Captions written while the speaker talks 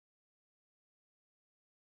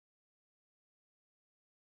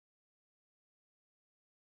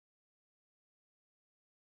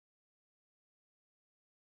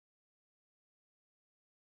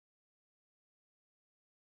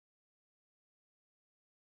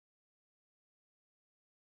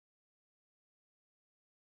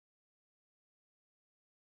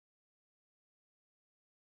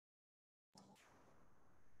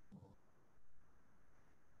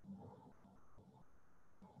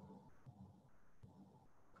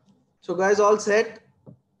So guys, all set?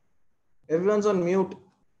 Everyone's on mute.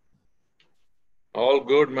 All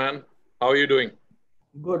good, man. How are you doing?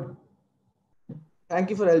 Good. Thank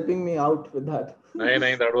you for helping me out with that. No,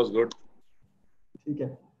 that was good. Okay.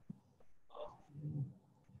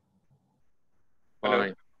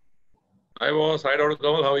 Fine. Hi, boss. Hi, Dr.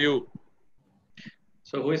 Kamal. How are you?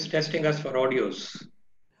 So who is testing us for audios?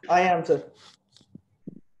 I am, sir.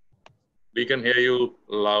 We can hear you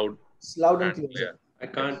loud. It's loud and clear. I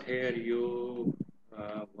can't hear you.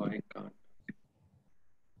 Why can't?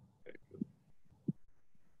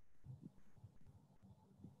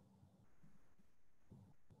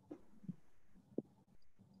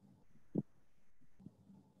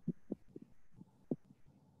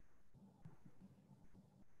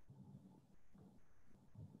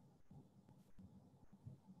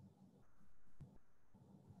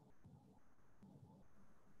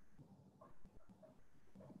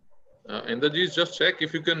 Indrajit, just check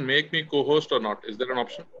if you can make me co-host or not. Is there an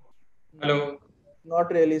option? Hello.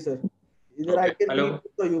 Not really, sir. Either I can be host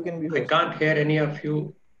or you can be host. I can't hear any of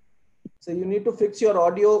you. So you need to fix your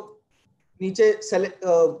audio. नीचे select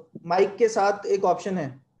mic के साथ एक option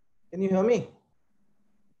है. Can you hear me?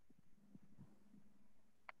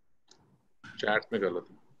 Chat में कर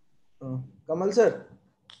लेते. Kamal sir.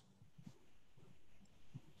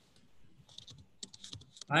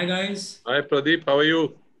 Hi guys. Hi Pradeep, how are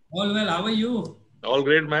you? All well, how are you? All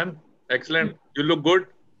great, man. Excellent. You look good.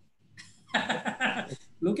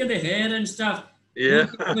 Look at the hair and stuff. Yeah.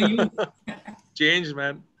 You. Changed,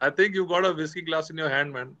 man. I think you got a whiskey glass in your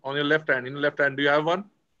hand, man. On your left hand. In your left hand. Do you have one?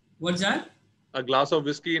 What's that? A glass of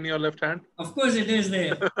whiskey in your left hand? Of course it is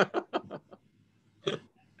there.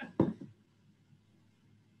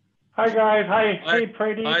 Hi guys. Hi. Hey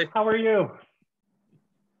Pradeep. Hi. How are you?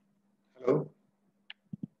 Hello.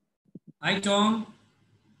 Hi Tom.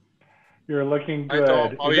 You're looking Hi, good.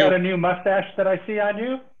 Tom. How are Is that you? a new mustache that I see on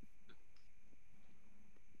you?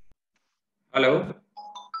 Hello.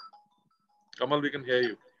 Kamal, we can hear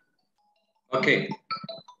you. Okay.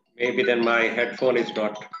 Maybe then my headphone is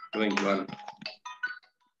not doing well.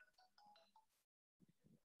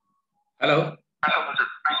 Hello.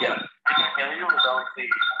 Yeah. I can hear you without the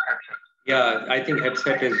headset. Yeah, I think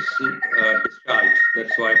headset is discharged.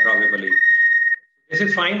 That's why probably. Is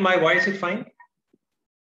it fine? My voice is fine?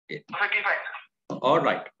 Perfectly fine. All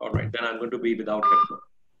right. All right. Then I'm going to be without headphone.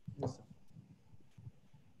 Yes, sir.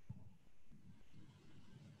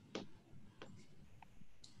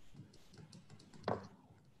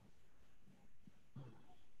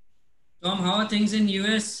 Tom, how are things in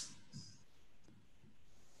US?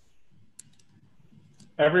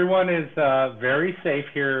 Everyone is very safe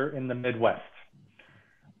here in the Midwest.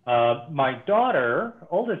 My daughter,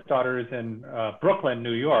 oldest daughter, is in Brooklyn,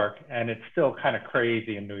 New York, and it's still kind of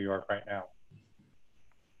crazy in New York right now.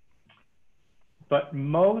 But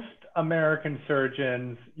most American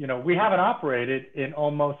surgeons, you know, we haven't operated in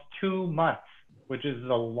almost 2 months, which is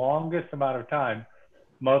the longest amount of time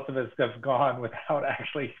most of us have gone without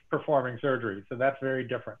actually performing surgery. So that's very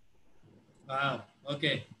different. Wow.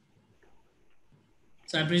 Okay.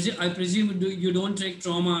 So I presume you don't take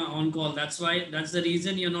trauma on call. That's why. That's the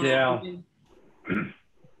reason you're not. Yeah. Operating.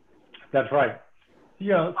 That's right.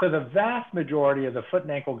 You know, so the vast majority of the foot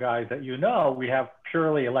and ankle guys that you know, we have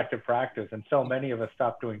purely elective practice, and so many of us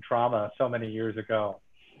stopped doing trauma so many years ago.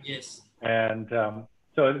 Yes. And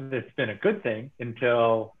so it's been a good thing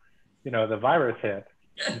until, you know, the virus hit.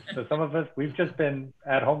 So some of us, we've just been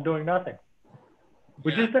at home doing nothing,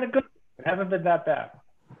 which has been a good thing. It hasn't been that bad.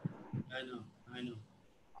 I know.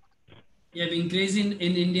 Yeah, been crazy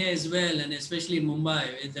in India as well, and especially in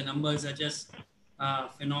Mumbai, the numbers are just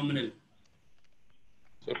phenomenal.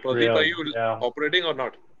 So Pradeep, Really? are you operating or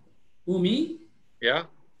not? Who, me? Yeah.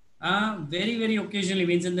 Very, very occasionally.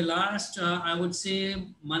 Means in the last, I would say,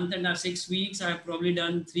 month and 6 weeks, I've probably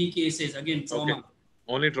done 3 cases. Again, trauma. Okay.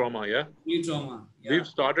 Only trauma, yeah? Only trauma. Yeah. We've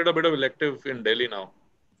started a bit of elective in Delhi now.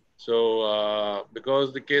 So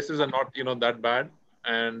because the cases are not, you know, that bad,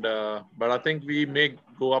 and but I think we may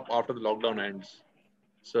go up after the lockdown ends.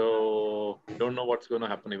 So don't know what's going to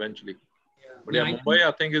happen eventually. Yeah. But yeah, Mumbai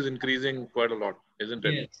I think is increasing quite a lot, isn't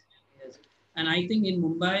it? Yes. And I think in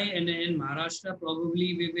Mumbai and in Maharashtra,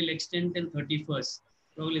 probably we will extend till 31st.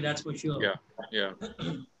 Probably that's for sure. Yeah,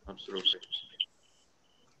 absolutely.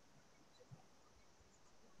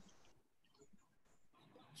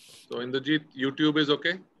 So Indrajit, YouTube is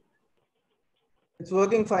okay? It's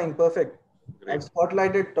working fine. Perfect. Great. I've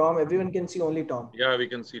spotlighted Tom. Everyone can see only Tom. Yeah, we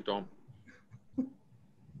can see Tom.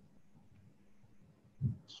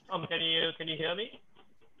 Can you hear me?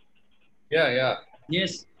 Yeah.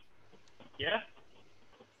 Yes. Yeah.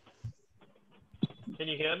 Can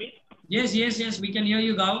you hear me? Yes, yes, yes. We can hear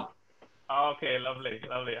you, Gao. Okay, lovely,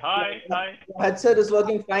 lovely. Hi, hi. Headset is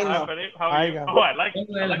working fine Hi, now. Pradeep. How are Hi, you? Gao. Oh, I like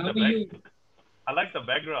Well, how are you? I like the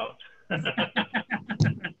background.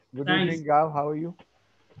 Good Thanks. evening, Gao. How are you?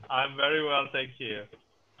 I'm very well, thank you.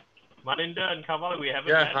 Maninda and Kamal, we haven't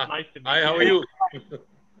Yeah. met. Nice to meet Hi, you. how are you?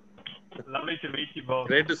 Lovely to meet you both.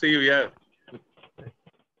 Great to see you. Yeah.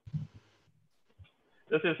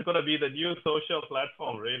 This is going to be the new social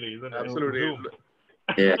platform, really, isn't it? Absolutely. Zoom.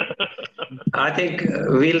 Yeah. I think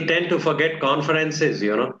we'll tend to forget conferences,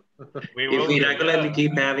 you know, We if will we do, regularly yeah.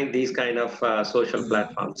 keep having these kind of social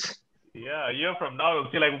platforms. Yeah, a year from now,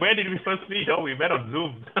 we'll see, like, where did we first meet? Oh, we met on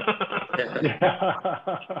Zoom.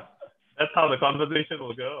 That's how the conversation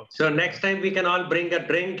will go. So next time we can all bring a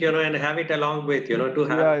drink, you know, and have it along with, you know, to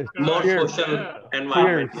have more Cheers. social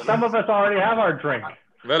environment. Cheers. You know? Some of us already have our drink.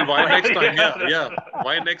 Well, why next time? Yeah, Yeah, yeah.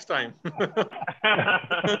 Why next time?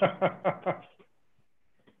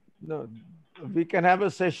 No, we can have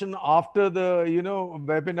a session after the,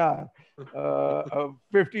 webinar,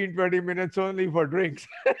 15, 20 minutes only for drinks.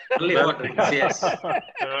 Only Well, for drinks, yes.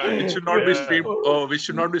 it should not be streamed. Oh, we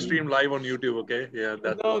should not be streamed live on YouTube. Okay. Yeah.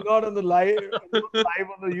 That's No, one. not on the live, not live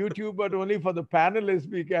on the YouTube, but only for the panelists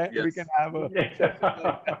we can Yes. have a session like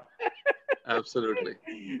that. Absolutely.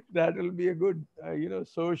 That will be a good,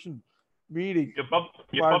 social meeting. You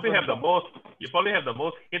probably have the most. You probably have the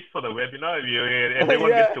most hits for the webinar.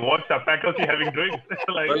 Everyone gets to watch our faculty having drinks.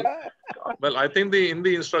 Like, Well, I think in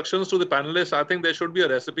the instructions to the panelists, I think there should be a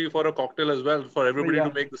recipe for a cocktail as well for everybody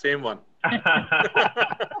to make the same one.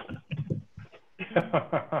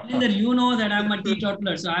 That you know that I'm a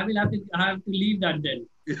teetotaler, so I will have to leave that then.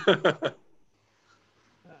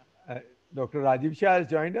 Dr. Rajiv Shah has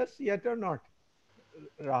joined us yet or not?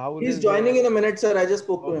 Rahul He's is joining there. in a minute, sir. I just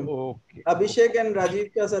spoke to him. Okay. Abhishek and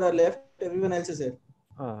Rajiv Shah sir are left. Everyone else is here.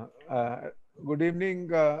 Good evening,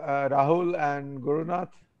 Rahul and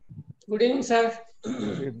Gurunath. Good evening, sir.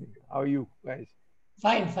 Good evening. How are you guys?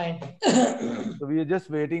 Fine, fine. So we are just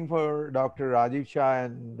waiting for Dr. Rajiv Shah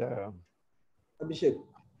and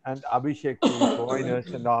Abhishek to join us,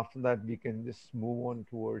 and after that we can just move on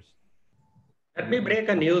towards. Let me break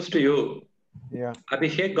a news to you. Yeah.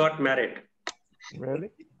 Abhishek got married. Really?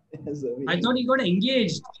 I thought he got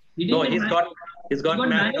engaged. No, he's got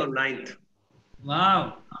married on 9th.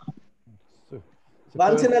 Wow.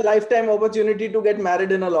 Once in a lifetime opportunity to get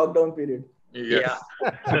married in a lockdown period. Yes.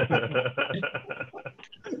 Yeah.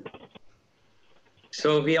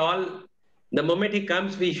 So we all, the moment he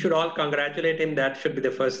comes, we should all congratulate him. That should be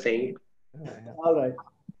the first thing. All right.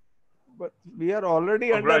 But we are already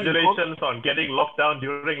congratulations on getting locked down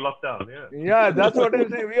during lockdown. Yeah. Yeah, that's what I'm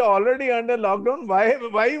saying. We are already under lockdown.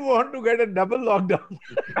 Why you want to get a double lockdown?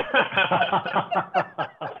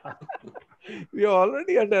 We are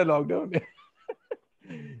already under lockdown.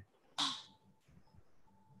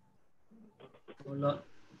 Hold on.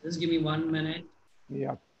 Just give me 1 minute.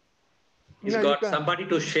 Yeah. He's got somebody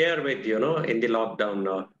to share with, you know, in the lockdown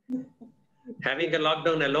now. Having a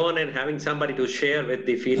lockdown alone and having somebody to share with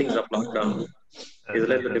the feelings of lockdown is a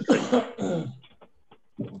little different.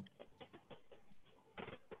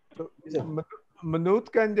 So,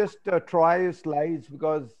 Manut can just try his slides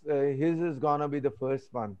because his is gonna be the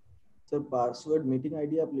first one. So password meeting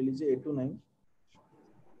ID आप ले लीजिए 829.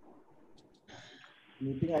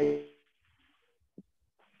 Meeting ID.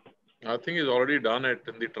 I think he's already done it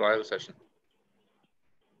in the trial session.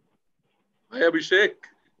 Hi, Abhishek.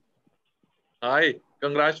 Hi.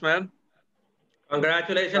 Congrats, man.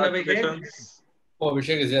 Congratulations, Abhishek. Oh,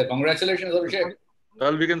 Abhishek is here. Congratulations, Abhishek.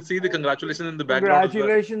 Well, we can see the congratulations in the background.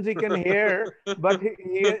 Congratulations, he can hear, but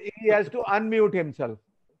he has to unmute himself.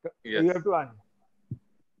 Yes. You have to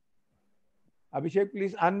Abhishek,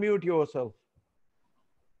 please unmute yourself.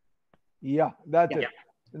 Yeah, that's it.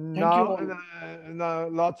 Now,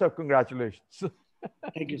 lots of congratulations.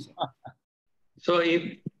 Thank you, sir. So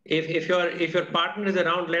if your partner is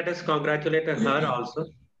around, let us congratulate her also.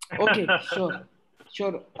 Okay,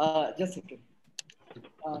 sure. Just a second.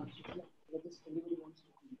 Everybody wants to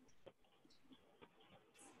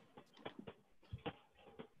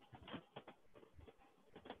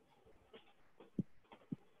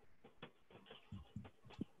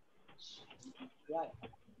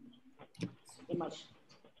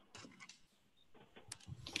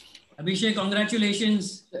Abhishek,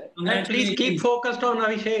 congratulations. And please keep focused on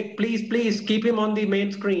Abhishek. Please keep him on the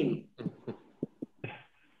main screen.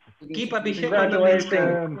 Keep Abhishek on the main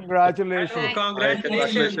screen. Congratulations.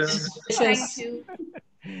 Congratulations. Thank you.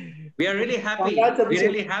 We are really happy. We're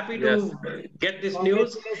really happy to get this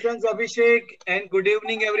news. Congratulations, Abhishek, and good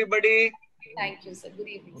evening, everybody. Thank you, sir. Good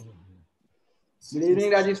evening. Good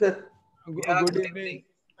evening, Rajiv sir. Good evening.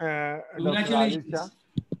 Dr. Rajesh Shah.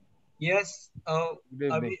 Yes.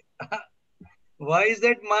 Good evening. Why is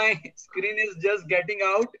that my screen is just getting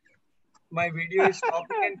out? My video is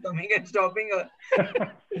stopping and coming and stopping.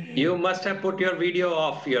 You must have put your video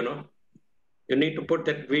off, you know. You need to put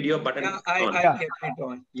that video button Yeah, on. I kept it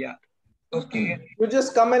on. Yeah. Okay. You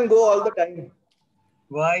just come and go all the time.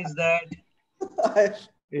 Why is that?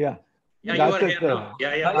 Yeah. Yeah, you are here now.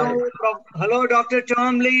 Yeah, yeah. Hello, hello, Dr.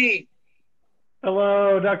 Chomley.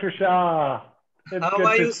 Hello, Dr. Shah. It's How good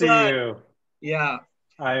are to you, see sir? you. Yeah.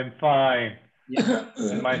 I am fine. Yeah.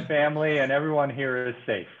 And my family and everyone here is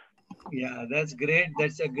safe. Yeah, that's great.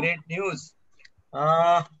 That's a great news.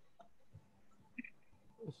 So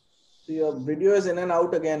your video is in and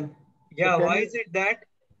out again. Yeah, So why is it that?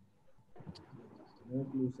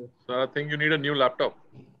 So I think you need a new laptop.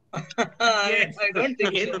 I don't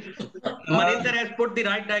think so. Maninder has put the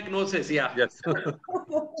right diagnosis. Yeah. Yes.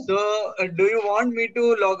 So, do you want me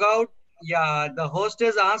to log out? Yeah, the host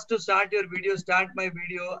has asked to start your video. Start my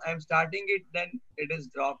video. I'm starting it, then it is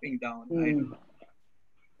dropping down. I don't know.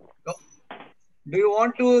 So, do you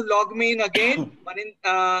want to log me in again,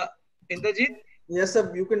 Indrajit? Yes,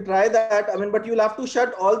 sir. You can try that. I mean, but you'll have to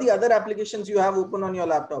shut all the other applications you have open on your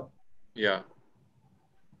laptop. Yeah.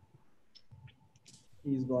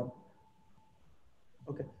 He's gone.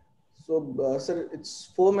 Okay. So, sir, it's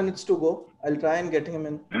 4 minutes to go. I'll try and get him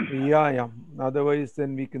in. Yeah. Otherwise,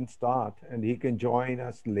 then we can start and he can join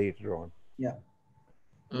us later on. Yeah.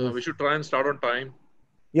 We should try and start on time.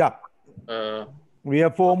 Yeah. We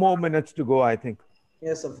have 4 more minutes to go, I think.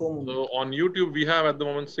 Yes, sir. 4 more. So on YouTube, we have at the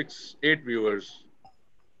moment 8 viewers.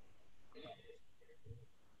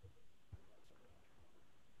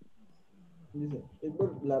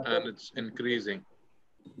 And it's increasing.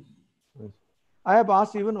 I have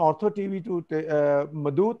asked even Ortho TV to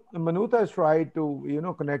Manut has tried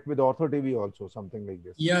to connect with Ortho TV also, something like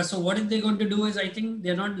this. Yeah, so what they're going to do is, I think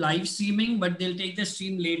they're not live streaming, but they'll take the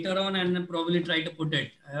stream later on and probably try to put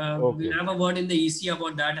it. Okay. We'll have a word in the EC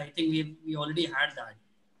about that. I think we already had that,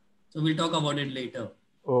 so we'll talk about it later.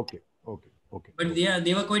 Okay. But yeah,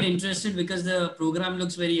 they were quite interested because the program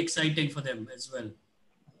looks very exciting for them as well.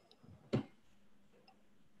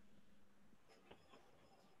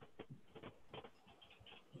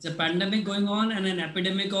 It's a pandemic going on and an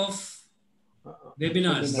epidemic of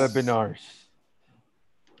webinars.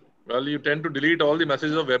 Well, you tend to delete all the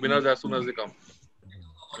messages of webinars as soon as they come.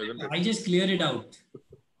 Isn't it? I just clear it out.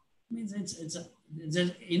 Means it's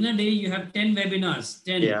in a day you have 10 webinars,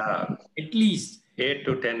 10 at least. 8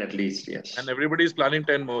 to 10 at least, yes. And everybody is planning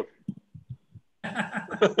 10 more.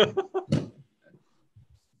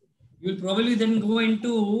 You'll probably then go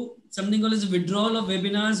into something called as withdrawal of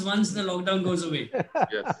webinars once the lockdown goes away.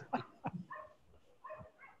 Yes.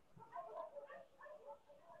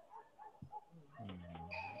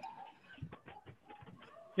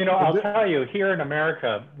 I'll tell you, here in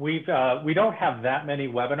America, we don't have that many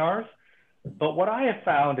webinars, but what I have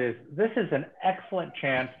found is this is an excellent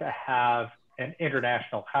chance to have an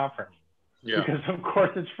international conference. Yeah. Because of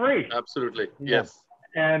course it's free. Absolutely. Yes.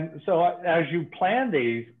 And so as you plan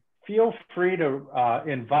these, feel free to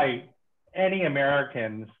invite any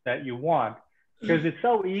Americans that you want, because it's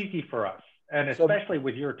so easy for us. And especially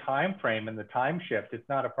with your time frame and the time shift, it's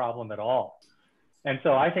not a problem at all. And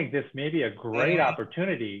so I think this may be a great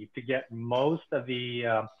opportunity to get most of the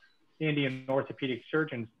Indian orthopedic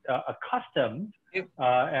surgeons accustomed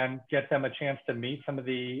and get them a chance to meet some of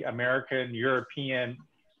the American, European,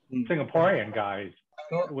 Singaporean guys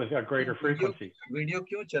with a greater frequency. Video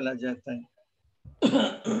क्यों चला जाता है?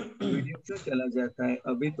 Video क्यों चला जाता है?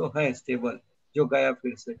 अभी तो है स्टेबल, जो गया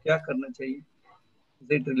फिर से. क्या करना चाहिए? Is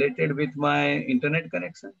it related with my internet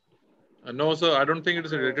connection? No, sir. I don't think it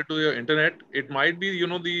is related to your internet. It might be,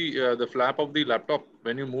 the flap of the laptop.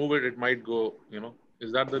 When you move it, it might go.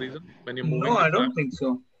 Is that the reason? When you move? No, I don't think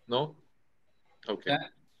so. No. Okay.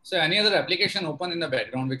 So any other application open in the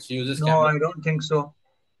background which uses No, camera? I don't think so.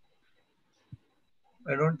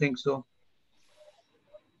 I don't think so.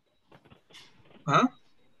 Huh?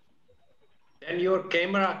 Then your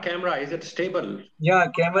camera, is it stable? Yeah,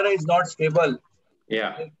 camera is not stable.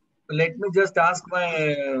 Yeah. Let me just ask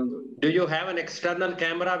my... Do you have an external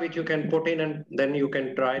camera which you can put in and then you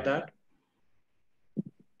can try that?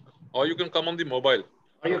 Or you can come on the mobile.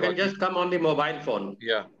 Or you can just come on the mobile phone.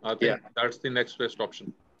 Yeah, I think that's the next best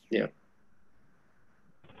option. Yeah.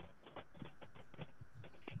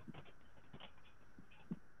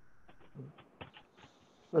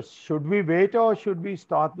 So should we wait or should we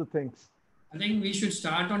start the things? I think we should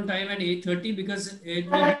start on time at 8:30 because it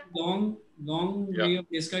will be long way of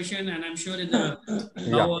discussion, and I'm sure in the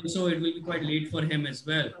now also it will be quite late for him as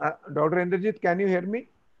well. Dr. Indrajit, can you hear me?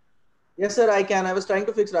 Yes, sir, I can. I was trying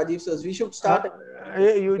to fix Rajiv sir. We should start.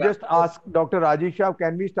 You just ask Dr. Rajiv Shah,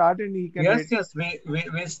 can we start, and he can Yes, wait. yes,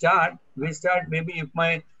 we start. We start. Maybe if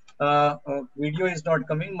my video is not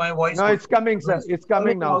coming, my voice. No, it's coming, sir. It's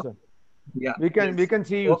coming now, sir. Yeah. We can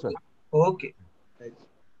see you, sir. Okay.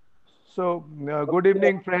 So, good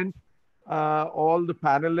evening, friends. All the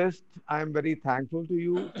panelists, I'm very thankful to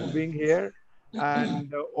you for being here,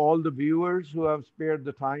 and all the viewers who have spared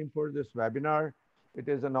the time for this webinar. It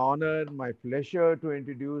is an honor, my pleasure to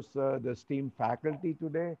introduce the esteemed faculty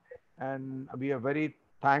today. And we are very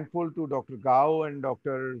thankful to Dr. Gao and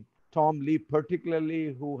Dr. Tom Lee,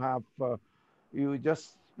 particularly, who have you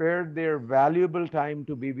just spared their valuable time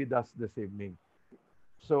to be with us this evening.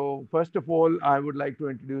 So first of all, I would like to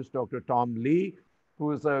introduce Dr. Tom Lee,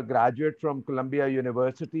 who is a graduate from Columbia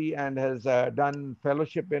University and has done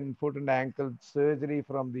fellowship in foot and ankle surgery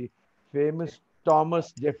from the famous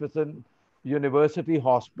Thomas Jefferson University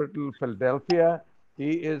Hospital, Philadelphia. He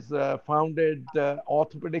is founded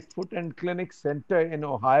Orthopedic Foot and Clinic Center in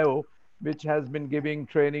Ohio, which has been giving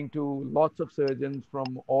training to lots of surgeons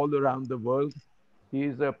from all around the world. He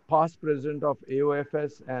is a past president of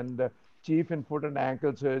AOFS and chief in foot and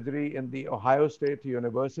ankle surgery in the Ohio State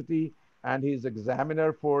University, and he's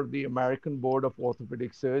examiner for the American Board of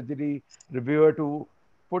Orthopedic Surgery, reviewer to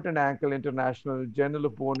Foot and Ankle International Journal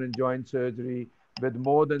of Bone and Joint Surgery with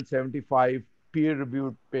more than 75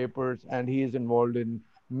 peer-reviewed papers, and he is involved in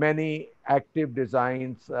many active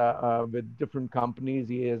designs with different companies.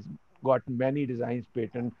 He has got many designs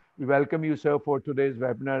patent. We welcome you, sir, for today's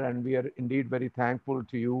webinar, and we are indeed very thankful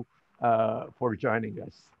to you for joining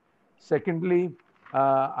us. Secondly,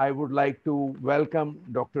 I would like to welcome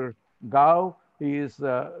Dr. Gao. He is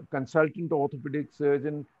a consultant orthopedic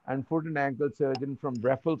surgeon and foot and ankle surgeon from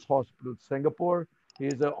Raffles Hospital, Singapore. He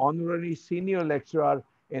is an honorary senior lecturer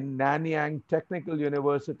in Nanyang Technical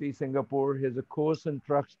University, Singapore. He is a course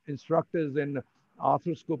instructors in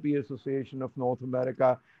Arthroscopy Association of North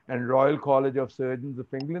America and Royal College of Surgeons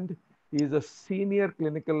of England. He is a senior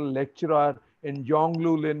clinical lecturer in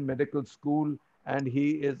Yonglou Lin Medical School, and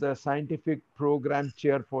he is a scientific program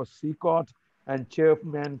chair for CCOT and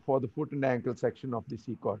chairman for the foot and ankle section of the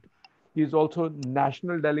CCOT. He is also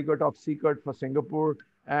national delegate of CCOT for Singapore,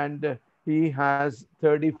 and he has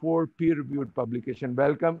 34 peer-reviewed publications.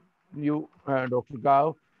 Welcome you, Dr.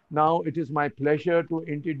 Gao. Now it is my pleasure to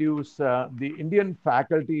introduce the Indian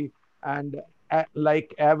faculty, and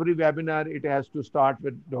like every webinar, it has to start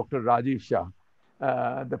with Dr. Rajiv Shah.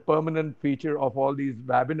 The permanent feature of all these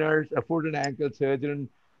webinars, a foot and ankle surgeon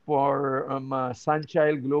for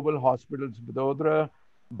Sunchild Global Hospitals, Vadodara,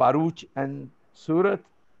 Bharuch, and Surat,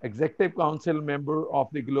 executive council member of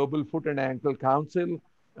the Global Foot and Ankle Council,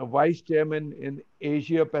 a vice chairman in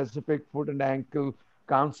Asia Pacific Foot and Ankle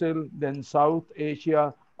Council, then South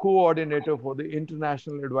Asia coordinator for the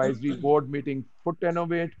International Advisory Board meeting Foot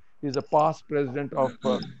Innovate. He's a past president of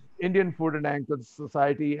Indian Foot and Ankle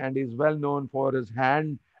Society, and is well known for his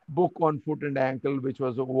handbook on foot and ankle, which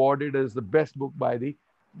was awarded as the best book by the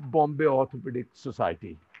Bombay Orthopedic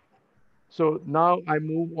Society. So now I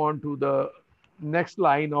move on to the next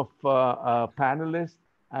line of panelists,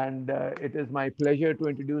 and it is my pleasure to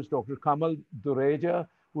introduce Dr. Kamal Dureja,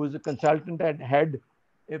 who is a consultant and head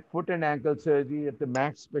of foot and ankle surgery at the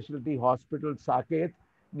Max Specialty Hospital, Saket,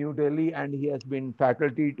 New Delhi, and he has been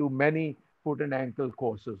faculty to many foot and ankle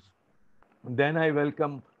courses. And then I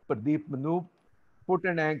welcome Pradeep Manoop, foot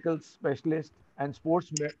and ankle specialist and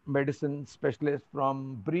sports medicine specialist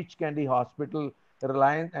from Breach Candy Hospital,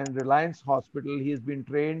 Reliance Hospital. He has been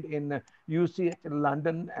trained in UCH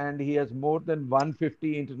London, and he has more than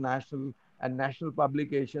 150 international and national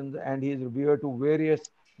publications, and he is reviewed to various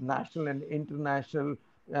national and international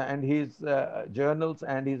and his journals,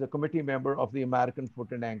 and he's a committee member of the American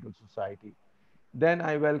Foot and Ankle Society. Then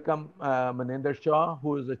I welcome Maninder Shah,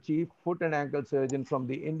 who is the chief foot and ankle surgeon from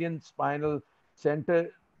the Indian Spinal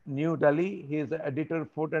Center, New Delhi. He is the editor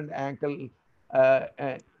foot and ankle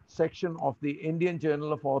section of the Indian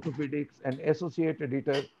Journal of Orthopedics and associate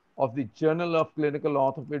editor of the Journal of Clinical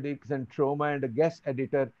Orthopedics and Trauma, and a guest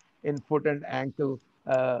editor in foot and ankle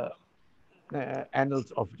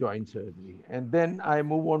annals of joint surgery. And then I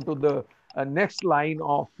move on to the next line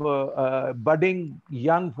of budding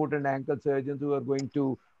young foot and ankle surgeons who are going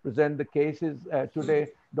to present the cases today.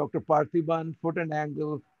 Dr. Parthiban, foot and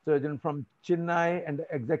ankle surgeon from Chennai and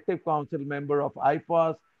executive council member of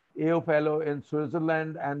IFAS, AO fellow in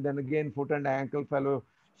Switzerland, and then again foot and ankle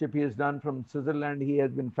fellowship he has done from Switzerland. He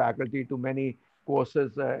has been faculty to many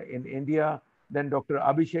courses in India. Then Dr.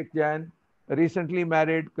 Abhishek Jain, recently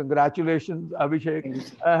married. Congratulations,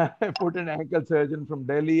 Abhishek. Foot and ankle surgeon from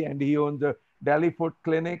Delhi, and he owns a Delhi Foot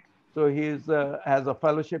Clinic. So he has a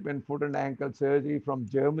fellowship in foot and ankle surgery from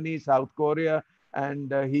Germany, South Korea,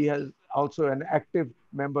 and he has also an active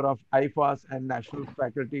member of IFAS and national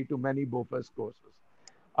faculty to many BOFAS courses.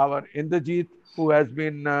 Our Indrajit, who has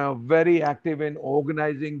been very active in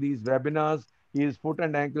organizing these webinars. He is foot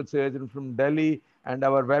and ankle surgeon from Delhi, and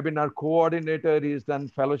our webinar coordinator. He has done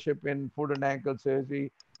fellowship in foot and ankle surgery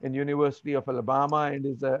in University of Alabama and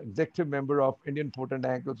is an executive member of Indian Foot and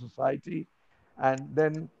Ankle Society. And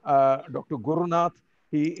then Dr. Gurunath,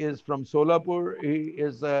 he is from Solapur. He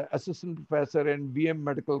is an assistant professor in VM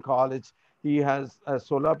Medical College. He has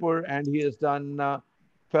Solapur, and he has done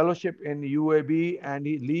fellowship in UAB and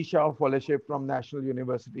Lee Shaw Fellowship from National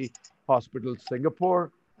University Hospital,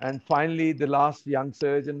 Singapore. And finally, the last young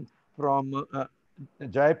surgeon from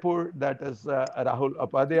Jaipur, that is Rahul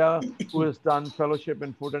Upadhyaya, who has done fellowship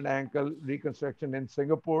in foot and ankle reconstruction in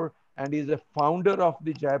Singapore. And he's a founder of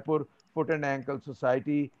the Jaipur Foot and Ankle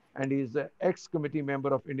Society. And he's an ex-committee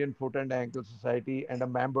member of Indian Foot and Ankle Society and a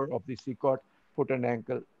member of the CCOT Foot and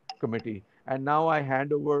Ankle Committee. And now I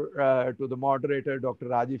hand over to the moderator, Dr.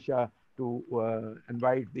 Rajiv Shah, to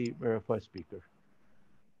invite the first speaker.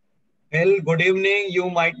 Well, good evening. You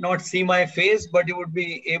might not see my face, but you would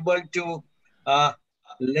be able to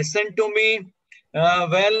listen to me.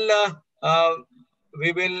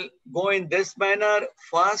 We will go in this manner.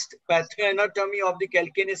 First, pathoanatomy of the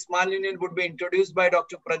calcaneus malunion would be introduced by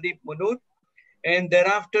Dr. Pradeep Munur. And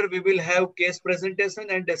thereafter, we will have case presentation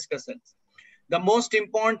and discussions. The most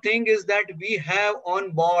important thing is that we have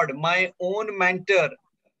on board my own mentor,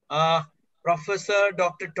 Professor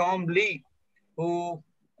Dr. Tom Lee, who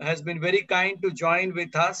has been very kind to join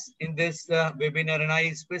with us in this webinar, and I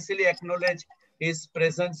especially acknowledge his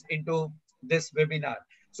presence into this webinar.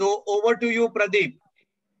 So over to you, Pradeep.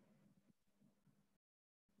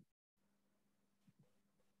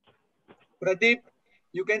 Pradeep,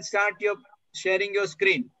 you can start sharing your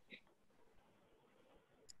screen.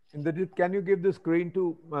 Indrajit, can you give the screen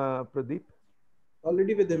to Pradeep?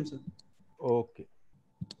 Already with him, sir. Okay.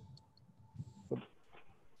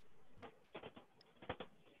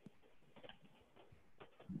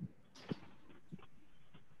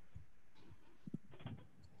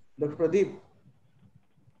 Dr. Pradeep.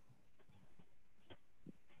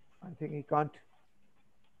 I think he can't.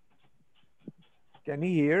 Can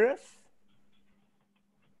he hear us?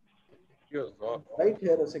 Yes, right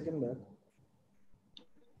here, a second back.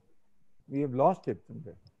 We have lost it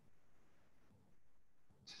somewhere.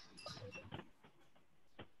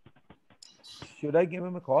 Should I give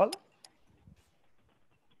him a call?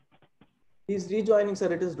 He's rejoining,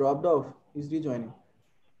 sir. It is dropped off. He's rejoining.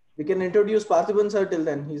 We can introduce Parthiban, sir, till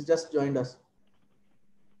then. He's just joined us.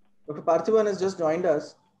 Dr. Parthiban has just joined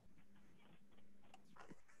us.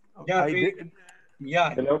 Yeah,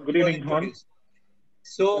 yeah. Hello, good evening, everyone.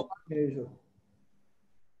 So,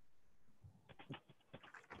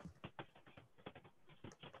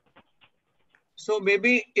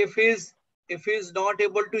 maybe if he's not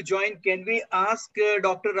able to join, can we ask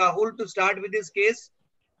Dr. Rahul to start with his case?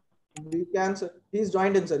 We can, sir. He's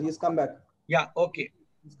joined in, sir. He's come back. Yeah, okay.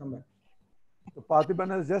 He's come back. So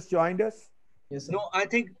Parthiban has just joined us? Yes, sir. No, I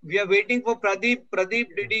think we are waiting for Pradeep. Pradeep,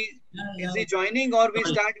 is he joining or we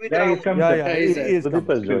start with Rahul? He is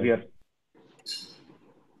here.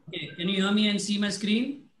 Okay, can you hear me and see my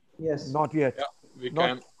screen? Yes. Not yet. Yeah, we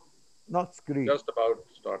can. Not screen. Just about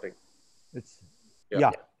starting. It's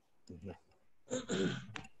yeah.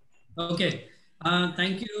 Okay.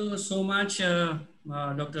 Thank you so much,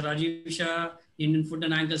 Dr. Rajiv Shah, Indian Foot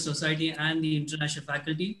and Ankle Society, and the international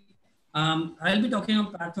faculty. I'll be talking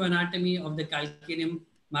about pathoanatomy of the calcaneum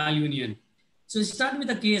malunion. So start with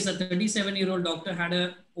a case. A 37-year-old doctor had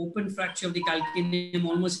an open fracture of the calcaneum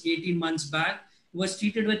almost 18 months back. He was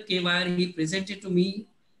treated with K-wire. He presented to me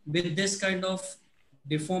with this kind of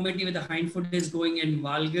deformity with the hind foot is going in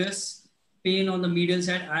valgus, pain on the medial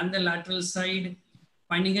side and the lateral side,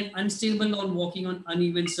 finding it unstable on walking on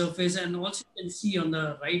uneven surface. And also you can see on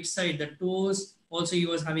the right side, the toes, also he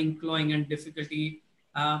was having clawing and difficulty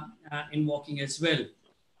in walking as well.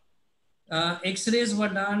 X-rays were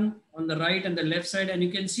done on the right and the left side, and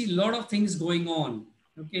you can see a lot of things going on.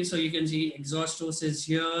 Okay, so you can see exostosis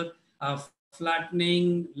here,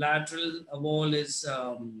 flattening, lateral wall is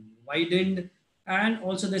widened, and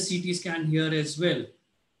also the CT scan here as well.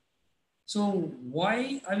 So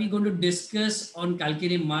why are we going to discuss on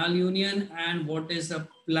calcaneum malunion and what is the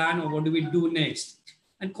plan or what do we do next?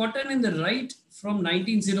 And Cotton in the right from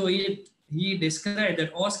 1908, he described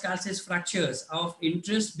that os calcis fractures are of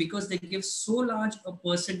interest because they give so large a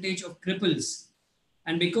percentage of cripples.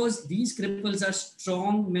 And because these cripples are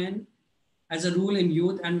strong men as a rule in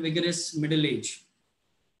youth and vigorous middle age.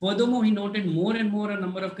 Furthermore, he noted more and more a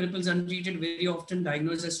number of cripples untreated, very often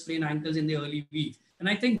diagnosed as sprained ankles in the early weeks. And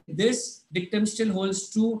I think this dictum still holds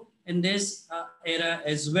true in this era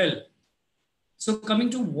as well. So coming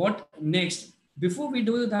to what next? Before we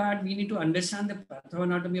do that, we need to understand the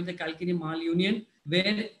pathoanatomy of the calcaneum malunion,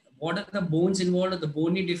 where what are the bones involved, the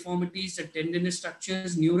bony deformities, the tendinous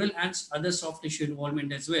structures, neural and other soft tissue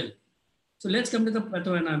involvement as well. So let's come to the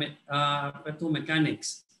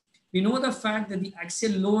pathomechanics. We know the fact that the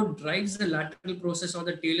axial load drives the lateral process or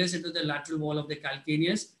the talus into the lateral wall of the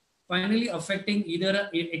calcaneus, finally affecting either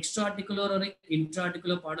an extra-articular or an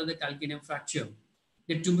intra-articular part of the calcaneum fracture.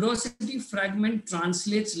 The tuberosity fragment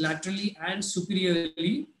translates laterally and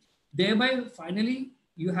superiorly. Thereby, finally,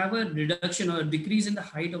 you have a reduction or a decrease in the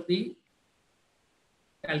height of the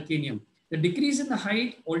calcaneum. The decrease in the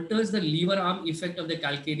height alters the lever arm effect of the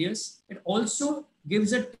calcaneus. It also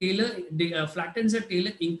gives a talar, flattens the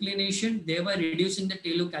talar inclination, thereby reducing the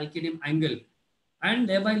talocalcaneum angle and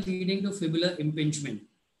thereby leading to fibular impingement.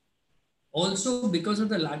 Also, because of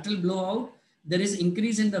the lateral blowout, there is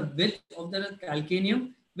increase in the width of the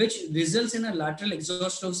calcaneum, which results in a lateral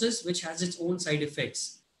exostosis, which has its own side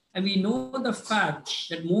effects. And we know the fact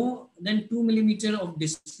that more than 2 millimeters of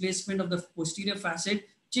displacement of the posterior facet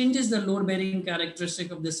changes the load-bearing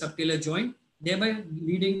characteristic of the subtalar joint, thereby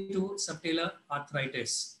leading to subtalar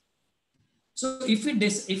arthritis. So if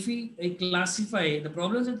we classify the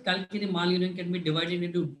problems with calcaneum malunion can be divided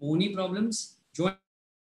into bony problems, joint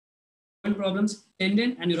problems,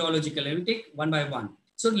 tendon and neurological. I will take one by one.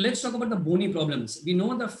 So let's talk about the bony problems. We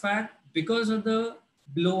know the fact because of the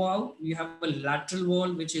blowout, you have a lateral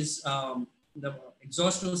wall, which is the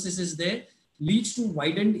exostosis is there, leads to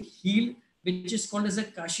widened heel, which is called as a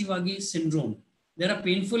Kashiwagi syndrome. There are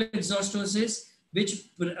painful exostosis,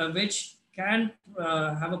 which can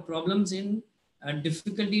have a problems in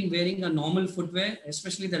difficulty in wearing a normal footwear,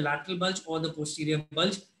 especially the lateral bulge or the posterior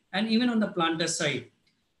bulge, and even on the plantar side.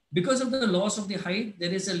 Because of the loss of the height,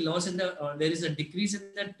 there is a loss in the, there is a decrease in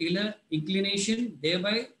the talar inclination,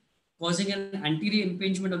 thereby causing an anterior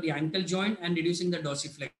impingement of the ankle joint and reducing the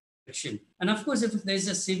dorsiflexion. And of course, if there is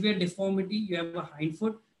a severe deformity, you have a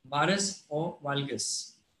hindfoot, varus or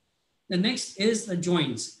valgus. The next is the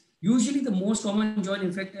joints. Usually the most common joint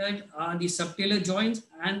infected are the subtalar joints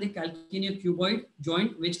and the calcaneocuboid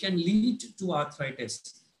joint, which can lead to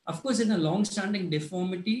arthritis. Of course, in a long-standing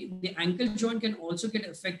deformity, the ankle joint can also get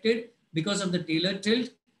affected because of the talar tilt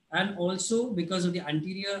and also because of the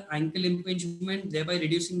anterior ankle impingement, thereby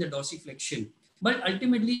reducing the dorsiflexion. But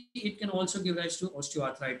ultimately, it can also give rise to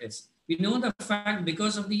osteoarthritis. We know the fact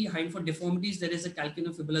because of the hindfoot deformities, there is a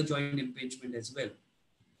calcaneofibular joint impingement as well.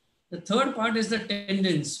 The third part is the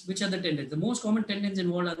tendons. Which are the tendons? The most common tendons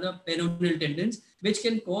involved are the peroneal tendons, which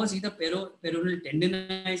can cause either peroneal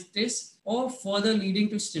tendinitis or further leading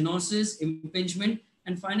to stenosis, impingement,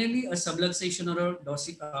 and finally a subluxation or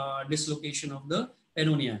a dislocation of the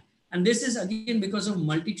peroneum. And this is again because of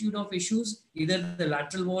multitude of issues. Either the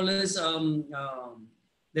lateral wall is,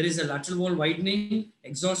 there is a lateral wall widening,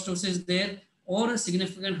 exostosis there, or a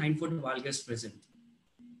significant hindfoot valgus present.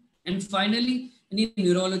 And finally, any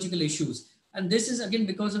neurological issues. And this is again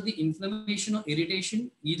because of the inflammation or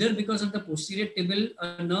irritation, either because of the posterior tibial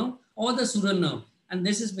nerve or the sural nerve. And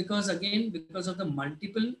this is because again, because of the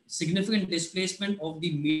multiple significant displacement of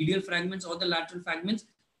the medial fragments or the lateral fragments.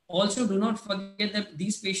 Also, do not forget that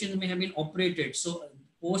these patients may have been operated. So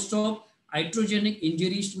post-op iatrogenic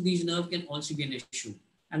injuries to these nerves can also be an issue.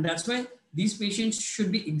 And that's why these patients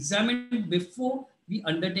should be examined before we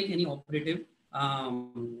undertake any operative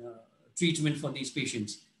treatment for these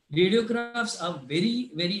patients. Radiographs are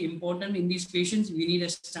very, very important in these patients. We need a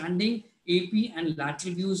standing AP and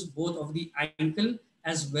lateral views, both of the ankle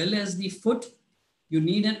as well as the foot. You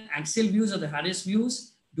need an axial views or the Harris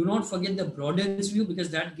views. Do not forget the Broaden's view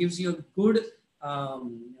because that gives you a good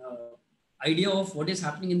idea of what is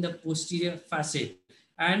happening in the posterior facet.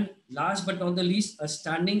 And last but not the least, a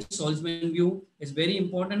standing Salzman view is very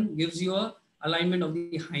important, gives you a alignment of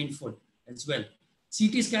the hind foot as well.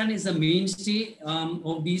 CT scan is the mainstay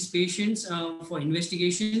of these patients for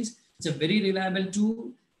investigations. It's a very reliable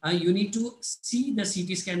tool. You need to see the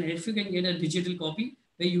CT scan. If you can get a digital copy,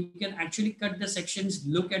 where you can actually cut the sections,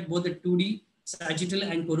 look at both the 2D, sagittal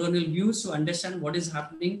and coronal views to understand what is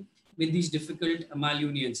happening with these difficult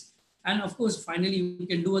malunions. And of course, finally, you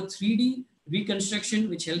can do a 3D reconstruction,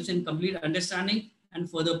 which helps in complete understanding and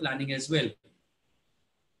further planning as well.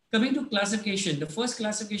 Coming to classification, the first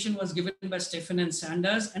classification was given by Stephen and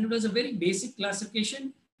Sanders, and it was a very basic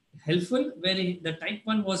classification, helpful, where the type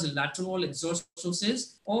 1 was lateral wall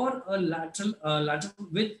exostosis or a lateral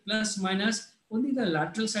with plus minus only the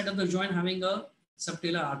lateral side of the joint having a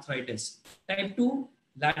subtalar arthritis. Type 2,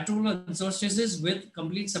 lateral exostosis with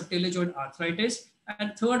complete subtalar joint arthritis.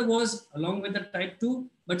 And third was along with the type 2,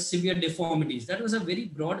 but severe deformities. That was a very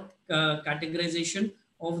broad categorization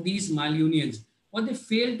of these malunions. What they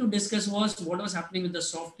failed to discuss was what was happening with the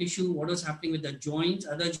soft tissue, what was happening with the joints,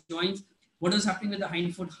 other joints, what was happening with the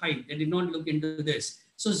hindfoot height. They did not look into this.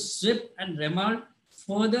 So Zip and Remard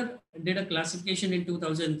further did a classification in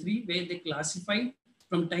 2003 where they classified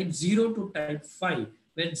from type 0 to type 5,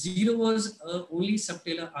 where 0 was only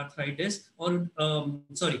subtalar arthritis or,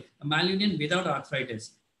 a malunion without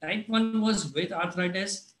arthritis. Type 1 was with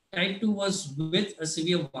arthritis. Type 2 was with a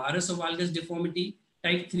severe varus or valgus deformity.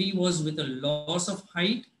 Type 3 was with a loss of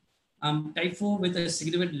height. Type 4 with a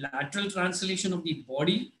significant lateral translation of the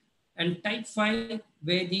body. And type 5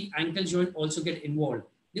 where the ankle joint also get involved.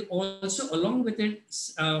 They also, along with it,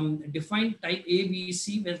 defined type A, B,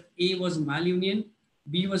 C, where A was malunion,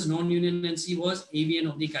 B was non-union, and C was avian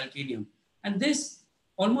of the calcaneum. And this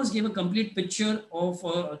almost gave a complete picture of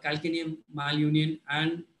a calcaneum malunion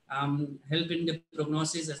and help in the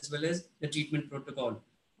prognosis as well as the treatment protocol.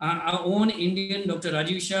 Our own Indian Dr.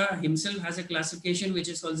 Rajiv Shah himself has a classification which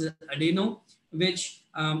is called the ADENO, which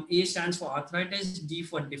A stands for arthritis, D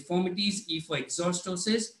for deformities, E for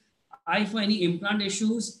exostosis, I for any implant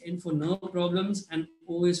issues, N for nerve problems, and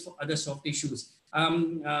O is for other soft issues.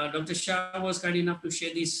 Dr. Shah was kind enough to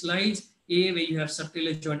share these slides. A, where you have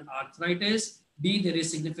subtalar joint arthritis. B, there is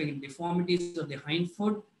significant deformities of the hind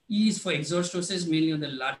foot. E is for exostosis, mainly on the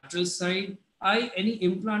lateral side. I, any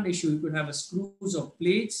implant issue, you could have a screws or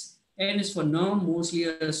plates. N is for nerve, mostly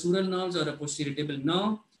a sural nerves or a posterior tibial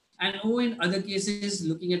nerve. And O in other cases,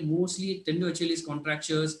 looking at mostly tendo Achilles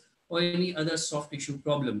contractures or any other soft tissue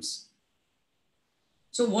problems.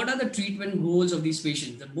 So what are the treatment goals of these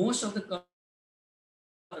patients? The most of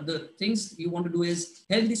the things you want to do is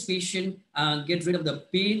help this patient get rid of the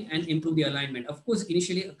pain and improve the alignment. Of course,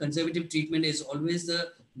 initially a conservative treatment is always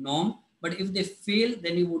the norm, but if they fail,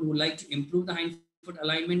 then you would like to improve the hind foot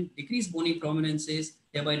alignment, decrease bony prominences,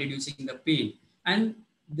 thereby reducing the pain. And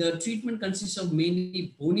the treatment consists of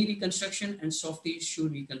mainly bony reconstruction and soft tissue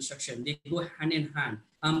reconstruction. They go hand in hand.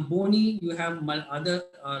 Bony, you have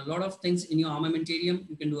a lot of things in your armamentarium.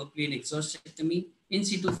 You can do a plain exostectomy, in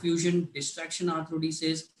situ fusion, distraction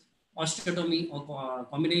arthrodesis, osteotomy or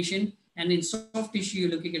combination. And in soft tissue,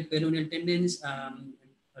 you're looking at peroneal tendons,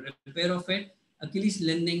 repair of it, Achilles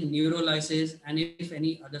lengthening, neurolysis, and if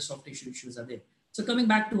any other soft tissue issues are there. So coming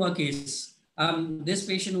back to our case, this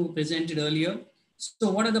patient who presented earlier.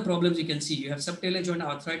 So what are the problems you can see? You have subtalar joint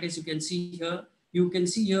arthritis. You can see here. You can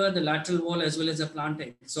see here the lateral wall as well as the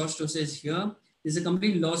plantar exostosis here. There's a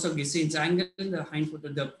complete loss of Gissin's angle. The hindfoot,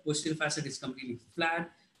 the posterior facet is completely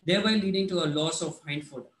flat, thereby leading to a loss of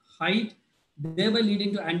hindfoot height, thereby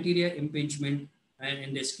leading to anterior impingement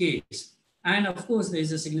in this case. And of course, there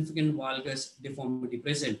is a significant valgus deformity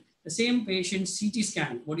present. The same patient CT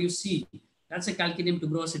scan, what do you see? That's a calcaneum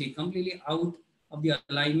tuberosity, completely out of the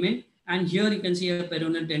alignment. And here you can see a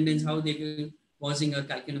peroneal tendons, how they are causing a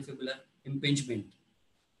calcaneofibular impingement.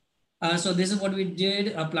 So this is what we did.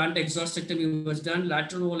 A plantar exostectomy was done,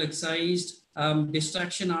 lateral wall excised,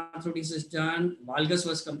 distraction arthrodesis done, valgus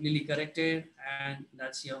was completely corrected, and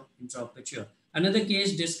that's your intra picture. Another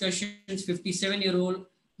case, discussions, 57-year-old,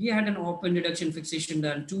 he had an open reduction fixation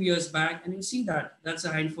done 2 years back, and you see that, that's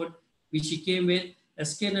a hindfoot which he came with. The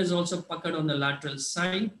skin is also puckered on the lateral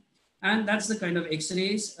side. And that's the kind of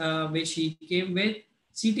x-rays which he came with.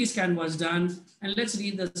 CT scan was done. And let's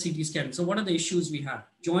read the CT scan. So what are the issues we have?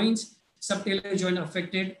 Joints, subtalar joint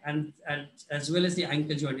affected, and as well as the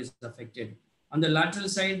ankle joint is affected. On the lateral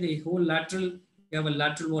side, the whole lateral, you have a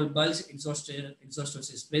lateral wall bulge,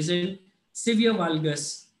 exostosis present, severe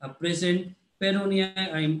valgus present,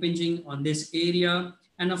 peroneal impinging on this area.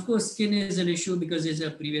 And of course, skin is an issue because it's a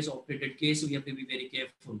previous operated case, so we have to be very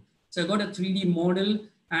careful. So I got a 3D model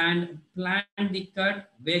and planned the cut,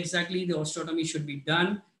 where exactly the osteotomy should be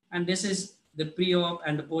done. And this is the pre-op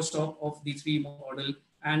and the post-op of the 3D model,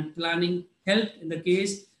 and planning helped in the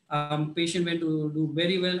case. Patient went to do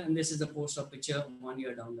very well, and this is the post-op picture 1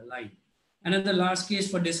 year down the line. Another last case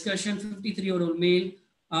for discussion, 53-year-old male,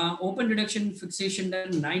 open reduction fixation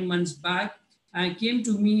done 9 months back, and came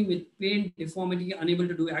to me with pain, deformity, unable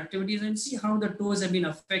to do activities, and see how the toes have been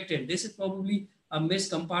affected. This is probably a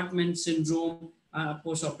missed compartment syndrome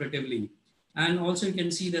post-operatively. And also you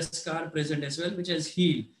can see the scar present as well, which has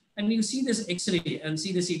healed. And you see this X-ray and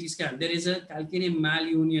see the CT scan. There is a calcaneum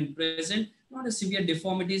malunion present, not a severe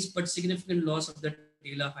deformities, but significant loss of the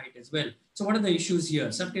talar height as well. So what are the issues here?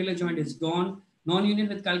 Subtalar joint is gone, non-union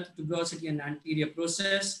with calcaneum tuberosity and anterior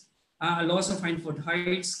process. loss of hindfoot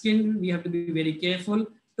height. Skin, we have to be very careful.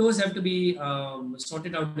 Toes have to be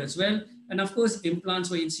sorted out as well. And of course, implants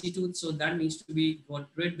were in situ, so that needs to be got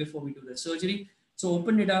rid before we do the surgery. So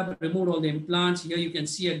open it up, remove all the implants. Here you can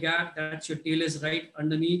see a gap. That's your talus right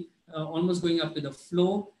underneath, almost going up to the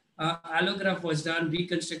floor. Allograft was done,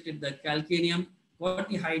 reconstructed the calcaneum, got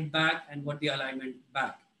the height back and got the alignment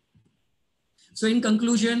back. So in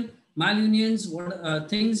conclusion, malunions, what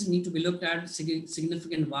things need to be looked at: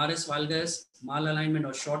 significant varus valgus, malalignment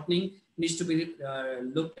or shortening needs to be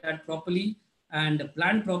looked at properly and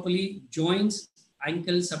planned properly. Joints,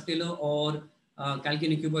 ankle, subtalar or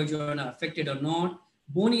calcaneocuboid joint are affected or not.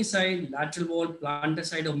 Bony side, lateral wall, plantar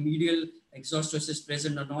side or medial exostosis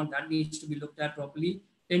present or not, that needs to be looked at properly.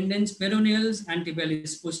 Tendons, peroneals and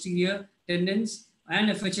tibialis posterior tendons and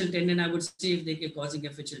FHL tendon, I would say, if they are causing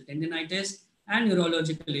FHL tendinitis, and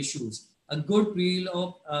neurological issues. A good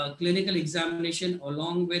pre-op clinical examination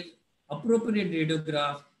along with appropriate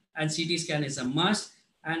radiograph and CT scan is a must.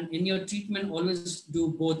 And in your treatment, always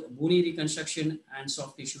do both bony reconstruction and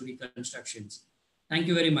soft tissue reconstructions. Thank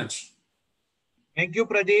you very much. Thank you,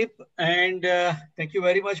 Pradeep. And thank you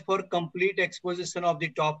very much for complete exposition of the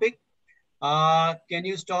topic. Can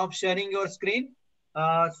you stop sharing your screen?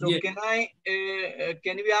 Yes.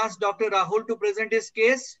 Can we ask Dr. Rahul to present his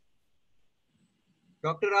case?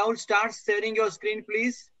 Dr. Rahul, start sharing your screen,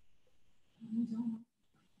 please.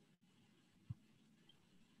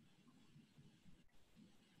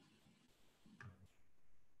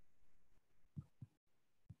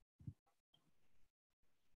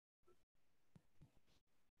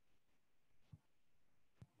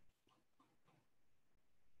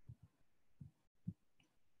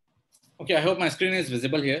 Okay, I hope my screen is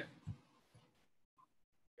visible here.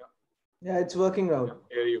 Yeah, it's working out.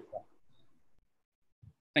 Hear you.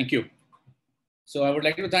 Thank you. So I would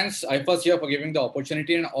like to thank IFAS here for giving the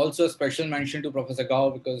opportunity, and also a special mention to Professor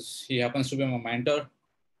Gao because he happens to be my mentor,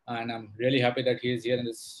 and I'm really happy that he is here in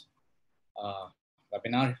this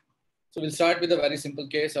webinar. So we'll start with a very simple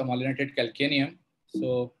case of malunited calcaneum.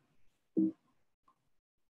 So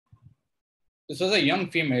this was a young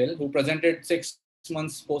female who presented 6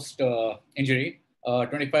 months post injury,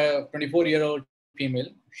 24-year-old female.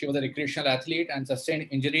 She was a recreational athlete and sustained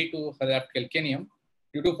injury to her left calcaneum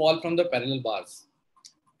due to fall from the parallel bars.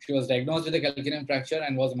 She was diagnosed with a calcaneum fracture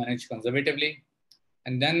and was managed conservatively.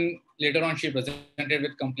 And then later on, she presented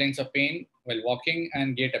with complaints of pain while walking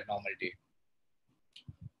and gait abnormality.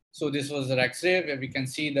 So this was an X-ray where we can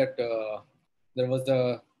see that there was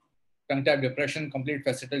a tongue tab depression, complete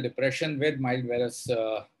facetal depression with mild varus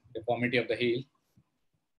deformity of the heel.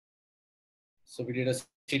 So we did a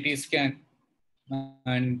CT scan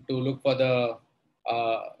and to look for the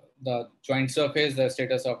joint surface, the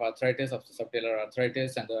status of arthritis, of subtalar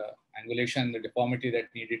arthritis, and the angulation, the deformity that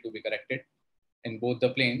needed to be corrected in both the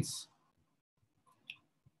planes.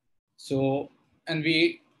 So, and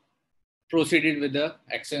we proceeded with the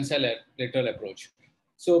extensile lateral approach.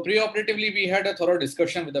 So preoperatively, we had a thorough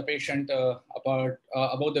discussion with the patient about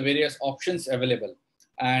the various options available.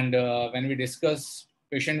 And when we discussed,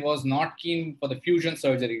 patient was not keen for the fusion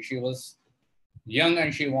surgery. She was young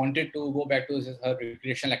and she wanted to go back to her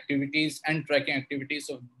recreational activities and trekking activities.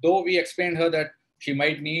 So though we explained her that she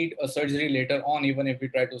might need a surgery later on, even if we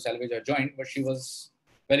try to salvage her joint, but she was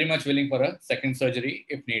very much willing for a second surgery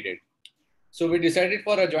if needed. So we decided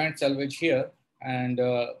for a joint salvage here, and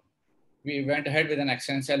we went ahead with an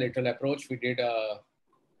extensile lateral approach. We did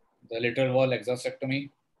the lateral wall exostectomy,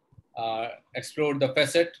 explored the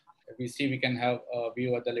facet. We see we can have a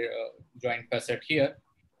view of the joint facet here.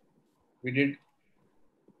 We did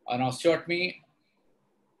an osteotomy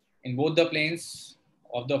in both the planes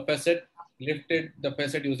of the facet, lifted the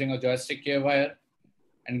facet using a joystick K-wire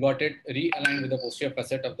and got it realigned with the posterior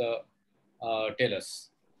facet of the talus.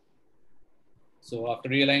 So after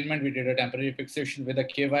realignment, we did a temporary fixation with a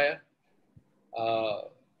K-wire.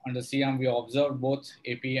 On the C-arm, we observed both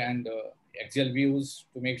AP and axial views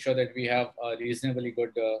to make sure that we have a reasonably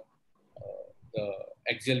good the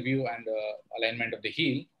axial view and alignment of the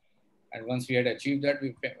heel. And once we had achieved that,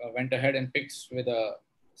 we went ahead and fixed with a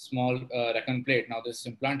small recon plate. Now this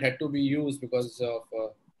implant had to be used because of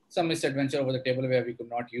some misadventure over the table where we could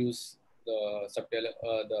not use the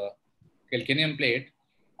calcaneum plate.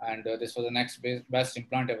 And this was the next best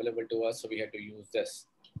implant available to us, so we had to use this.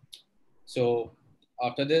 So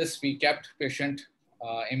after this, we kept patient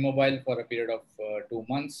immobile for a period of 2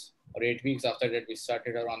 months or 8 weeks. After that, we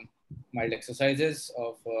started her on mild exercises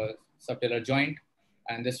of subtalar joint.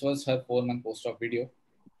 And this was her 4-month post-op video.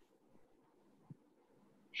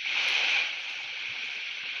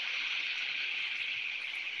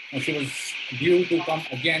 She was due to come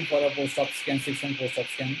again for a post-op scan, 6-month post-op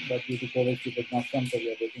scan, but due to COVID, she could not come, so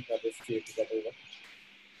we are waiting for this to get over.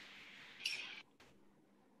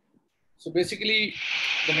 So basically,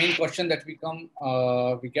 the main question that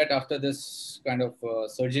we get after this kind of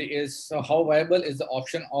surgery is how viable is the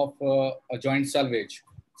option of a joint salvage,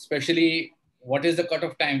 especially what is the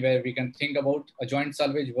cutoff time where we can think about a joint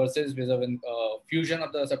salvage versus fusion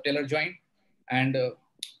of the subtalar joint, and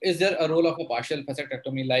is there a role of a partial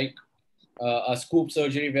facetectomy like a scoop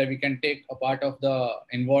surgery where we can take a part of the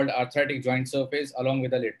involved arthritic joint surface along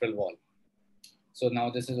with the lateral wall? So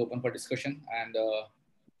now this is open for discussion and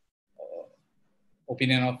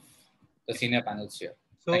opinion of the senior panels here.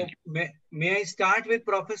 So may I start with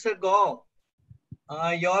Professor Gao?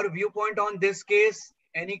 Your viewpoint on this case,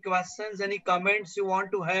 any questions, any comments you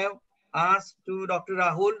want to have asked to Dr.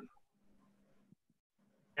 Rahul?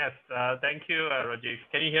 Yes, thank you, Rajesh.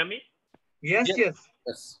 Can you hear me? Yes, yes.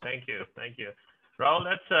 Yes. Thank you, thank you. Rahul,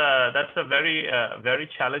 that's a very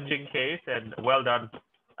challenging case, and well done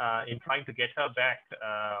in trying to get her back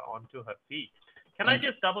onto her feet. Can I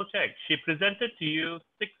just double check? She presented to you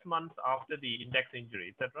 6 months after the index injury,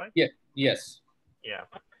 is that right? Yeah. Yes. Yeah.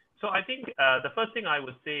 So I think the first thing I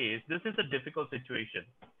would say is this is a difficult situation.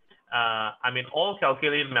 I mean, all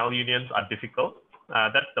calcaneal malunions are difficult.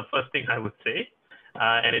 That's the first thing I would say.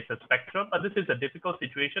 And it's a spectrum, but this is a difficult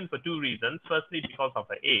situation for 2 reasons. Firstly, because of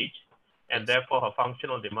her age and therefore her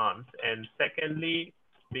functional demands. And secondly,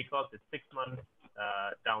 because it's 6 months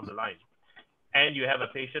down the line. And you have a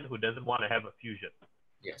patient who doesn't want to have a fusion.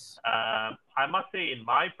 Yes. I must say in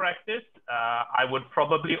my practice, I would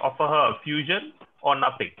probably offer her a fusion or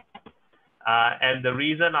nothing. And the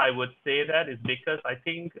reason I would say that is because I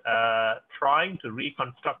think trying to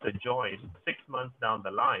reconstruct a joint 6 months down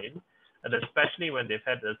the line, and especially when they've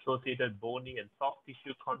had the associated bony and soft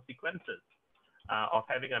tissue consequences of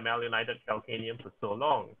having a malunited calcaneum for so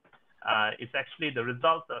long, it's actually the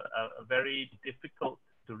results are very difficult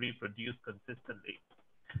to reproduce consistently.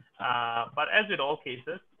 But as with all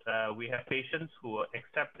cases, we have patients who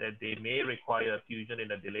accept that they may require a fusion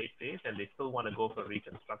in a delayed phase and they still want to go for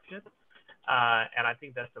reconstruction. And I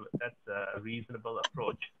think that's a reasonable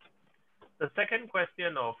approach. The second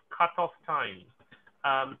question of cutoff time.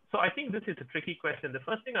 So I think this is a tricky question. The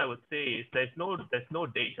first thing I would say is there's no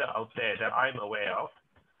data out there that I'm aware of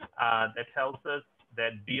that tells us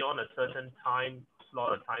that beyond a certain time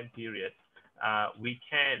slot or time period, we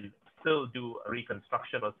can still do a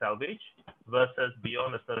reconstruction or salvage versus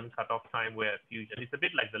beyond a certain cutoff time where fusion. It's a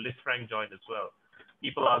bit like the Lisfranc joint as well.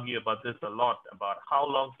 People argue about this a lot, about how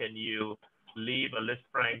long can you leave a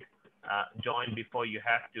Lisfranc joint before you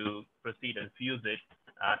have to proceed and fuse it,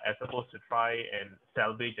 as opposed to try and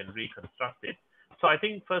salvage and reconstruct it. So I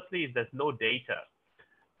think firstly, there's no data.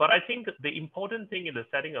 But I think the important thing in the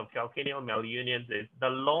setting of calcaneal malunions is the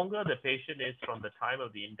longer the patient is from the time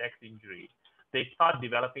of the index injury, they start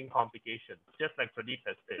developing complications, just like Pradeep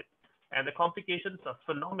has said. And the complications are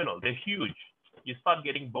phenomenal. They're huge. You start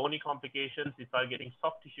getting bony complications, you start getting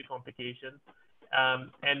soft tissue complications.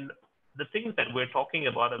 And the things that we're talking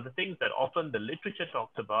about are the things that often the literature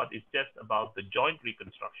talks about is just about the joint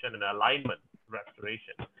reconstruction and alignment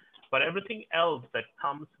restoration. But everything else that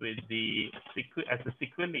comes with as a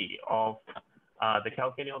sequelae of the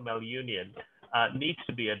calcaneal malunion needs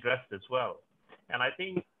to be addressed as well. And I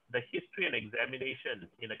think the history and examination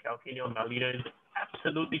in a calcaneal malunion is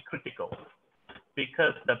absolutely critical,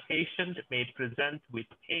 because the patient may present with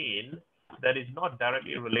pain that is not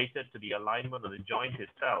directly related to the alignment of the joint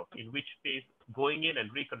itself, in which case going in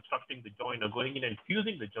and reconstructing the joint or going in and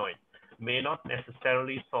fusing the joint may not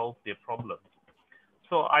necessarily solve their problem.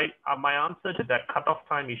 So my answer to that cutoff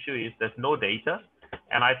time issue is there's no data,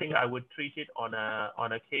 and I think I would treat it on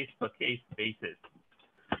a case-per-case basis.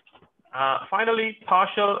 Finally,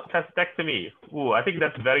 partial facetectomy. Ooh, I think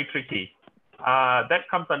that's very tricky. That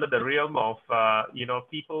comes under the realm of,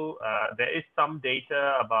 people, there is some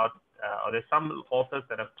data about, or there's some authors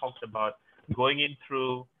that have talked about going in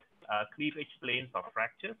through cleavage planes of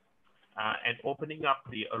fractures and opening up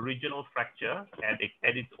the original fracture at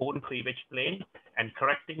its own cleavage plane and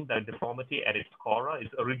correcting the deformity at its cora,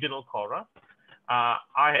 its original cora.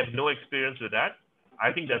 I have no experience with that.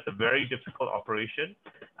 I think that's a very difficult operation.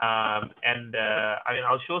 I mean,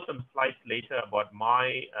 I'll show some slides later about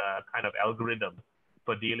my kind of algorithm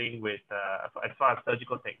for dealing with, as far as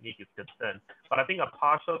surgical technique is concerned. But I think a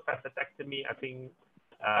partial facetectomy, I think,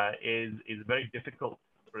 is a very difficult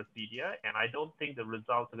procedure, and I don't think the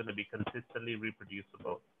results are going to be consistently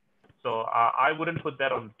reproducible. So I wouldn't put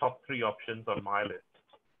that on the top 3 options on my list.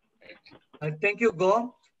 Thank you,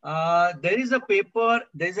 Go. There is a paper,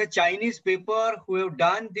 there is a Chinese paper who have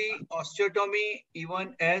done the osteotomy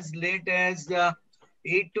even as late as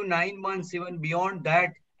 8 to 9 months, even beyond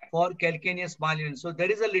that, for calcaneus malunion. So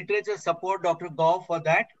there is a literature support, Dr. Gao, for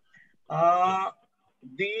that.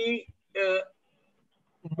 The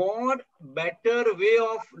more better way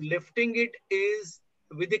of lifting it is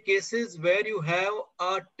with the cases where you have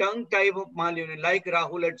a tongue type of malunion, like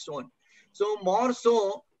Rahul had shown. So more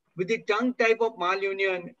so with the tongue type of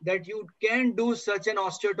malunion, that you can do such an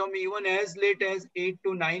osteotomy even as late as 8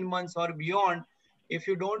 to 9 months or beyond, if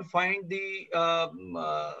you don't find the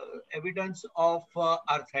evidence of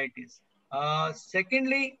arthritis.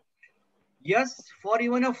 Secondly, yes, for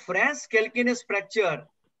even a fresh calcaneus fracture,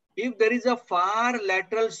 if there is a far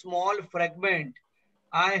lateral small fragment,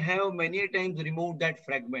 I have many times removed that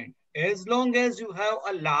fragment. As long as you have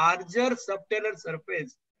a larger subtalar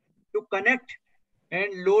surface to connect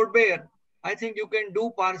and load bear, I think you can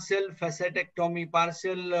do partial facetectomy,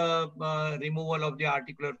 partial removal of the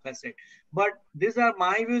articular facet. But these are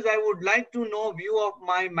my views. I would like to know view of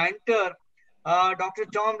my mentor, Dr.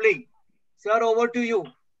 Chomley. Sir, over to you.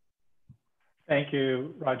 Thank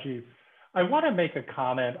you, Rajiv. I want to make a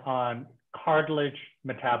comment on cartilage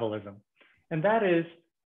metabolism, and that is,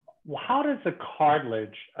 how does the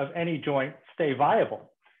cartilage of any joint stay viable?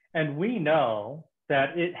 And we know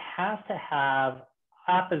that it has to have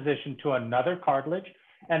opposition to another cartilage,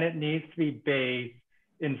 and it needs to be bathed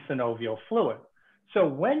in synovial fluid. So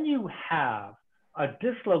when you have a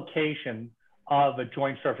dislocation of a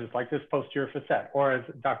joint surface like this posterior facet, or as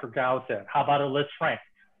Dr. Gao said, how about a Lisfranc?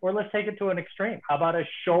 Or let's take it to an extreme. How about a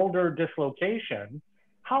shoulder dislocation?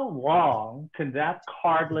 How long can that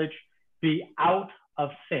cartilage be out of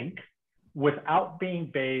sync without being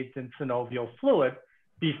bathed in synovial fluid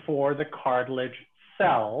before the cartilage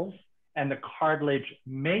cells and the cartilage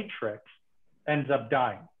matrix ends up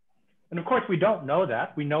dying? And of course, we don't know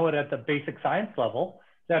that. We know it at the basic science level,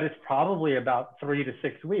 that it's probably about 3 to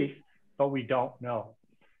 6 weeks, but we don't know.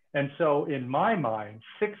 And so in my mind,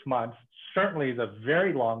 6 months certainly is a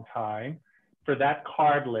very long time for that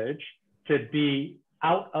cartilage to be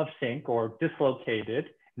out of sync or dislocated,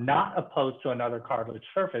 not opposed to another cartilage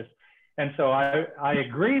surface. And so I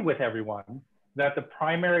agree with everyone that the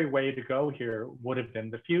primary way to go here would have been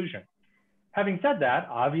the fusion. Having said that,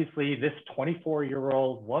 obviously this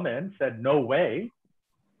 24-year-old woman said, no way,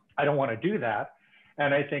 I don't want to do that.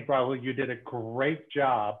 And I think, Rahul, you did a great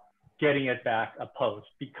job getting it back opposed,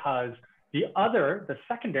 because the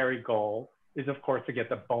secondary goal is, of course, to get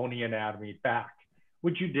the bony anatomy back,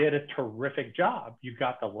 which you did a terrific job. You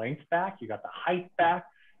got the length back, you got the height back.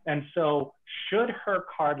 And so should her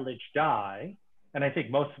cartilage die, and I think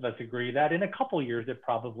most of us agree that in a couple of years it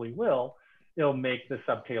probably will, it'll make the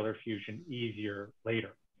subtalar fusion easier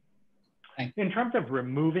later. In terms of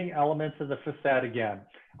removing elements of the facet, again,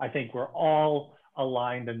 I think we're all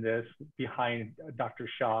aligned in this behind Dr.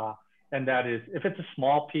 Shah, and that is, if it's a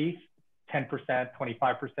small piece, 10%,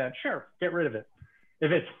 25%, sure, get rid of it.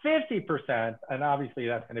 If it's 50%, and obviously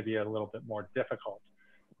that's going to be a little bit more difficult,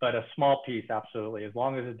 but a small piece, absolutely, as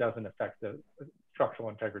long as it doesn't affect the structural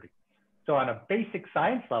integrity. So on a basic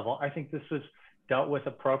science level, I think this was dealt with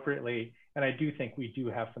appropriately, and I do think we do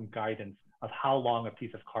have some guidance of how long a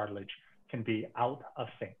piece of cartilage can be out of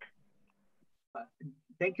sync.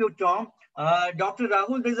 Thank you, Tom. Dr.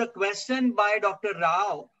 Rahul, there's a question by Dr.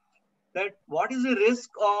 Rao that what is the risk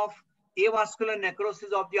of avascular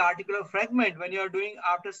necrosis of the articular fragment when you are doing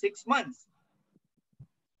after 6 months?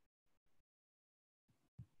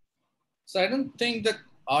 So I don't think that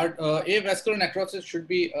avascular necrosis should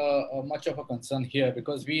be much of a concern here,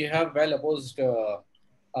 because we have well opposed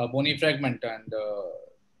bony fragment, and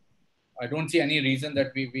I don't see any reason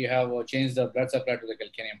that we have changed the blood supply to the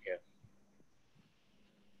calcaneum here.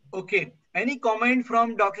 Okay. Any comment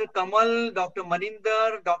from Dr. Kamal, Dr.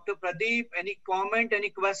 Maninder, Dr. Pradeep? Any comment, any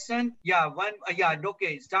question? Yeah,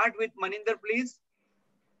 okay. Start with Maninder, please.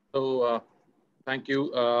 So, thank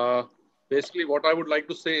you. Basically, what I would like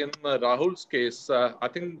to say in Rahul's case, I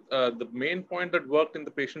think the main point that worked in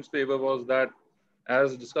the patient's favor was that,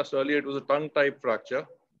 as discussed earlier, it was a tongue type fracture,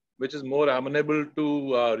 which is more amenable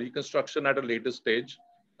to reconstruction at a later stage.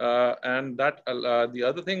 And that the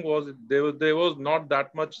other thing was there was not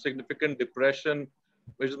that much significant depression,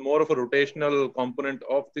 which is more of a rotational component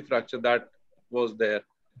of the fracture that was there.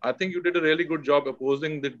 I think you did a really good job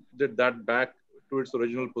opposing that back to its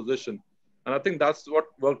original position. And I think that's what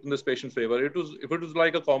worked in this patient's favor. If it was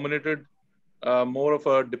like a comminuted, more of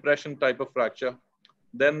a depression type of fracture,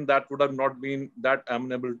 then that would have not been that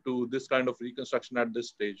amenable to this kind of reconstruction at this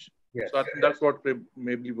stage. Yes. So I think that's what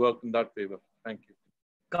maybe worked in that favor. Thank you.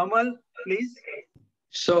 Kamal, please.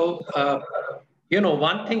 So,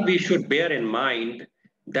 one thing we should bear in mind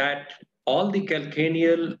that all the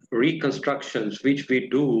calcaneal reconstructions which we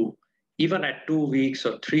do, even at 2 weeks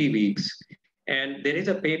or 3 weeks, and there is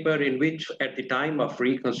a paper in which at the time of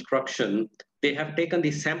reconstruction, they have taken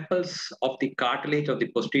the samples of the cartilage of the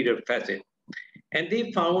posterior facet, and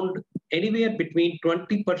they found anywhere between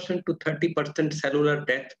 20% to 30% cellular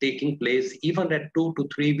death taking place even at 2 to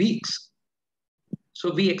 3 weeks.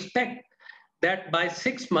 So we expect that by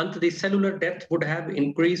 6 months, the cellular death would have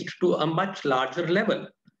increased to a much larger level.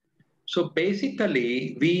 So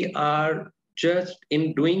basically, we are just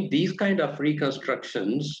in doing these kind of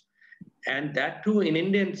reconstructions, and that too in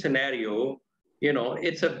Indian scenario,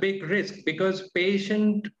 it's a big risk because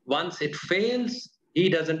patient, once it fails, he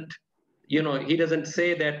doesn't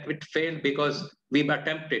say that it failed because we've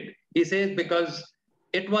attempted. He says because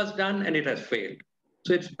it was done and it has failed.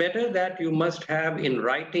 So it's better that you must have in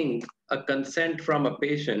writing a consent from a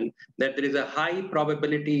patient that there is a high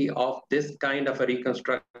probability of this kind of a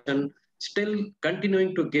reconstruction still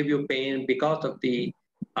continuing to give you pain because of the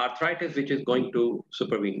arthritis which is going to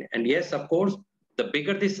supervene. And yes, of course, the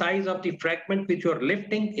bigger the size of the fragment which you're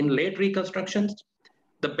lifting in late reconstructions,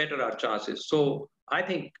 the better our chances. So I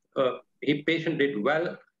think patient did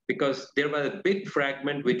well because there was a big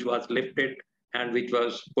fragment which was lifted and which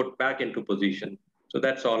was put back into position. So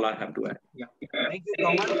that's all I have to add. Yeah. Thank you,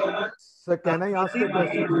 Kamal. So can I ask a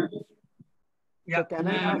question? Yeah. So can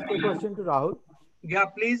I ask a question to Rahul? Yeah,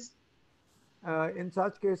 please. In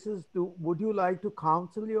such cases, would you like to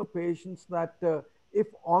counsel your patients that if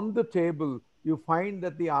on the table you find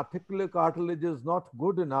that the articular cartilage is not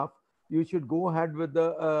good enough, you should go ahead with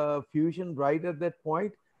the fusion right at that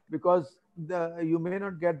point, because you may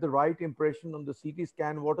not get the right impression on the CT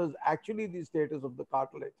scan what is actually the status of the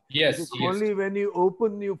cartilage. Yes, if yes. only when you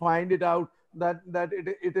open you find it out that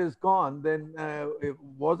it is gone, then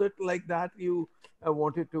was it like that you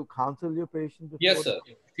wanted to counsel your patient? Yes, sir.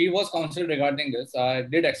 She was counseled regarding this. I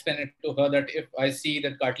did explain it to her that if I see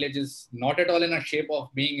that cartilage is not at all in a shape of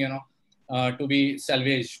being, to be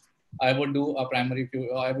salvaged, I would do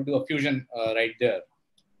a fusion right there.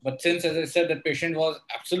 But since, as I said, that patient was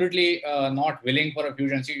absolutely not willing for a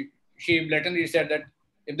fusion, she blatantly said that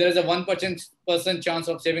if there is a 1% chance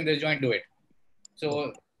of saving this joint, do it.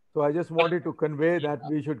 So I just wanted to convey that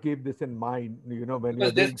we should keep this in mind, when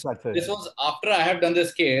you're doing such a... This was after I have done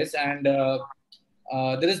this case, and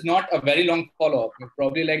there is not a very long follow-up.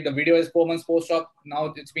 Probably like the video is 4 months post-op.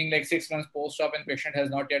 Now it's been like 6 months post-op and patient has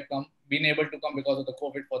not yet been able to come because of the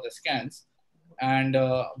COVID for the scans. And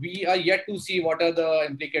we are yet to see what are the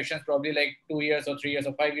implications, probably like 2 years or 3 years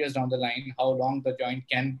or 5 years down the line, how long the joint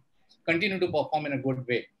can continue to perform in a good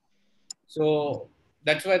way. So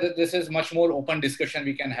that's why this is much more open discussion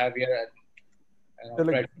we can have here.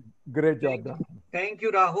 Great job done. Thank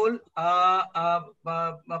you, Rahul.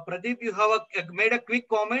 Pradeep, you have made a quick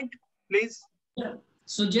comment, please. Yeah.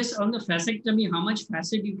 So just on the fascectomy, how much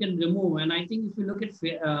facet you can remove? And I think if you look at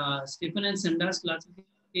Stephen and Sanda's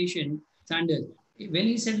classification, Sanders, when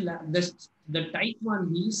he said the type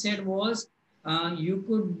 1, he said was you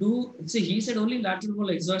could do, he said only lateral wall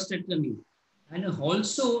exhaustectomy. And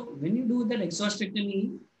also, when you do that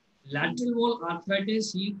exhaustectomy, lateral wall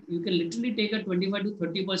arthritis, you can literally take a 25 to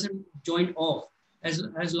 30% joint off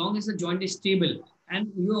as long as the joint is stable. And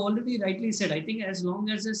you already rightly said, I think as long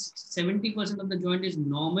as 70% of the joint is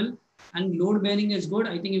normal and load bearing is good,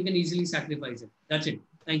 I think you can easily sacrifice it. That's it.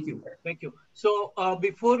 Thank you. Thank you. So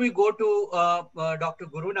before we go to Dr.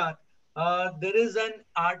 Gurunath, there is an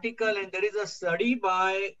article and there is a study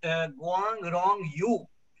by Guang Rong Yu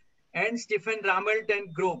and Stephen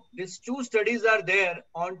Ramelton group. These 2 studies are there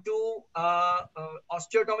onto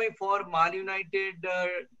osteotomy for malunited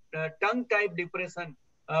tongue type depression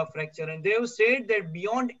fracture. And they have said that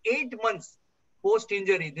beyond 8 months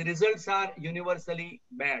post-injury, the results are universally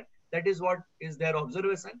bad. That is what is their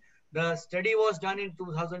observation. The study was done in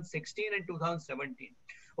 2016 and 2017.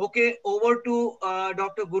 Okay, over to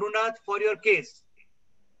Dr. Gurunath for your case.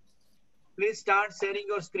 Please start sharing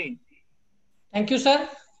your screen. Thank you, sir.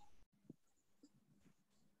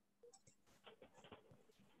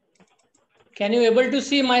 Can you able to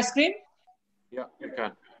see my screen? Yeah, you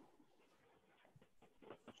can.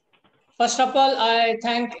 First of all, I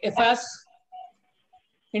thank IFAS,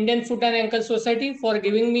 Indian Foot and Ankle Society, for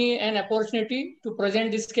giving me an opportunity to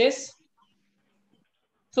present this case.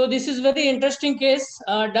 So this is very interesting case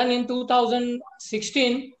done in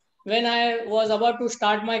 2016 when I was about to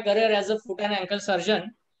start my career as a foot and ankle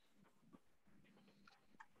surgeon.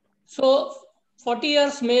 So 40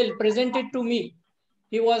 years male presented to me.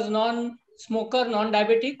 He was smoker,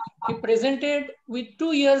 non-diabetic. He presented with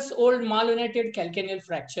 2 years old malunited calcaneal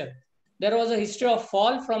fracture. There was a history of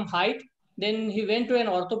fall from height. Then he went to an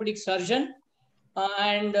orthopedic surgeon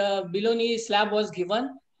and below knee slab was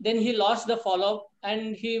given. Then he lost the follow-up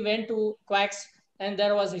and he went to quacks and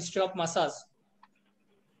there was history of massage.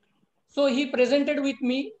 So he presented with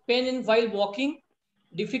me pain in while walking,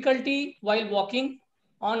 difficulty while walking.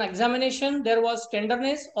 On examination, there was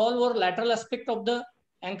tenderness all over lateral aspect of the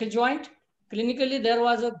ankle joint. Clinically, there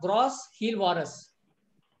was a gross heel varus.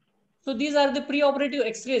 So these are the preoperative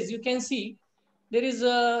x-rays. You can see there is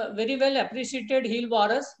a very well appreciated heel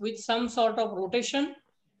varus with some sort of rotation.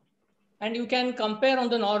 And you can compare on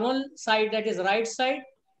the normal side, that is right side.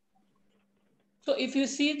 So if you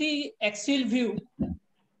see the axial view,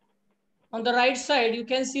 on the right side, you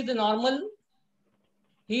can see the normal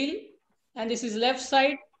heel, and this is left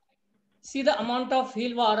side. See the amount of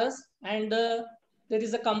heel varus, and there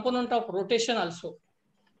is a component of rotation also.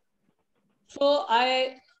 So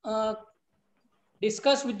I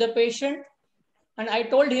discussed with the patient, and I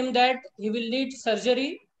told him that he will need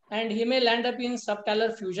surgery and he may land up in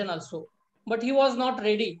subtalar fusion also. But he was not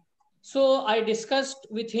ready. So I discussed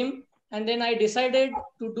with him, and then I decided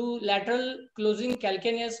to do lateral closing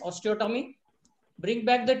calcaneus osteotomy, bring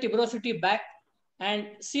back the tuberosity back, and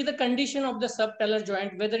see the condition of the subtalar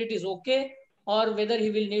joint, whether it is okay or whether he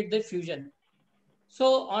will need the fusion.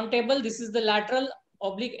 So on table, this is the lateral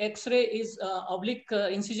oblique X-ray is oblique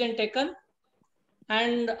incision taken.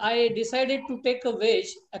 And I decided to take a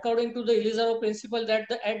wedge according to the Elizarov principle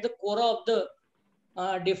that at the core of the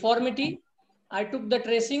deformity, I took the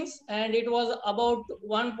tracings and it was about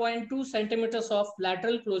 1.2 centimeters of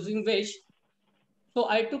lateral closing wedge. So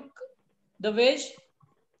I took the wedge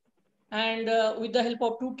and with the help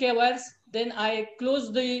of 2K wires, then I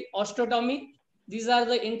closed the osteotomy. These are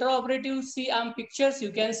the intraoperative C-arm pictures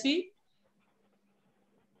you can see.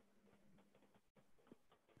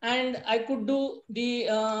 And I could do the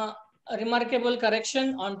remarkable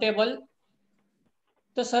correction on table.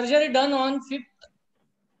 The surgery done on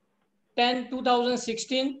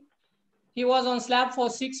 5/10/2016. He was on slab for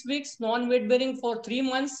 6 weeks, non-weight bearing for 3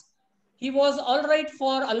 months. He was all right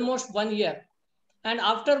for almost 1 year. And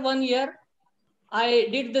after 1 year, I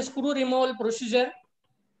did the screw removal procedure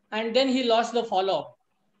and then he lost the follow-up.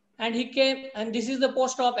 And he came, and this is the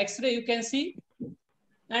post-op X-ray you can see.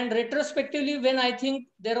 And retrospectively, when I think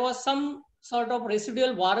there was some sort of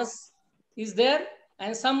residual varus is there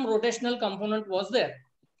and some rotational component was there.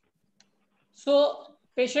 So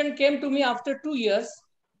patient came to me after 2 years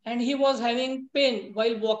and he was having pain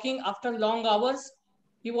while walking after long hours.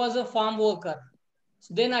 He was a farm worker.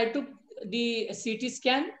 So then I took the CT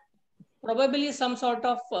scan. Probably some sort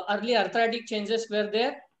of early arthritic changes were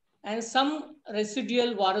there and some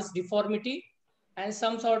residual varus deformity and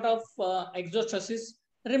some sort of exostosis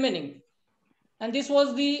remaining. And this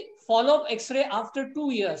was the follow-up X-ray after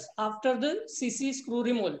 2 years after the CC screw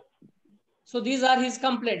removal. So these are his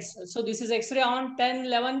complaints. So this is X-ray on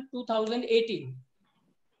 10/11/2018.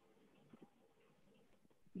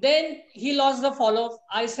 Then he lost the follow-up.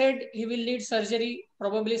 I said he will need surgery,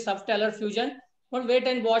 probably subtalar fusion, but wait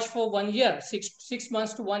and watch for 1 year, six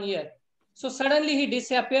months to 1 year. So suddenly he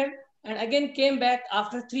disappeared and again came back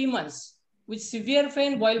after 3 months with severe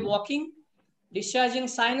pain while walking, discharging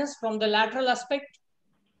sinus from the lateral aspect.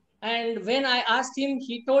 And when I asked him,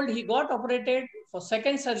 he told he got operated for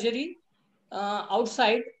second surgery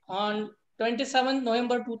outside on 27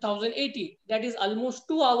 November 2018. That is almost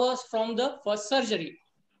 2 hours from the first surgery.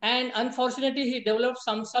 And unfortunately, he developed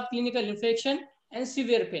some subclinical infection and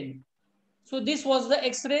severe pain. So this was the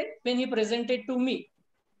X-ray when he presented to me.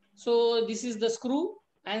 So this is the screw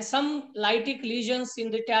and some lytic lesions in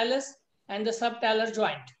the talus and the subtalar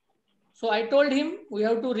joint. So I told him we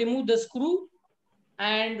have to remove the screw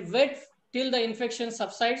and wait till the infection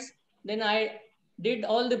subsides. Then I did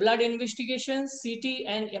all the blood investigations, CT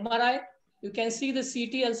and MRI. You can see the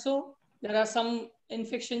CT also. There are some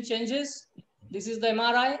infection changes. This is the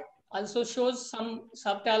MRI, also shows some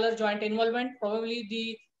subtalar joint involvement, probably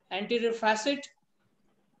the anterior facet.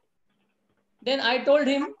 Then I told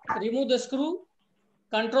him, remove the screw,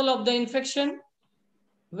 control of the infection,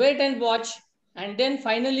 wait and watch, and then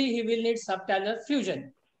finally he will need subtalar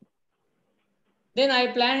fusion. Then I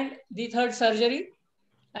planned the third surgery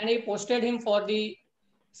and I posted him for the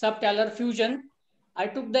subtalar fusion. I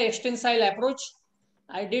took the extensile approach.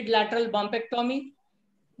 I did lateral bumpectomy.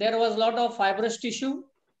 There was a lot of fibrous tissue,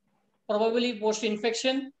 probably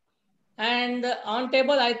post-infection. And on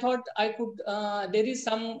table, I thought I could, there is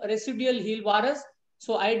some residual heel varus.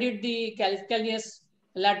 So I did the calcaneus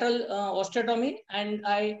lateral osteotomy and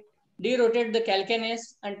I derotate the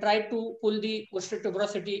calcaneus and tried to pull the posterior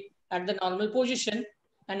tuberosity at the normal position.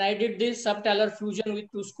 And I did this subtalar fusion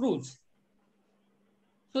with 2 screws.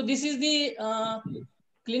 So this is the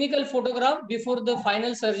clinical photograph before the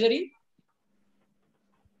final surgery.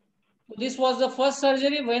 This was the first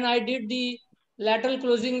surgery when I did the lateral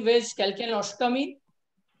closing wedge calcaneostomy.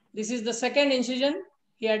 This is the second incision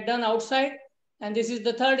he had done outside, and this is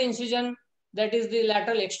the third incision, that is the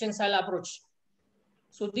lateral extensile approach.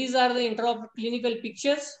 So these are the intraoperative clinical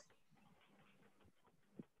pictures.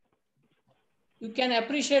 You can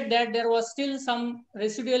appreciate that there was still some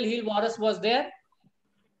residual heel varus was there.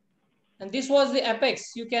 And this was the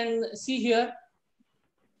apex. You can see here.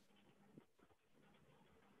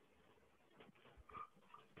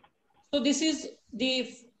 So this is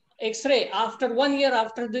the X-ray after 1 year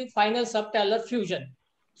after the final subtalar fusion.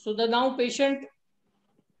 So the now patient,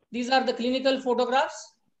 these are the clinical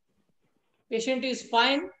photographs. Patient is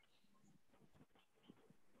fine.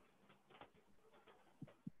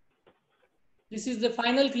 This is the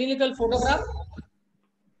final clinical photograph.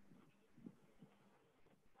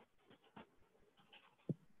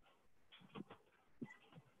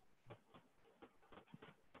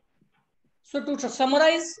 So to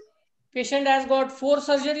summarize, patient has got 4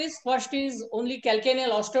 surgeries. First is only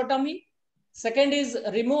calcaneal osteotomy. Second is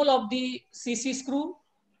removal of the CC screw.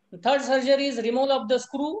 The third surgery is removal of the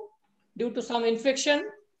screw due to some infection.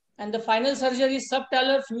 And the final surgery is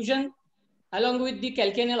subtalar fusion along with the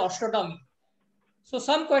calcaneal osteotomy. So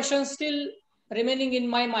some questions still remaining in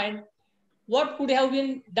my mind. What could have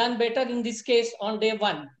been done better in this case on day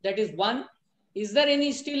 1? That is 1, is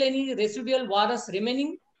there still any residual varus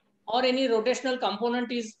remaining or any rotational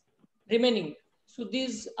component is remaining? So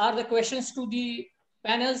these are the questions to the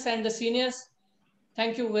panels and the seniors.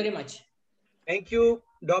 Thank you very much. Thank you,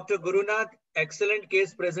 Dr. Gurunath. Excellent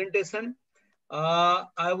case presentation.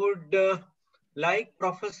 I would like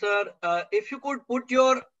Professor, if you could put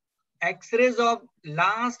your X-rays of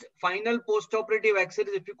last final post-operative X-rays,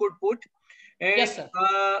 if you could put. And, yes, sir.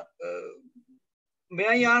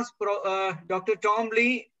 May I ask Dr. Tom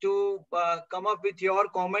Lee to come up with your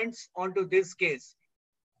comments onto this case?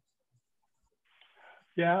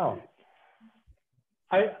 Yeah.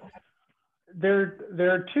 There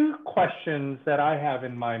are 2 questions that I have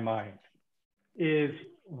in my mind. Is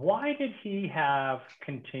why did he have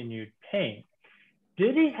continued pain?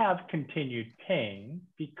 Did he have continued pain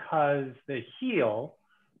because the heel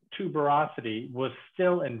tuberosity was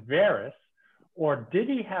still in varus, or did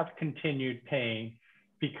he have continued pain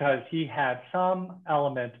because he had some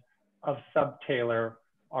element of subtalar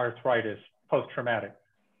arthritis post-traumatic?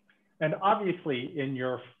 And obviously in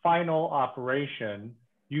your final operation,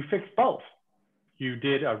 you fixed both. You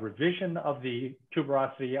did a revision of the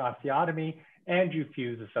tuberosity osteotomy and you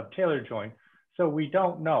fused the subtalar joint. So we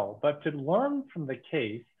don't know, but to learn from the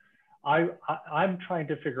case, I'm trying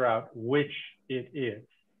to figure out which it is.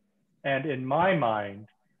 And in my mind,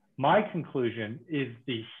 my conclusion is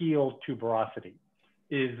the heel tuberosity,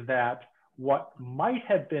 is that what might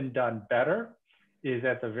have been done better is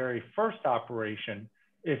at the very first operation,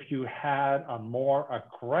 if you had a more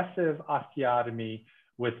aggressive osteotomy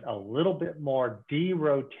with a little bit more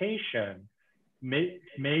derotation,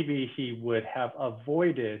 maybe he would have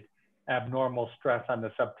avoided abnormal stress on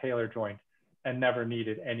the subtalar joint and never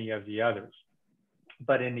needed any of the others.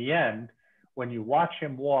 But in the end, when you watch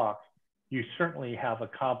him walk, you certainly have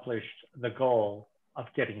accomplished the goal of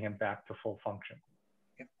getting him back to full function.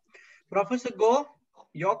 Yeah. Professor Go,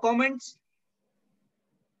 your comments?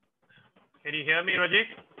 Can you hear me, Rajesh?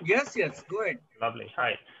 Yes, yes, go ahead. Lovely.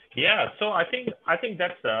 Hi. Yeah, so I think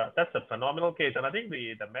that's a phenomenal case, and I think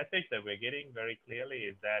the message that we're getting very clearly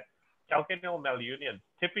is that calcaneal malunions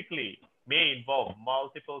typically may involve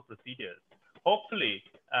multiple procedures. Hopefully,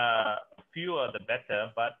 fewer the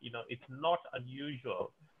better, but it's not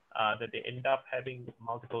unusual that they end up having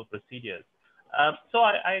multiple procedures. So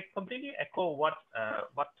I completely echo what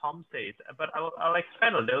Tom says, but I'll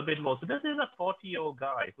expand a little bit more. So this is a 40-year-old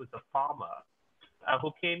guy who's a farmer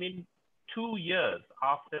who came in 2 years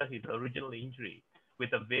after his original injury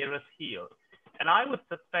with a varus heel. And I would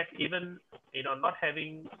suspect, even not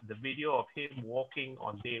having the video of him walking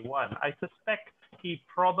on day 1, I suspect he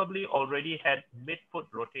probably already had mid-foot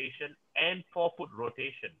rotation and forefoot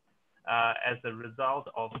rotation as a result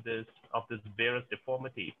of this varus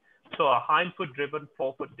deformity. So a hindfoot-driven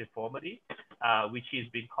forefoot deformity, which he's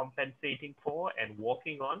been compensating for and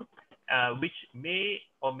walking on, which may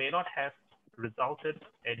or may not have resulted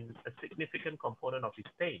in a significant component of his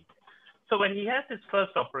pain. So when he has his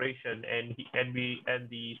first operation and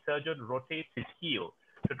the surgeon rotates his heel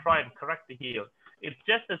to try and correct the heel, it's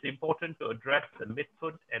just as important to address the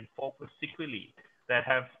midfoot and forefoot sequelae that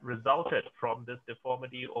have resulted from this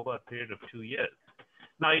deformity over a period of 2 years.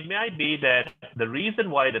 Now, it might be that the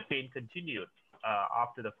reason why the pain continued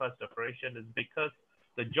after the first operation is because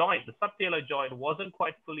the joint, the subtalar joint, wasn't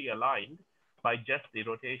quite fully aligned by just the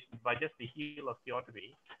rotation, by just the heel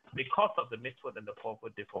osteotomy, because of the midfoot and the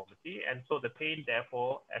forefoot deformity. And so the pain,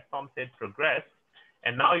 therefore, as Tom said, progressed.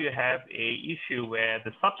 And now you have an issue where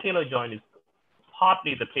the subtalar joint is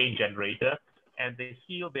partly the pain generator, and the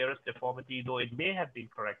heel varus deformity, though it may have been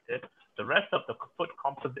corrected, the rest of the foot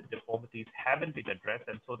composite deformities haven't been addressed,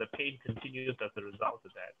 and so the pain continues as a result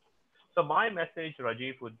of that. So my message,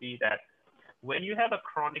 Rajiv, would be that when you have a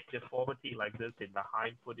chronic deformity like this in the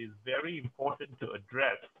hind foot, it's very important to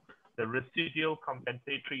address the residual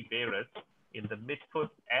compensatory varus in the midfoot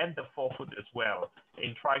and the forefoot as well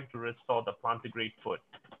in trying to restore the plantigrade foot.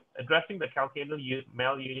 Addressing the calcaneal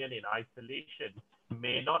malunion in isolation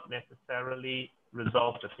may not necessarily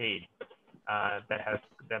resolve the pain that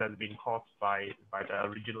has been caused by the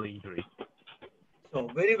original injury. So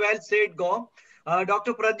very well said, Go.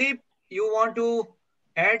 Dr. Pradeep, you want to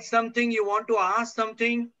add something? You want to ask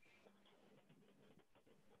something?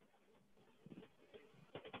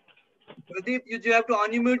 Pradeep, you have to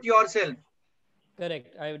unmute yourself.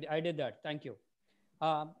 Correct. I did that. Thank you.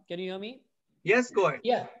 Can you hear me? Yes, go ahead.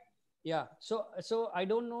 Yeah. Yeah. So I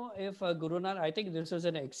don't know if Gurunath, I think this was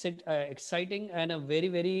an exciting and a very,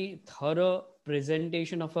 very thorough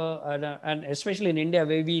presentation of and especially in India,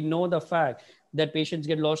 where we know the fact that patients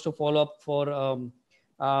get lost to follow up for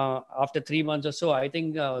after 3 months or so. I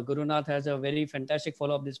think Gurunath has a very fantastic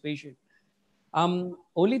follow up this patient.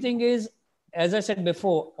 Only thing is, as I said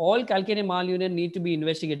before, all calcaneum malunion need to be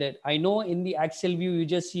investigated. I know in the axial view, you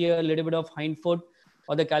just see a little bit of hind foot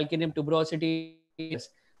or the calcaneum tuberosity,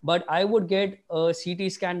 but I would get a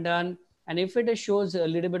CT scan done. And if it shows a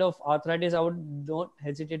little bit of arthritis, I would not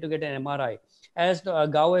hesitate to get an MRI. As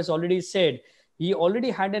Gao has already said, he already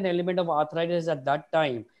had an element of arthritis at that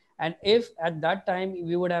time. And if at that time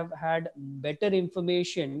we would have had better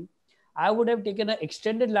information, I would have taken an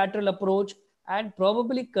extended lateral approach and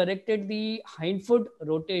probably corrected the hindfoot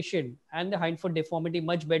rotation and the hindfoot deformity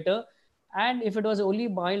much better. And if it was only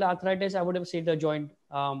mild arthritis, I would have saved the joint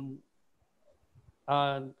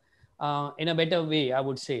in a better way, I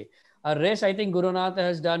would say. Rest, I think Gurunath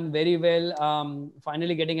has done very well,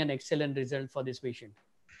 finally getting an excellent result for this patient.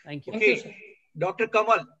 Thank you. Okay, Dr.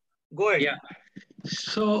 Kamal, go ahead. Yeah.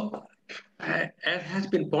 So, as has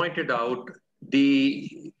been pointed out,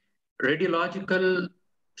 the radiological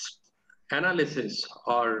analysis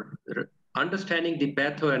or understanding the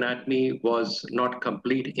pathoanatomy was not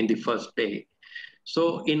complete in the first day.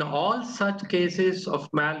 So in all such cases of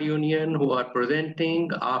malunion who are presenting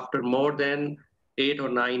after more than 8 or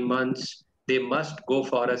 9 months, they must go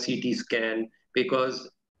for a CT scan, because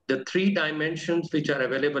the 3 dimensions which are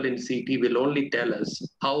available in CT will only tell us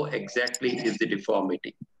how exactly is the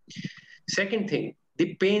deformity. Second thing,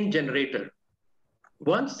 the pain generator.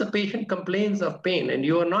 Once the patient complains of pain and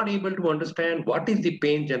you are not able to understand what is the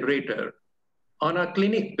pain generator, on a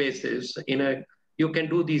clinic basis, you can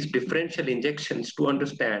do these differential injections to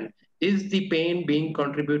understand, is the pain being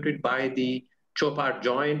contributed by the Chopard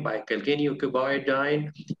joint, by calcaneocuboid joint,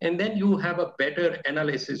 and then you have a better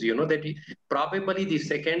analysis, that probably the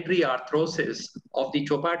secondary arthrosis of the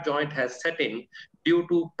Chopard joint has set in due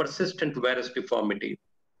to persistent varus deformity.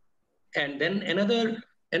 And then another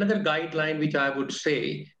guideline which I would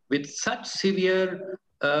say, with such severe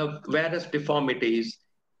varus deformities,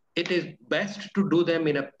 it is best to do them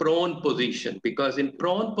in a prone position, because in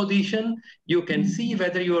prone position, you can see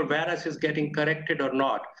whether your varus is getting corrected or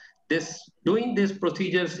not. Doing these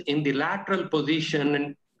procedures in the lateral position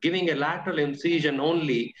and giving a lateral incision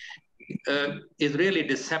only is really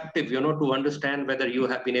deceptive, to understand whether you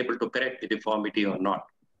have been able to correct the deformity or not.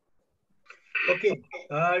 Okay,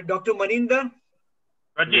 Dr. Maninder?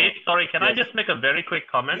 Rajiv, sorry, can I just make a very quick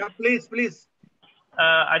comment? Yeah, please.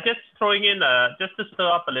 I just throwing in, just to stir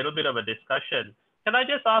up a little bit of a discussion. Can I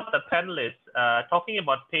just ask the panelists, talking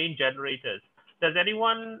about pain generators, does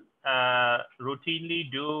anyone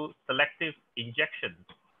routinely do selective injections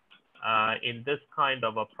in this kind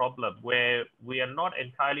of a problem where we are not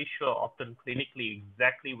entirely sure often clinically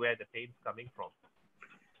exactly where the pain's coming from?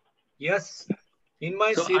 Yes. In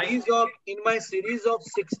my series of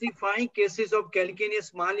 65 cases of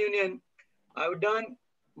calcaneus malunion, I've done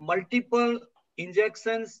multiple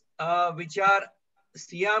injections which are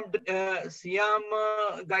Siam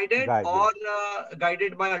guided or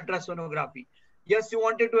guided by ultrasonography. Yes, you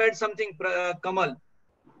wanted to add something, Kamal?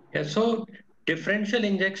 Yeah, so differential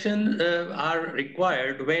injections are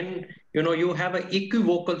required when you have an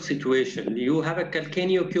equivocal situation. You have a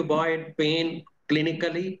calcaneocuboid pain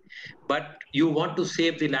clinically, but you want to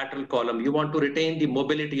save the lateral column. You want to retain the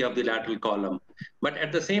mobility of the lateral column. But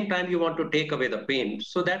at the same time, you want to take away the pain.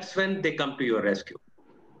 So that's when they come to your rescue.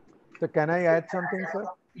 So can I add something, sir?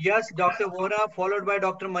 Yes, Dr. Vora, followed by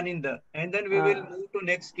Dr. Maninder. And then we will move to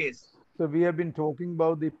next case. So we have been talking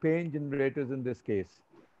about the pain generators in this case.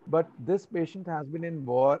 But this patient has been in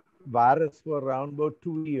virus for around about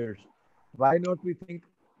 2 years. Why not we think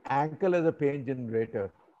ankle as a pain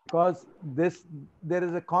generator? Because there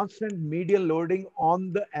is a constant medial loading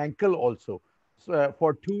on the ankle also, so,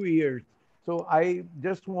 for 2 years. So I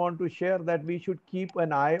just want to share that we should keep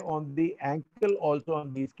an eye on the ankle also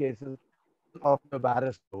on these cases because of the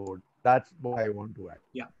varus load. That's what I want to add.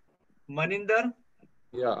 Yeah. Maninder?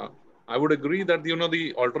 Yeah, I would agree that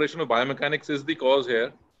the alteration of biomechanics is the cause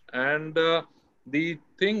here, and the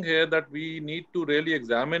thing here that we need to really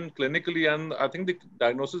examine clinically, and I think the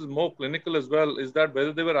diagnosis is more clinical as well, is that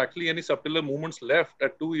whether there were actually any subtler movements left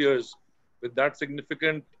at 2 years with that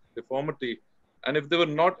significant deformity, and if there were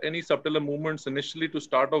not any subtler movements initially to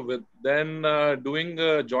start off with, then doing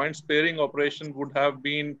a joint sparing operation would have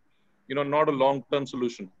been, not a long-term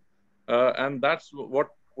solution. And that's what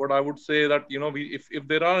I would say, that if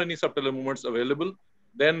there are any subtler movements available,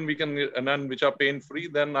 then we can, and then which are pain free,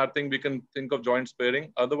 then I think we can think of joint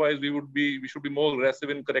sparing. Otherwise, we should be more aggressive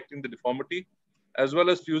in correcting the deformity as well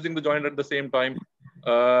as fusing the joint at the same time.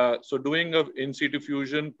 So doing a in situ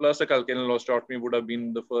fusion plus a calcaneal osteotomy would have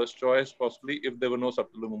been the first choice, possibly, if there were no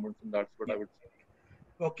subtler movements, and that's what I would say.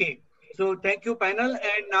 Okay. So thank you, panel.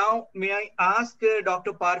 And now may I ask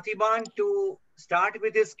Dr. Parthiban to start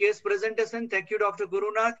with his case presentation. Thank you, Dr.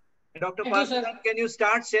 Gurunath. Dr. Parthiban, can you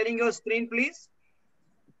start sharing your screen, please?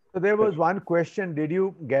 So there was one question. Did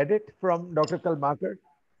you get it from Dr. Kalmakar?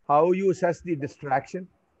 How you assess the distraction?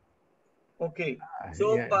 Okay.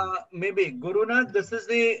 So maybe Gurunath, this is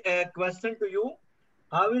the question to you.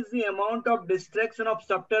 How is the amount of distraction of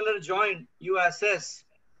subtalar joint you assess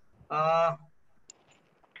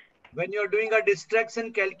when you're doing a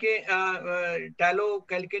distraction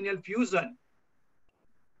talocalcaneal fusion?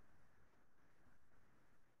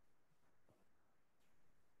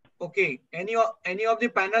 Okay. Any of the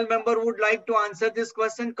panel member would like to answer this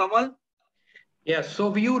question? Kamal? Yeah.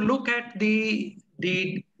 So you look at the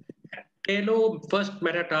talo first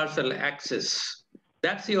metatarsal axis.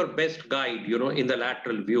 That's your best guide, in the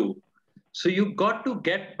lateral view. So you got to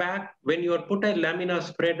get back when you put a lamina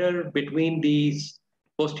spreader between these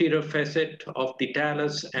posterior facet of the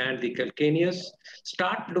talus and the calcaneus.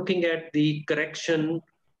 Start looking at the correction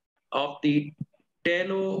of the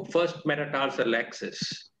talo first metatarsal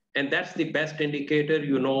axis. And that's the best indicator,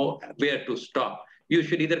 where to stop. You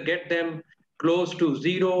should either get them close to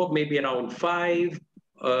 0, maybe around 5,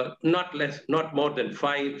 not more than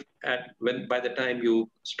 5 by the time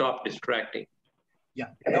you stop distracting. Yeah,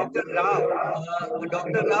 Dr. Rao,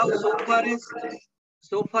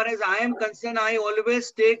 so far as I am concerned, I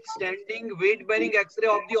always take standing weight-bearing X-ray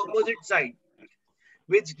of the opposite side,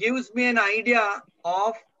 which gives me an idea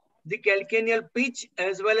of the calcaneal pitch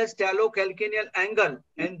as well as talocalcaneal angle,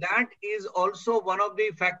 and that is also one of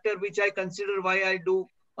the factor which I consider why I do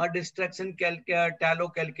a distraction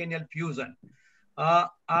talocalcaneal fusion.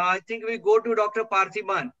 I think we go to Dr.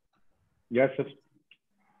 Parthiban. Yes, sir.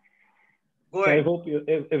 Go ahead. I hope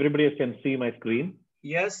everybody can see my screen.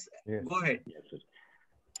 Yes, go ahead. Yes, sir.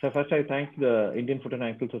 So first, I thank the Indian Foot and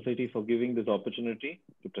Ankle Society for giving this opportunity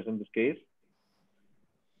to present this case.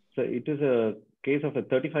 So it is a case of a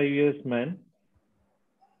 35-year man,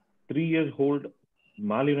 3 years old,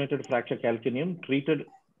 malunited fracture calcaneum, treated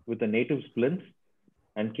with a native splint,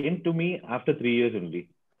 and came to me after 3 years only.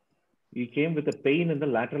 He came with a pain in the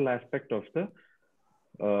lateral aspect of the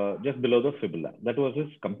just below the fibula. That was his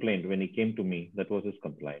complaint when he came to me. That was his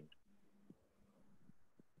complaint.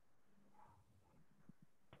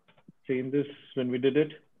 See, in this, when we did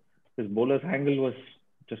it, his bolus angle was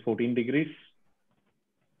just 14 degrees.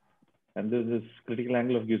 And this critical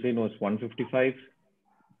angle of Guysen was 155.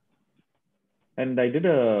 And I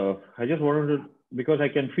just wanted to, because I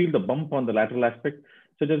can feel the bump on the lateral aspect,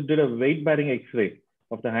 so just did a weight-bearing X-ray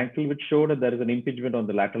of the ankle, which showed that there is an impingement on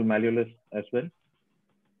the lateral malleolus as well.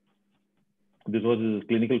 This was his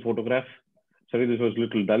clinical photograph. Sorry, this was a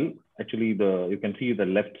little dull. Actually, you can see the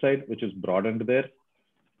left side, which is broadened there.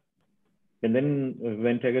 And then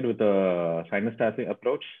went ahead with a sinus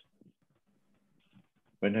approach.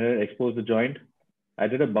 Went ahead, exposed the joint. I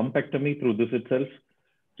did a bumpectomy through this itself,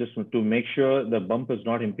 just to make sure the bump is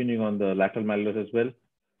not impinging on the lateral malleolus as well.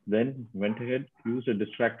 Then went ahead, used a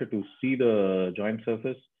distractor to see the joint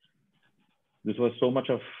surface. This was so much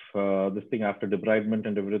of this thing after debridement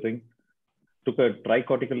and everything. Took a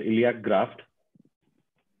tricortical iliac graft,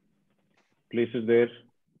 placed it there.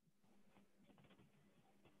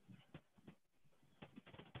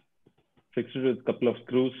 Fixed it with a couple of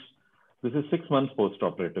screws. This is 6 months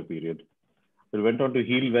post-operative period. It went on to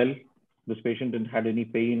heal well. This patient didn't had any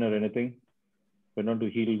pain or anything. Went on to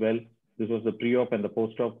heal well. This was the pre-op and the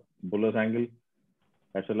post-op bullous angle,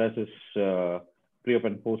 as well as his pre-op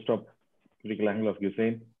and post-op critical angle of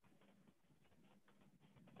Gussain.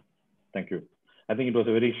 Thank you. I think it was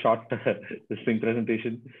a very short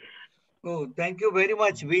presentation. Oh, thank you very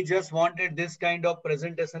much. We just wanted this kind of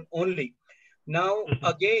presentation only. Now,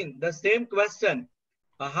 again, the same question.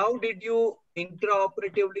 How did you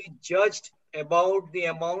intraoperatively judged about the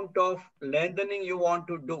amount of lengthening you want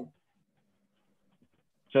to do?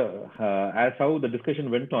 So, as how the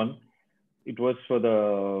discussion went on, it was for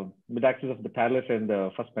the mid-axis of the talus and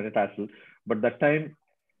the first metatarsal. But that time,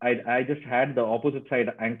 I just had the opposite side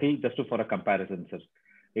ankle just for a comparison, sir.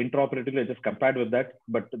 Intraoperatively, I just compared with that.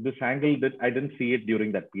 But this angle, I didn't see it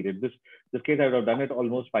during that period. This case, I would have done it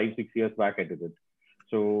almost 5-6 years back. I did it.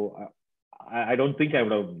 So I don't think I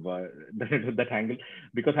would have done it with that angle,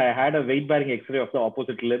 because I had a weight-bearing X-ray of the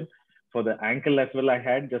opposite limb for the ankle as well. I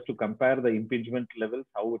had just to compare the impingement levels,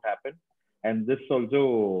 how it happened. And this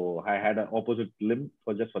also, I had an opposite limb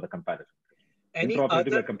for the comparison. Any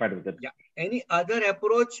Intraoperatively, other, I compared with it. Yeah. Any other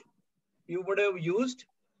approach you would have used?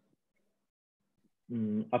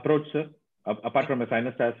 Approach, sir? Apart from a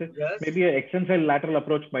synostosis? Yes. Maybe an extensile lateral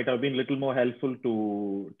approach might have been a little more helpful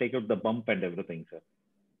to take out the bump and everything, sir.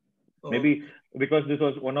 Maybe because this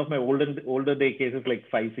was one of my older day cases, like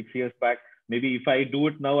 5-6 years back. Maybe if I do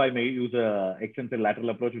it now, I may use a extensile lateral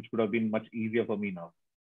approach, which could have been much easier for me now.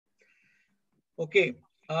 Okay.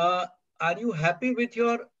 Are you happy with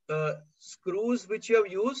your screws which you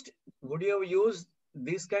have used? Would you have used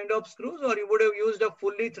this kind of screws, or you would have used a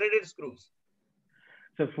fully threaded screws?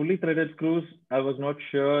 So fully threaded screws, I was not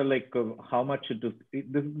sure like how much it is.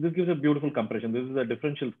 This gives a beautiful compression. This is a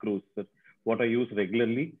differential screws, what I use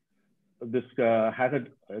regularly. This has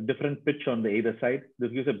a different pitch on the either side.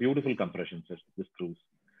 This gives a beautiful compression, sir, the screws.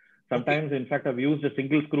 Sometimes, in fact, I've used a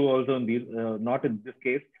single screw also in these, not in this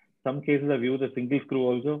case. Some cases I've used a single screw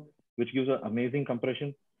also, which gives an amazing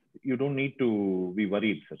compression. You don't need to be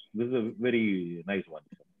worried, sir. This is a very nice one,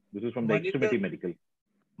 sir. This is from the Extremity Medical.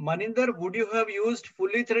 Maninder, would you have used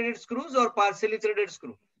fully threaded screws or partially threaded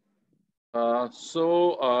screw?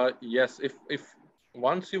 Yes, if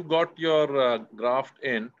once you've got your graft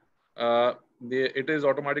in, it is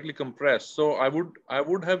automatically compressed. So I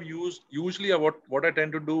would have used, usually what I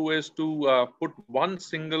tend to do is to put one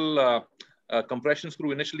single compression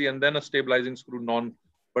screw initially and then a stabilizing screw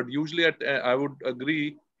but usually I would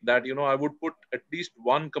agree that, I would put at least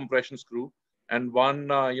one compression screw and one,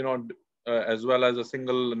 as well as a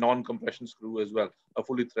single non-compression screw as well, a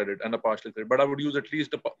fully threaded and a partially threaded. But I would use at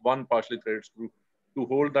least one partially threaded screw to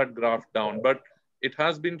hold that graft down. But it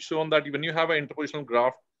has been shown that when you have an interpositional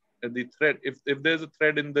graft, the thread, if there's a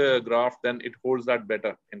thread in the graft, then it holds that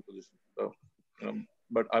better in position. So,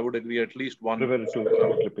 but I would agree at least one.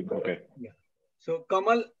 Okay. Yeah. So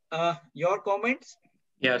Kamal, your comments?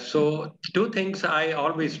 Yeah, so two things I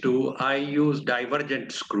always do. I use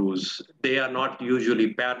divergent screws. They are not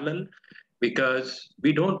usually parallel because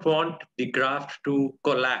we don't want the graft to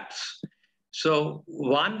collapse. So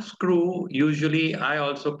one screw, usually I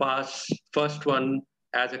also pass first one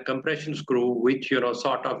as a compression screw, which,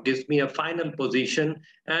 sort of gives me a final position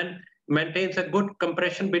and maintains a good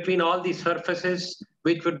compression between all the surfaces,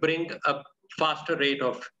 which would bring a faster rate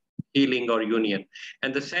of healing or union.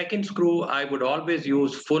 And the second screw, I would always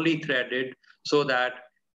use fully threaded so that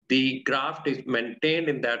the graft is maintained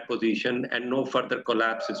in that position and no further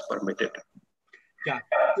collapse is permitted. Yeah,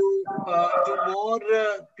 to more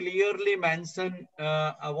clearly mention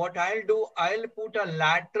what I'll do, I'll put a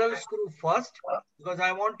lateral screw first because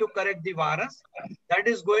I want to correct the varus. That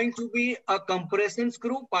is going to be a compression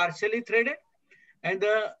screw, partially threaded. And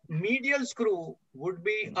the medial screw would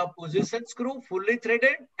be a position screw, fully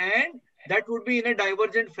threaded, and that would be in a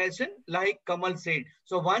divergent fashion, like Kamal said.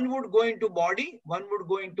 So one would go into body, one would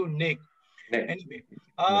go into neck. Anyway,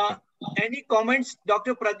 any comments,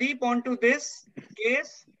 Dr. Pradeep, onto this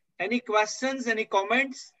case? Any questions, any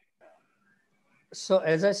comments? So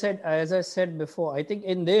as I said before, I think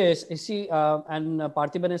in this, you see, and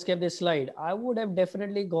Parthiban has kept this slide, I would have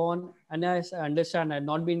definitely gone, and as I understand, I've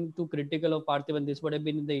not been too critical of Parthiban, this would have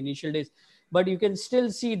been in the initial days, but you can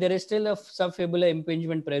still see there is still a subfibular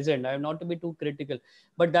impingement present. I am not to be too critical,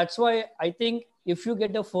 but that's why I think if you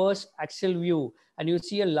get a first axial view and you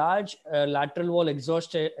see a large lateral wall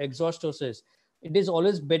exostosis, it is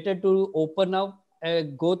always better to open up,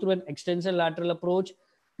 go through an extensor lateral approach.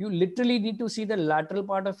 You literally need to see the lateral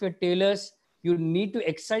part of your talus. You need to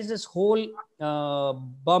excise this whole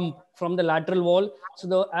bump from the lateral wall.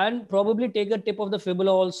 So and probably take a tip of the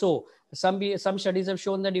fibula also. Some studies have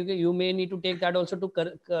shown that you may need to take that also to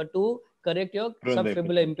correct your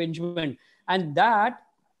subfibular impingement. And that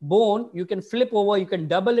bone you can flip over, you can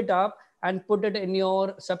double it up and put it in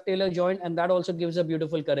your subtalar joint, and that also gives a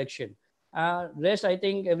beautiful correction. Rest, I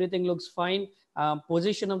think everything looks fine.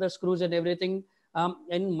 Position of the screws and everything.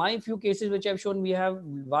 In my few cases which I've shown, we have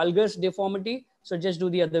valgus deformity. So just do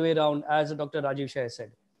the other way around, as Dr. Rajiv Shah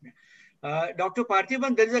said. Dr.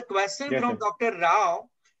 Parthiban, there is a question from Dr. Rao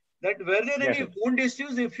that were there any wound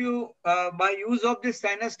issues if you by use of this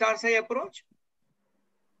sinus tarsi approach?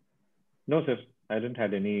 No, sir. I didn't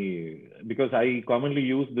had any, because I commonly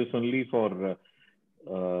use this only for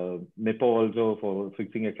Nepo also for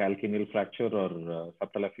fixing a calcaneal fracture or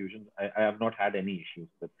subtalar fusion. I have not had any issues.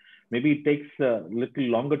 But maybe it takes a little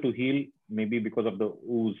longer to heal, maybe because of the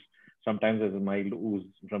ooze. Sometimes there's a mild ooze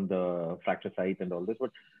from the fracture site and all this,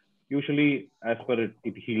 but usually as per it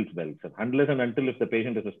heals well, sir. Unless and until if the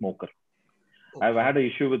patient is a smoker. Okay. I've had an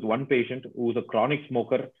issue with one patient who's a chronic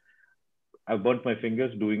smoker. I've burnt my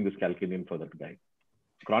fingers doing this calcaneum for that guy.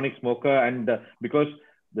 Chronic smoker, and because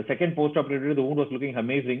the second post-operative, the wound was looking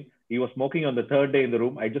amazing. He was smoking on the third day in the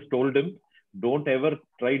room. I just told him, don't ever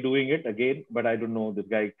try doing it again. But I don't know, this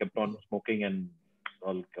guy kept on smoking and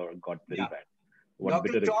all got very bad. What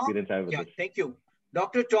Dr. bitter Tom, experience I have with this. Thank you.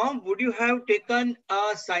 Dr. Tom, would you have taken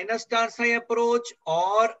a sinus tarsi approach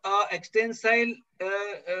or a extensile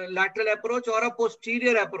lateral approach or a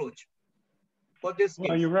posterior approach for this case?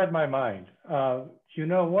 Well, you read my mind. You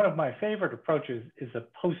know, one of my favorite approaches is a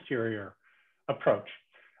posterior approach.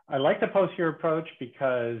 I like the posterior approach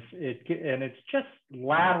because it's just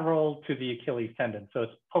lateral to the Achilles tendon. So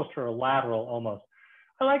it's posterolateral almost.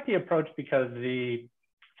 I like the approach because the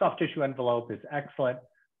soft tissue envelope is excellent.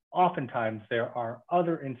 Oftentimes there are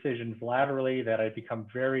other incisions laterally that I become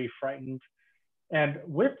very frightened. And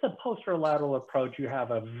with the posterolateral approach, you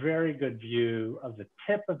have a very good view of the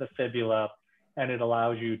tip of the fibula, and it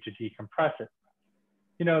allows you to decompress it.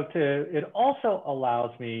 You know, it also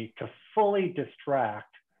allows me to fully distract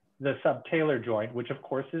the subtalar joint, which of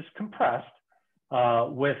course is compressed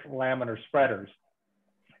with laminar spreaders.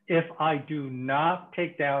 If I do not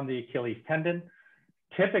take down the Achilles tendon,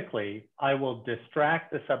 typically I will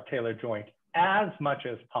distract the subtalar joint as much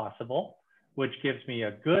as possible, which gives me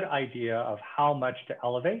a good idea of how much to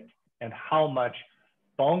elevate and how much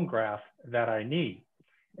bone graft that I need.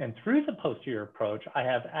 And through the posterior approach, I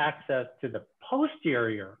have access to the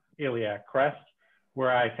posterior iliac crest,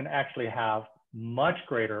 where I can actually have much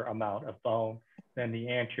greater amount of bone than the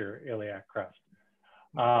anterior iliac crest.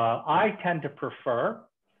 I tend to prefer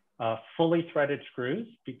fully threaded screws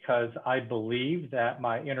because I believe that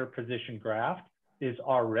my interposition graft is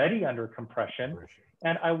already under compression,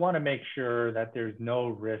 and I want to make sure that there's no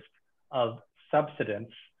risk of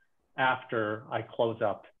subsidence after I close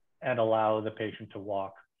up and allow the patient to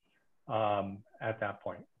walk at that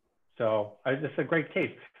point. So it's a great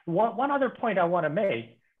case. One other point I want to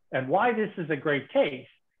make, and why this is a great case,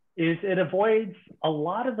 is it avoids a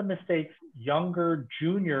lot of the mistakes younger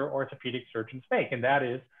junior orthopedic surgeons make, and that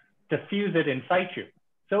is to fuse it in situ.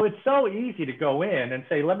 So it's so easy to go in and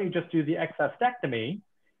say, let me just do the exostectomy,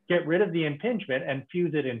 get rid of the impingement and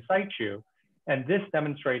fuse it in situ. And this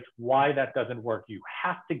demonstrates why that doesn't work. You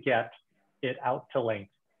have to get it out to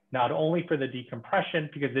length, not only for the decompression,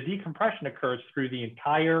 because the decompression occurs through the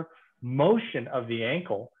entire motion of the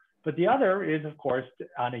ankle, but the other is, of course,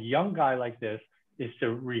 on a young guy like this, is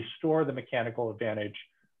to restore the mechanical advantage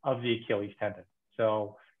of the Achilles tendon.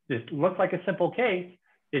 So this looks like a simple case.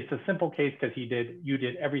 It's a simple case because you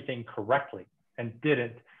did everything correctly and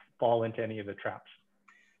didn't fall into any of the traps.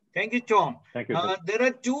 Thank you, Tom. Thank you. There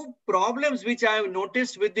are two problems which I have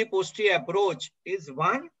noticed with the posterior approach. Is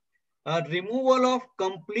one, removal of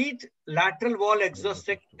complete lateral wall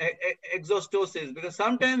exostosis, because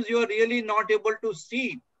sometimes you are really not able to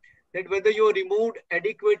see that whether you removed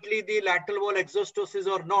adequately the lateral wall exostosis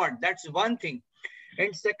or not. That's one thing.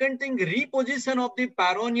 And second thing, reposition of the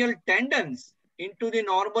peroneal tendons into the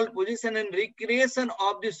normal position and recreation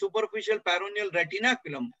of the superficial peroneal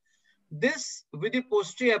retinaculum. This with the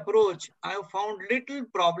posterior approach, I have found little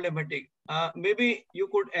problematic. Maybe you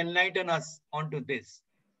could enlighten us onto this.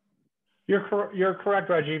 You're correct,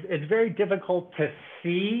 Rajiv. It's very difficult to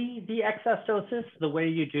see the exostosis the way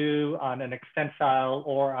you do on an extensile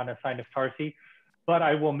or on a sinus tarsi, but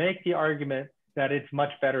I will make the argument that it's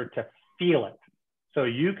much better to feel it. So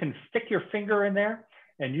you can stick your finger in there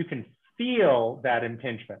and you can feel that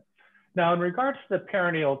impingement. Now, in regards to the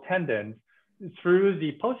perineal tendons, through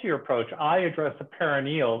the posterior approach, I address the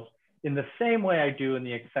perineals in the same way I do in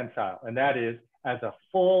the extensile, and that is as a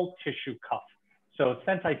full tissue cuff. So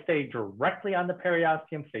since I stay directly on the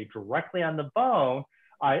periosteum, stay directly on the bone,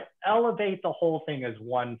 I elevate the whole thing as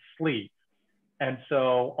one sleeve. And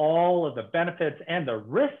so all of the benefits and the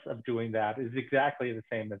risks of doing that is exactly the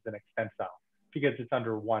same as an extensile because it's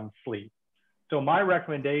under one sleeve. So my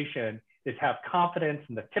recommendation is have confidence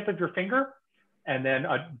in the tip of your finger and then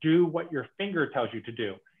do what your finger tells you to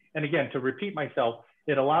do. And again, to repeat myself,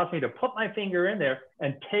 it allows me to put my finger in there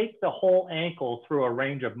and take the whole ankle through a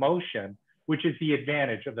range of motion, which is the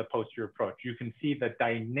advantage of the posterior approach. You can see the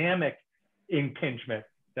dynamic impingement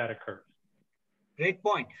that occurs. Great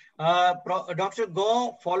point. Dr.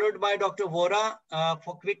 Go, followed by Dr. Vora,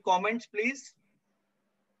 for quick comments, please.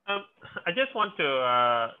 I just want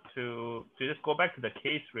to just go back to the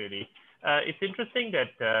case really. It's interesting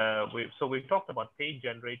that we've talked about pain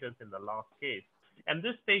generators in the last case, and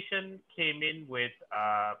this patient came in with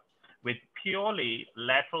purely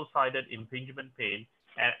lateral-sided impingement pain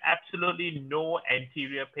and absolutely no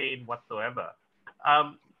anterior pain whatsoever.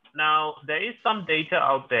 Now, there is some data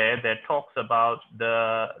out there that talks about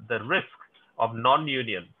the risk of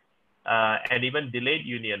non-unions and even delayed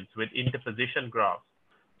unions with interposition grafts.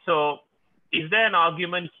 So is there an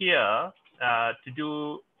argument here to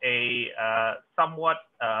do a somewhat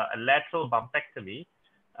a lateral bumpectomy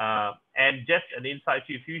and just an in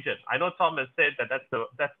situ fusion? I know Tom has said that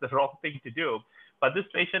that's the wrong thing to do, but this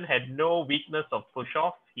patient had no weakness of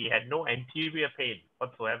push-off. He had no anterior pain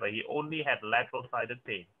whatsoever. He only had lateral-sided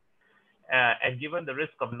pain. And given the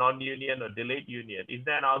risk of non-union or delayed union, is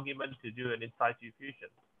there an argument to do an in situ fusion?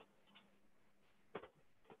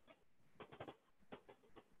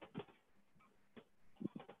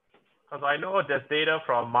 Because I know there's data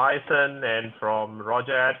from Myson and from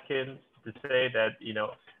Roger Atkins to say that, you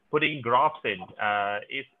know, putting grafts in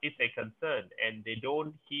is a concern and they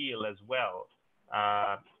don't heal as well,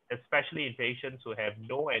 especially in patients who have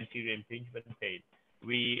no anterior impingement pain.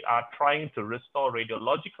 We are trying to restore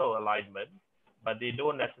radiological alignment, but they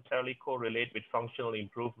don't necessarily correlate with functional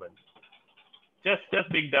improvement.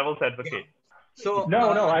 Just being devil's advocate. So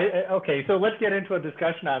okay, so let's get into a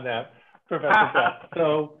discussion on that, Professor Seth.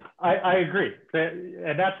 So I agree,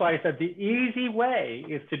 and that's why I said the easy way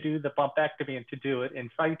is to do the bumpectomy and to do it in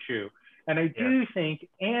situ. And I do think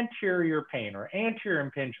anterior pain or anterior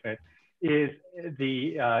impingement is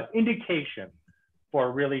the indication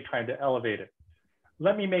for really trying to elevate it.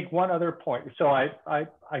 Let me make one other point. So I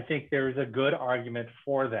think there is a good argument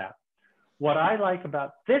for that. What I like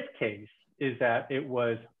about this case is that it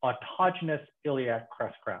was autogenous iliac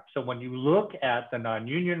crest graft. So when you look at the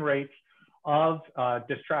non-union rates of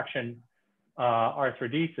distraction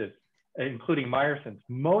arthrodesis, including Meyerson's,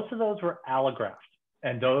 most of those were allografts,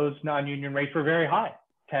 and those non-union rates were very high,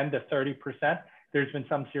 10 to 30%. There's been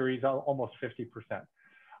some series almost 50%.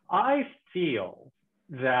 I feel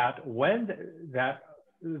that when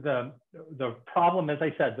the problem, as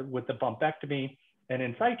I said, with the bumpectomy and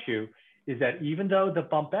in situ is that even though the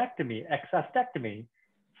bumpectomy, exostectomy,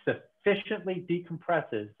 sufficiently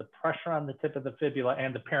decompresses the pressure on the tip of the fibula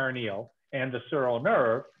and the perineal and the sural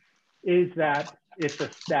nerve, is that it's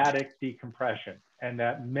a static decompression, and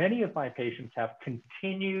that many of my patients have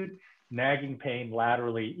continued nagging pain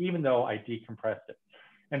laterally, even though I decompressed it.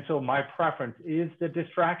 And so my preference is the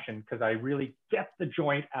distraction because I really get the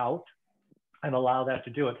joint out and allow that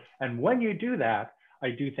to do it. And when you do that,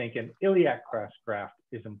 I do think an iliac crest graft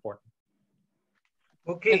is important.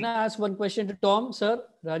 Okay. Can I ask one question to Tom, sir?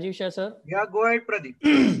 Rajiv Shah, sir? Yeah, go ahead,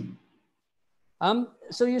 Pradeep.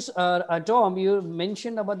 So you, Tom, you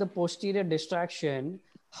mentioned about the posterior distraction.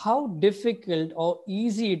 How difficult or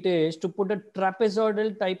easy it is to put a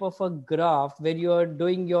trapezoidal type of a graft where you are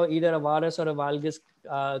doing your either a varus or a valgus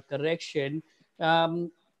correction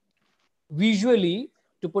visually,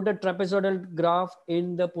 to put a trapezoidal graft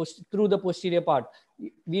in the through the posterior part.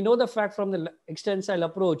 We know the fact from the extensile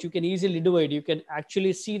approach, you can easily do it. You can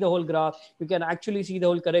actually see the whole graft. You can actually see the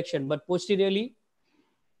whole correction, but posteriorly?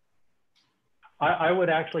 I would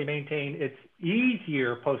actually maintain it's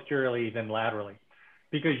easier posteriorly than laterally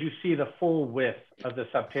because you see the full width of the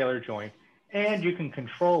subtalar joint and you can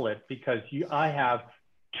control it because I have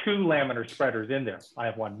 2 laminar spreaders in there. I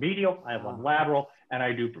have one medial, I have one lateral, and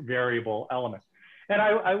I do variable elements. And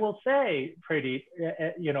I will say, Pradeep,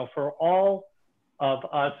 you know, for all of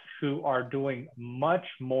us who are doing much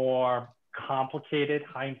more complicated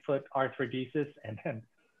hindfoot arthrodesis and then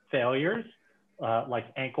failures, like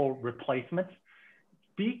ankle replacements,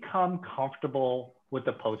 become comfortable with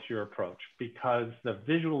the posterior approach because the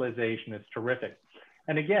visualization is terrific.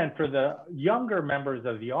 And again, for the younger members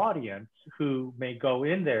of the audience who may go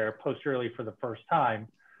in there posteriorly for the first time,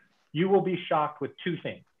 you will be shocked with 2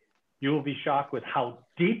 things. You will be shocked with how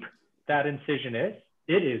deep that incision is.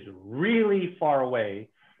 It is really far away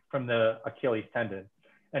from the Achilles tendon.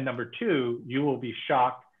 And number 2, you will be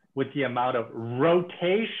shocked with the amount of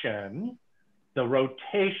rotation, the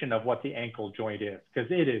rotation of what the ankle joint is, because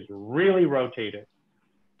it is really rotated.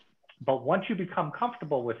 But once you become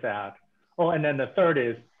comfortable with that, oh, and then the third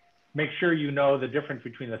is make sure you know the difference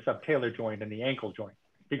between the subtalar joint and the ankle joint,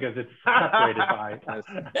 because it's separated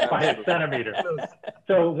by a centimeter.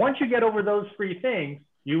 So once you get over those 3 things,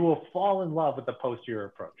 you will fall in love with the posterior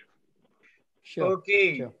approach. Sure.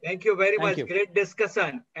 Okay, sure. Thank you very much. Great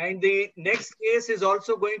discussion. And the next case is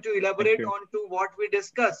also going to elaborate on to what we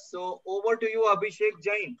discussed. So over to you, Abhishek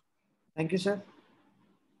Jain. Thank you, sir.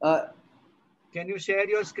 Can you share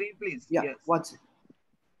your screen, please? Yeah, yes. What's it?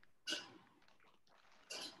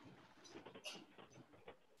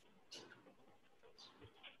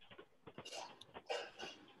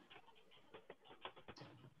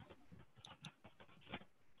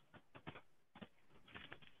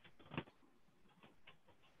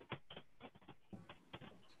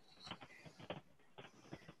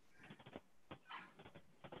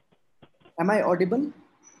 Am I audible?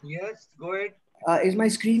 Yes, go ahead. Is my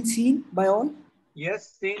screen seen by all?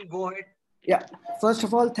 Yes, seen. Go ahead. Yeah. First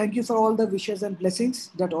of all, thank you for all the wishes and blessings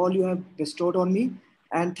that all you have bestowed on me.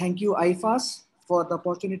 And thank you, IFAS, for the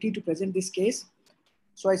opportunity to present this case.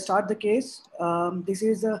 So I start the case. This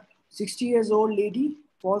is a 60-year-old lady,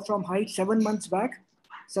 fall from height 7 months back,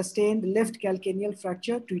 sustained left calcaneal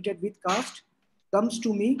fracture, treated with cast, comes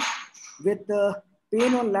to me with the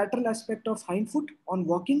pain on lateral aspect of hindfoot on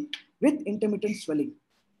walking with intermittent swelling.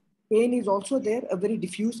 Pain is also there, a very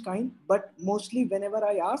diffuse kind, but mostly whenever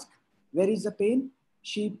I ask, where is the pain?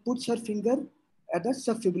 She puts her finger at the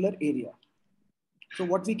subfibular area. So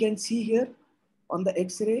what we can see here on the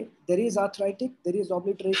X-ray, there is arthritic, there is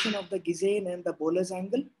obliteration of the Gizane and the Bowler's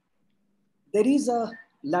angle. There is a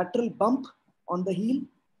lateral bump on the heel.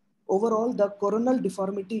 Overall, the coronal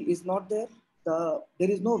deformity is not there. There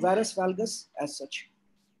is no varus valgus as such.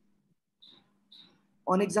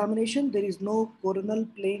 On examination, there is no coronal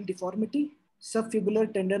plane deformity.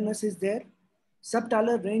 Subfibular tenderness is there.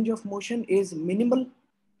 Subtalar range of motion is minimal,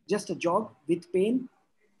 just a jog with pain.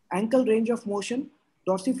 Ankle range of motion,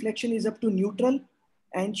 dorsiflexion is up to neutral,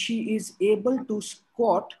 and she is able to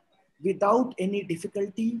squat without any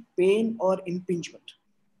difficulty, pain, or impingement.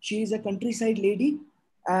 She is a countryside lady,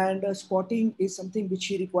 and squatting is something which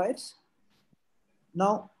she requires.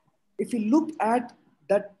 Now, if we look at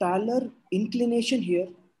the talar inclination here,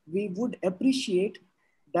 we would appreciate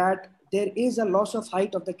that there is a loss of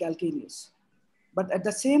height of the calcaneus. But at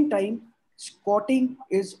the same time, squatting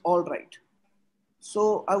is all right.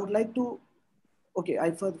 So I would like to, okay,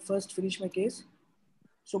 I first finish my case.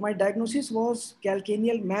 So my diagnosis was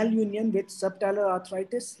calcaneal malunion with subtalar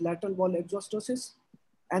arthritis, lateral wall exostosis,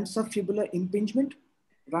 and subfibular impingement,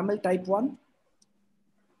 Ramel type 1.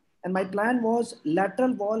 And my plan was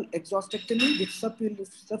lateral wall exhaustectomy with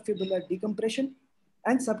subfibular decompression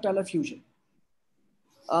and subtalar fusion.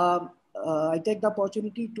 I take the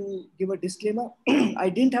opportunity to give a disclaimer. I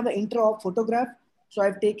didn't have an intra-op photograph, so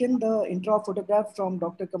I've taken the intra-op photograph from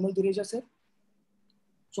Dr. Kamal Dureja sir.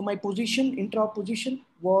 So my position, intra-op position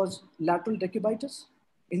was lateral decubitus.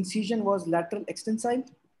 Incision was lateral extensile.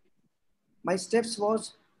 My steps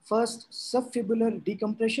was first subfibular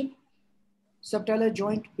decompression, subtalar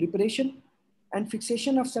joint preparation, and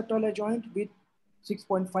fixation of subtalar joint with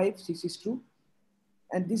 6.5 cc screw.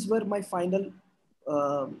 And these were my final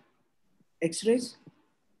X-rays.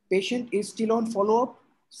 Patient is still on follow-up,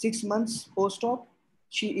 6 months post-op.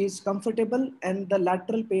 She is comfortable and the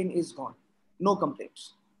lateral pain is gone. No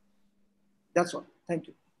complaints. That's all. Thank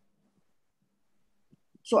you.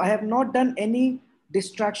 So I have not done any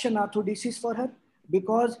distraction arthrodesis for her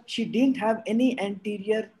because she didn't have any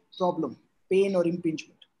anterior problem, pain or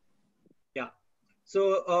impingement. Yeah.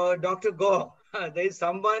 So Dr. Go, there is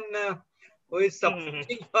someone who is supporting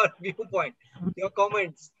your viewpoint, your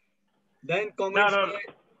comments. Then comments by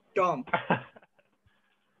Tom.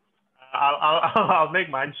 I'll make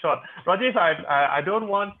mine short. Rajesh, I don't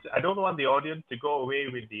want the audience to go away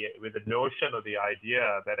with the notion or the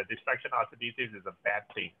idea that a distraction arthrodesis is a bad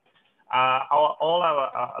thing.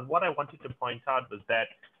 What I wanted to point out was that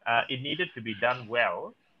it needed to be done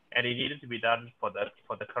well, and it needed to be done for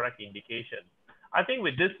the correct indication. I think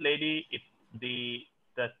with this lady, it's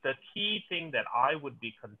the key thing that I would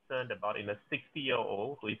be concerned about in a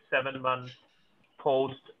 60-year-old who is 7 months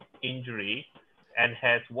post injury and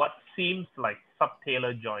has what seems like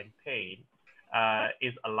subtalar joint pain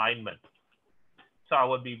is alignment. So I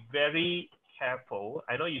would be very careful.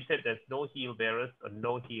 I know you said there's no heel varus or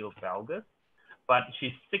no heel valgus, but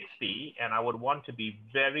she's 60, and I would want to be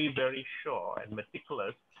very, very sure and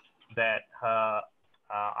meticulous that her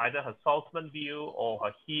either her Saltzman view or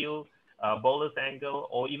her heel bolus angle,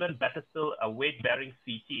 or even better still, a weight-bearing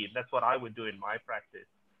CT. That's what I would do in my practice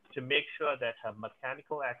to make sure that her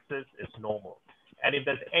mechanical axis is normal. And if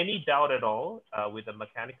there's any doubt at all with the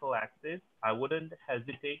mechanical axis, I wouldn't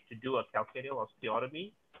hesitate to do a calcaneal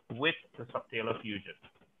osteotomy with the subtalar fusion.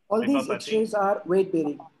 All these X-rays are weight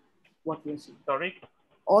bearing, what we see. Sorry?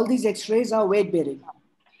 All these X-rays are weight bearing.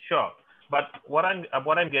 Sure, but what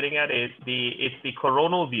I'm getting at is the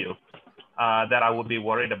coronal view that I would be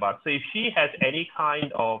worried about. So if she has any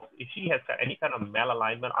kind of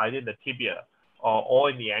malalignment either in the tibia or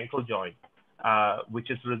in the ankle joint, which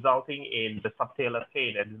is resulting in the subtalar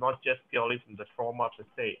pain, and not just purely from the trauma per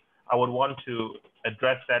se, I would want to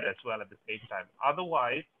address that as well at the same time.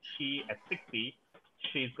 Otherwise, she at 60,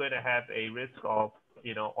 she's going to have a risk of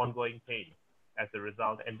ongoing pain as a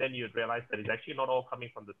result, and then you'd realize that it's actually not all coming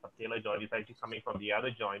from the subtalar joint; it's actually coming from the other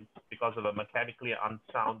joints because of a mechanically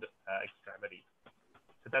unsound extremity.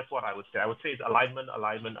 So that's what I would say. I would say it's alignment,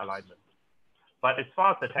 alignment, alignment. But as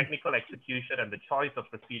far as the technical execution and the choice of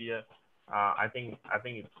procedure, I think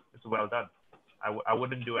it's well done. I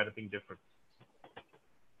wouldn't do anything different.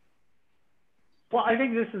 Well, I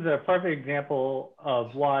think this is a perfect example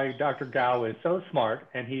of why Dr. Gao is so smart,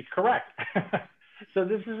 and he's correct. So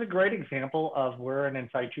this is a great example of where an in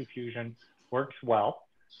situ fusion works well.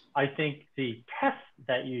 I think the test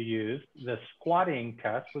that you used, the squatting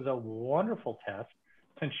test, was a wonderful test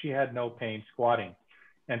since she had no pain squatting.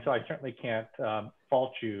 And so I certainly can't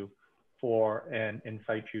fault you for an in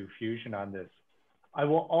situ fusion on this. I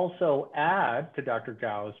will also add to Dr.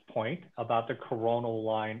 Gao's point about the coronal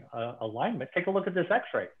line alignment. Take a look at this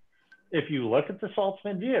X-ray. If you look at the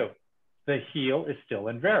Saltzman view, the heel is still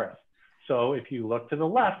in varus. So if you look to the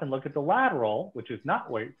left and look at the lateral, which is not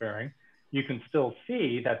weight bearing, you can still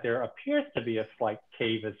see that there appears to be a slight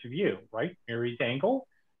cavus view, right? Mary's angle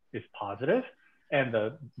is positive and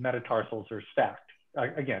the metatarsals are stacked.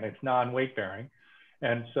 Again, it's non-weight bearing.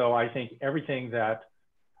 And so I think everything that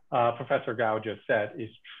Professor Gao just said is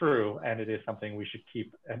true, and it is something we should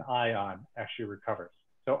keep an eye on as she recovers.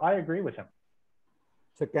 So I agree with him.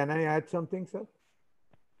 So can I add something, sir?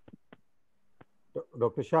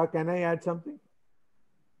 Dr. Shah, can I add something?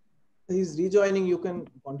 He's rejoining. You can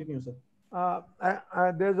continue, sir.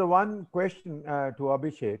 There's a one question to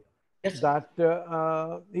Abhishek. Yes. That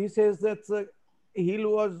he says that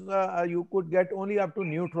heel was, you could get only up to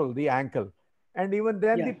neutral, the ankle. And even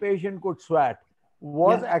then the patient could sweat.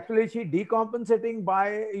 Was actually she decompensating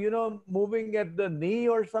by, moving at the knee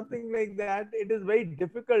or something like that? It is very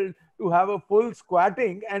difficult to have a full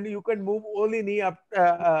squatting and you can move only knee up,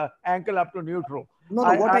 ankle up to neutral. No,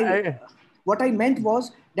 what I meant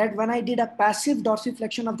was that when I did a passive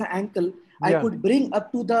dorsiflexion of the ankle, I could bring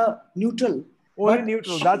up to the neutral. Only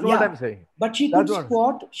neutral, that's what I'm saying. But she could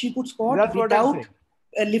squat without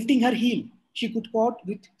lifting her heel. She could squat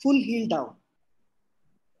with full heel down.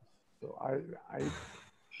 So I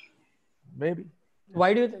maybe.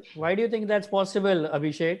 Why do you think that's possible,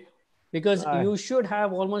 Abhishek? Because you should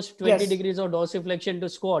have almost 20 degrees of dorsiflexion to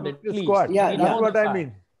squat at least. Yeah, that's what I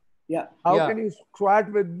mean. Yeah. How can you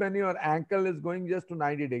squat when your ankle is going just to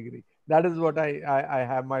 90 degrees? That is what I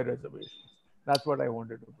have my reservations. That's what I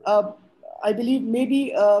wanted to bring. I believe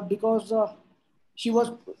maybe because she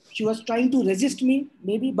was trying to resist me,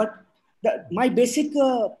 maybe, but my basic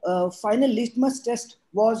final litmus test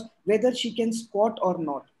was whether she can squat or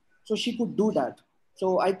not. So she could do that.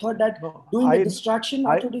 So I thought that doing the distraction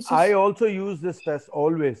orthodesis. I also use this test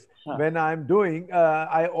always. When I'm doing,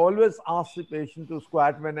 I always ask the patient to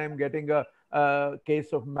squat when I'm getting a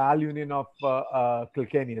case of malunion of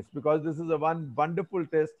calcaneus, because this is a wonderful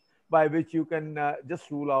test by which you can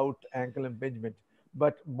just rule out ankle impingement.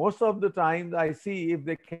 But most of the times I see if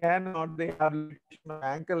they cannot, they have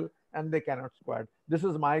ankle and they cannot squat. This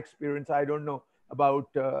is my experience. I don't know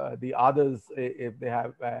about the others if they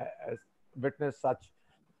have witnessed such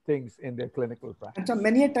things in their clinical practice. And so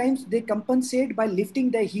many a times they compensate by lifting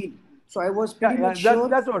their heel. So I was pretty much sure.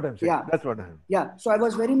 That's what I'm saying. Yeah. That's what I'm saying. Yeah. So I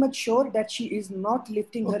was very much sure that she is not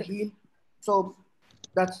lifting her heel. So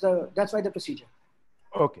that's why the procedure.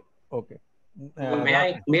 Okay. Okay.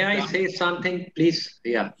 May I say something, please?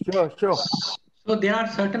 Yeah. Sure. So there are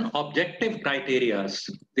certain objective criteria.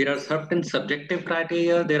 There are certain subjective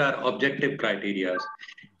criteria. There are objective criteria.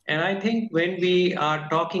 And I think when we are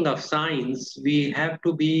talking of science, we have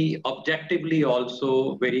to be objectively also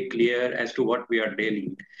very clear as to what we are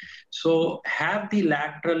dealing. So have the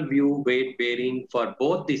lateral view weight bearing for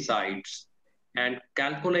both the sides and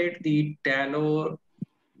calculate the talus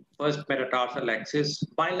first metatarsal axis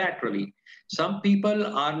bilaterally. Some people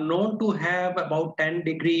are known to have about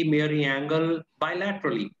 10-degree Meary angle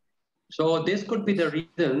bilaterally. So this could be the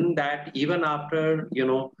reason that even after,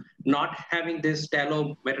 not having this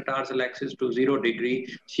talus metatarsal axis to 0 degree,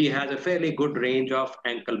 she has a fairly good range of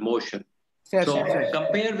ankle motion. So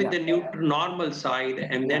compare with the normal side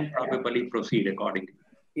and then probably proceed accordingly.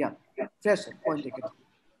 Yeah, fair sir. Point taken.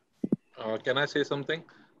 Can I say something?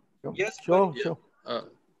 Yes, sure.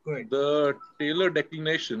 The talar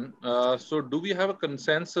declination, so do we have a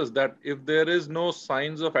consensus that if there is no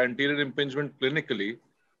signs of anterior impingement clinically,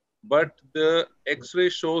 but the X-ray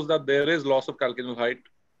shows that there is loss of calcaneal height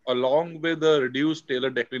along with the reduced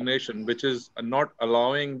talar declination, which is not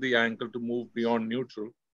allowing the ankle to move beyond neutral,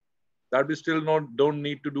 that we still don't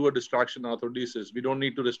need to do a distraction arthrodesis. We don't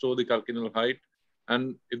need to restore the calcaneal height.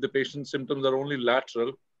 And if the patient's symptoms are only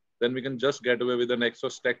lateral, then we can just get away with an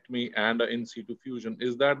exostectomy and an in situ fusion.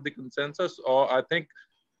 Is that the consensus? Or I think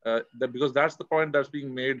that because that's the point that's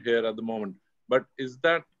being made here at the moment. But is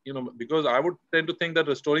that, because I would tend to think that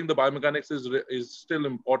restoring the biomechanics is still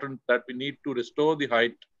important, that we need to restore the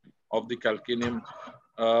height of the calcaneum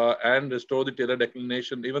and restore the talar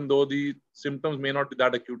declination, even though the symptoms may not be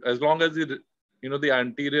that acute. As long as the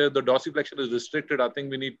anterior, the dorsiflexion is restricted, I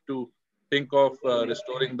think we need to think of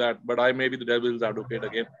restoring that. But I may be the devil's advocate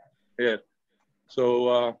again here.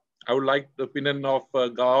 So I would like the opinion of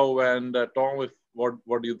Gao and Tom.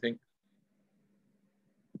 What do you think?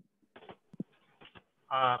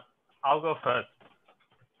 I'll go first.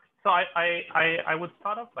 So I would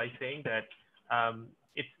start off by saying that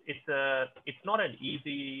it's not an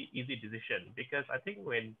easy decision, because I think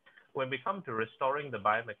when we come to restoring the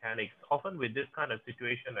biomechanics, often with this kind of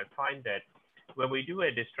situation, I find that when we do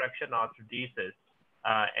a distraction arthrodesis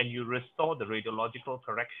and you restore the radiological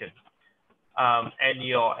correction,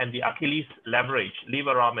 and the Achilles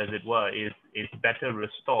lever arm as it were, is better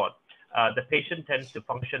restored, the patient tends to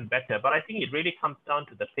function better. But I think it really comes down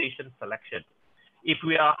to the patient selection. If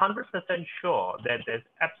we are 100% sure that there's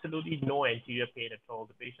absolutely no anterior pain at all,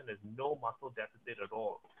 the patient has no muscle deficit at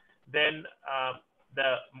all, then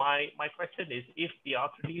my question is, if the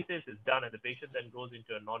arthrodesis is done and the patient then goes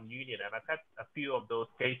into a non-union, and I've had a few of those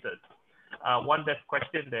cases, one that's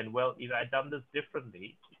questioned then, well, if I'd done this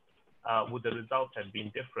differently, would the results have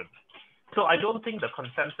been different? So I don't think the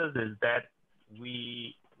consensus is that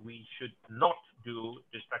we should not do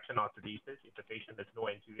distraction arthrodesis if the patient has no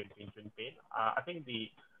anterior impingement pain. I think the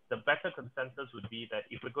better consensus would be that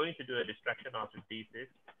if we're going to do a distraction arthrodesis,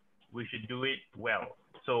 we should do it well.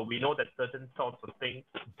 So we know that certain sorts of things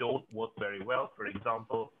don't work very well. For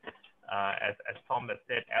example, as Tom has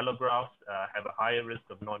said, allografts have a higher risk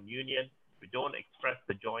of non-union. We don't express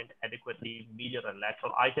the joint adequately, medial and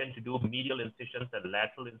lateral. I tend to do medial incisions and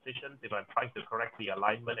lateral incisions if I'm trying to correct the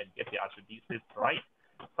alignment and get the arthrodesis right.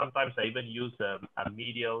 Sometimes I even use a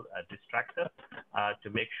medial distractor to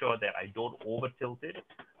make sure that I don't over tilt it.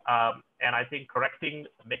 And I think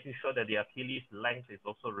making sure that the Achilles length is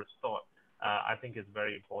also restored, I think is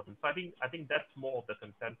very important. So I think that's more of the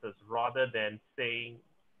consensus rather than saying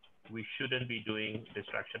we shouldn't be doing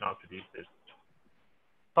distraction arthrodesis.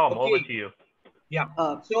 Tom, over to you. Yeah.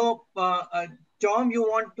 So, Tom, you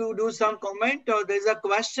want to do some comment, or there's a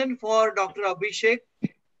question for Dr. Abhishek?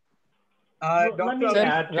 Let me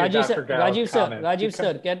add to Dr. Gal's comments. Rajiv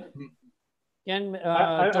sir, can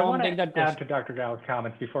Tom take that question? Add to Dr. Gal's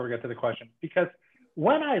comments before we get to the question, because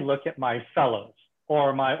when I look at my fellows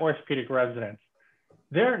or my orthopedic residents,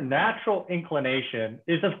 their natural inclination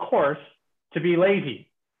is, of course, to be lazy.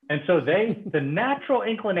 And so the natural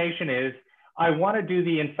inclination is, I want to do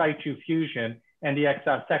the in situ fusion and the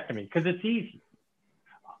exostectomy because it's easy.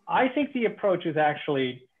 I think the approach is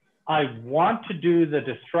actually, I want to do the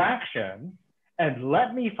distraction and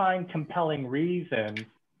let me find compelling reasons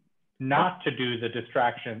not to do the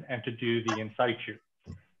distraction and to do the in situ.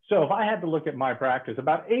 So if I had to look at my practice,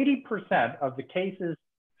 about 80% of the cases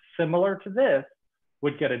similar to this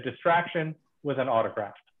would get a distraction with an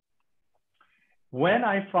autograft. when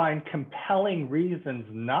I find compelling reasons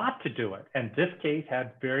not to do it, and this case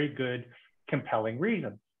had very good compelling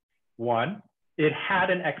reasons. One, it had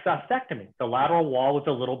an excystectomy. The lateral wall was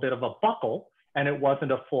a little bit of a buckle and it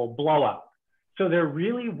wasn't a full blowout. So there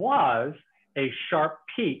really was a sharp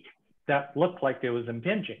peak that looked like it was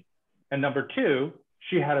impinging. And number two,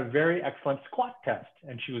 she had a very excellent squat test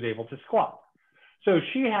and she was able to squat. So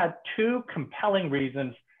she had two compelling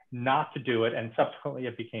reasons not to do it, and subsequently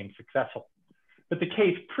it became successful. But the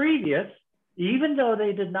case previous, even though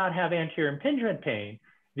they did not have anterior impingement pain,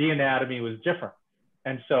 the anatomy was different.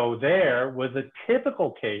 And so there was a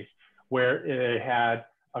typical case where it had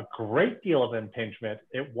a great deal of impingement.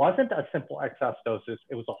 It wasn't a simple exostosis,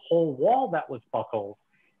 it was a whole wall that was buckled.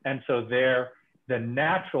 And so there, the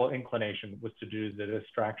natural inclination was to do the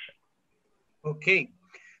distraction. Okay,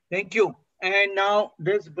 thank you. And now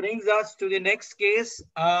this brings us to the next case.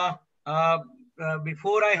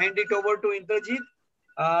 Before I hand it over to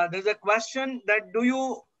Indrajit, there's a question that do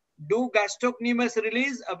you do gastrocnemius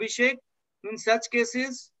release, Abhishek, in such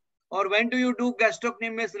cases? Or when do you do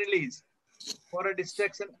gastrocnemius release for a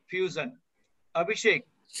distraction fusion? Abhishek.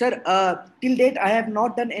 Sir, till date, I have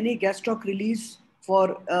not done any gastroc release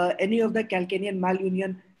for any of the calcanean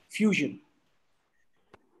malunion fusion.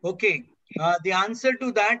 Okay. The answer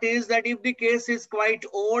to that is that if the case is quite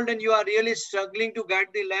old and you are really struggling to get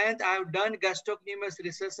the length, I have done gastrocnemius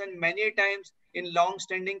recession many times in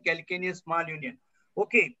long-standing calcaneus malunion.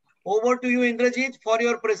 Okay, over to you, Indrajit, for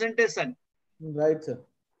your presentation. Right, sir.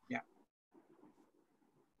 Yeah.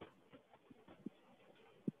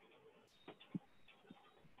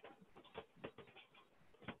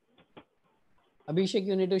 Abhishek,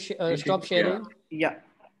 you need to stop sharing. Yeah.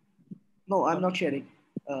 No, I'm not sharing.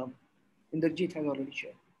 Indrajit has already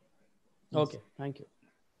shared. Okay, thank you.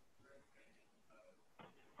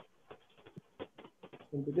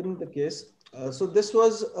 We'll begin the case. So this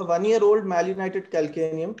was a 1-year-old malunited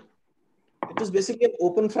calcaneum. It was basically an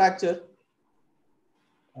open fracture.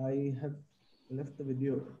 I have left the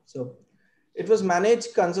video. So it was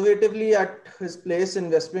managed conservatively at his place in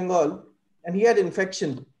West Bengal, and he had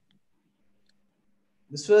infection.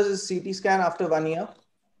 This was his CT scan after 1 year.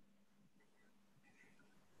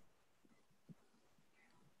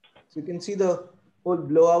 So you can see the whole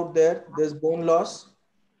blowout there. There's bone loss.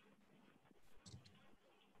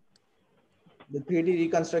 The 3D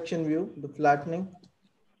reconstruction view, the flattening.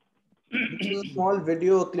 This is a small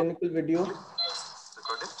video, a clinical video.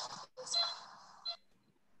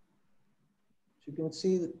 You can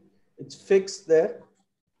see it's fixed there.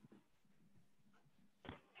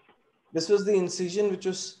 This was the incision which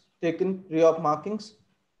was taken, re-op markings.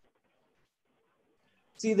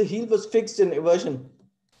 See, the heel was fixed in eversion.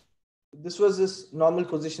 This was his normal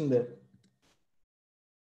position there.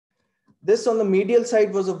 This on the medial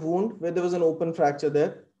side was a wound where there was an open fracture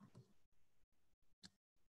there.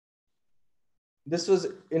 This was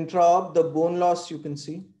intra-op, the bone loss you can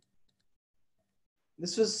see.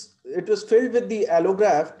 It was filled with the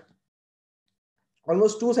allograft.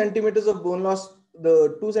 Almost 2 centimeters of bone loss,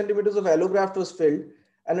 the 2 centimeters of allograft was filled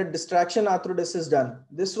and a distraction arthrodesis done.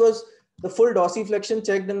 This was the full dorsiflexion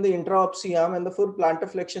checked in the intra-op C-arm and the full plantar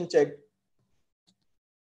flexion checked.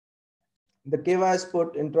 The K-wires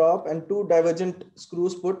put intra-op and 2 divergent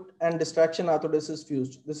screws put and distraction arthrodesis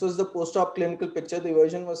fused. This was the post-op clinical picture. The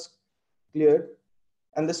eversion was cleared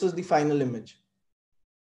and this was the final image.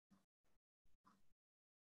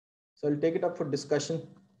 So I'll take it up for discussion.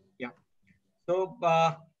 Yeah. So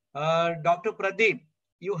Dr. Pradeep,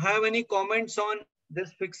 you have any comments on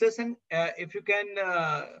this fixation? If you can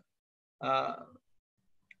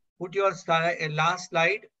put your last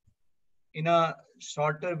slide in a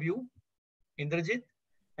shorter view. Indrajit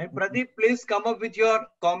and Pradeep, please come up with your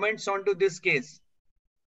comments onto this case.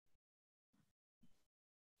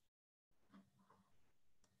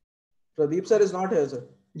 Pradeep sir is not here, sir.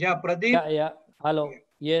 Yeah, Pradeep. Yeah. Hello.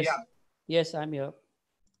 Yes. Yeah. Yes, I'm here.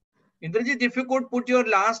 Indrajit, if you could put your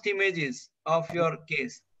last images of your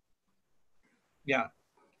case. Yeah.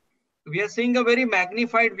 We are seeing a very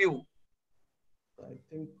magnified view. I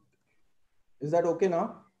think, is that okay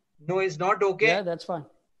now? No, it's not okay. Yeah, that's fine.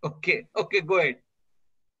 Okay. Okay, go ahead.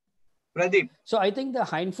 Pradeep. So I think the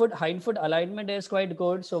hindfoot alignment is quite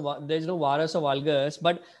good. So there's no varus or valgus,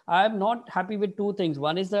 but I'm not happy with two things.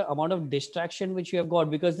 One is the amount of distraction which you have got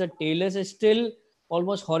because the talus is still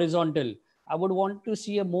almost horizontal. I would want to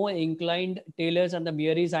see a more inclined talus and the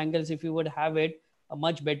Meary's angles if you would have it a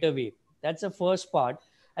much better way. That's the first part.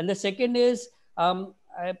 And the second is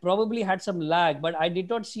I probably had some lag, but I did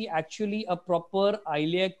not see actually a proper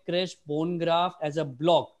iliac crest bone graft as a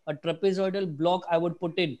block, a trapezoidal block I would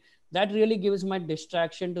put in. That really gives my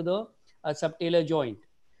distraction to the subtalar joint.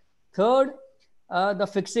 Third, the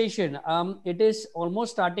fixation. It is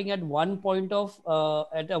almost starting at one point of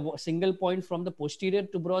at a single point from the posterior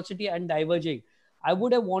tuberosity and diverging. I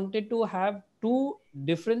would have wanted to have two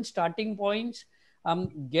different starting points.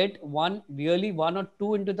 Get one or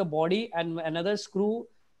two into the body, and another screw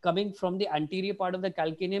coming from the anterior part of the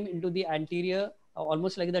calcaneum into the anterior,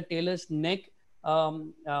 almost like the tailor's neck,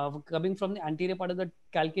 coming from the anterior part of the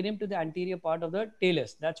calcaneum to the anterior part of the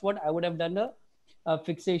talus. That's what I would have done the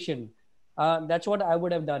fixation. That's what I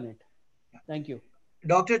would have done it. Thank you.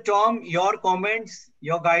 Dr. Tom, your comments,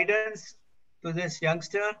 your guidance to this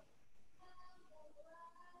youngster?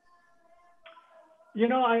 You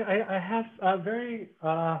know, I have very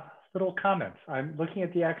little comments. I'm looking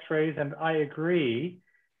at the x-rays and I agree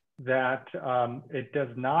that it does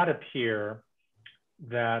not appear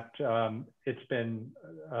that it's been,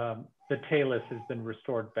 the talus has been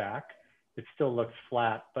restored back. It still looks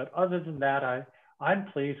flat, but other than that, I'm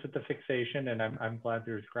pleased with the fixation and I'm glad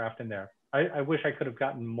there's graft in there. I wish I could have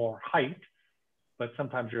gotten more height, but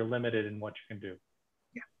sometimes you're limited in what you can do.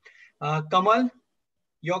 Yeah. Kamal,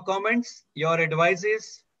 your comments, your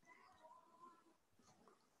advices?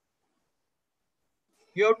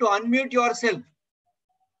 You have to unmute yourself.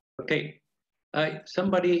 Okay.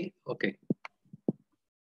 Somebody, okay.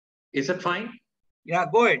 Is it fine? Yeah,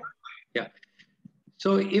 go ahead. Yeah.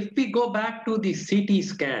 So if we go back to the CT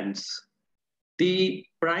scans, the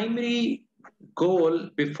primary goal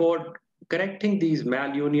before correcting these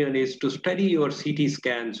malunion is to study your CT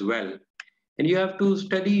scans well. And you have to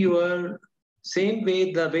study your same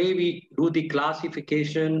way, the way we do the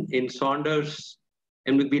classification in Saunders,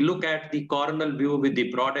 and we look at the coronal view with the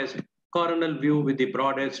broadest, coronal view with the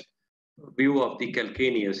broadest view of the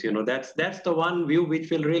calcaneus. You know, that's the one view which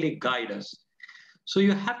will really guide us. So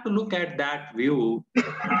you have to look at that view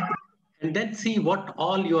and then see what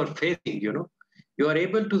all you're facing, you know. You are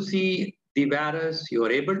able to see the varus, you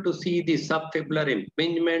are able to see the subfibular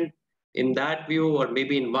impingement in that view, or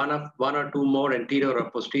maybe in one or two more anterior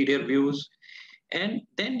or posterior views. And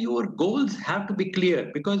then your goals have to be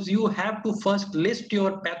clear, because you have to first list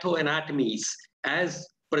your pathoanatomies, as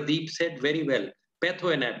Pradeep said very well,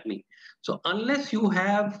 pathoanatomy. So unless you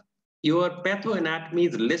have your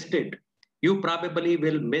pathoanatomies listed, you probably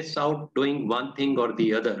will miss out doing one thing or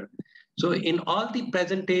the other. So in all the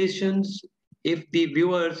presentations, if the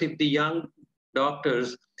viewers, if the young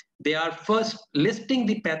doctors, they are first listing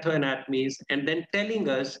the pathoanatomies and then telling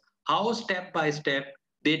us how step by step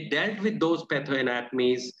they dealt with those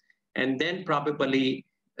pathoanatomies, and then probably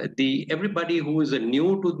everybody who is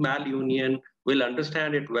new to malunion will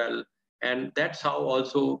understand it well, and that's how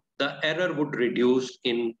also the error would reduce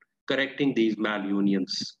in correcting these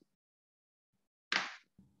malunions.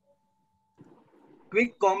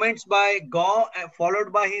 Quick comments by Gaw,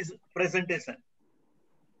 followed by his presentation.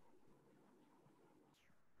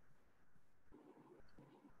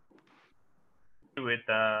 With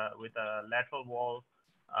a lateral wall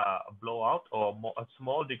blowout, or a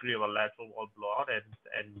small degree of a lateral wall blowout,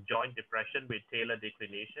 and joint depression with talar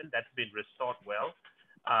declination, that's been restored well.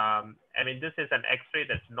 I mean, this is an X-ray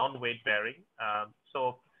that's non-weight bearing,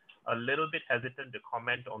 so a little bit hesitant to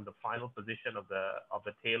comment on the final position of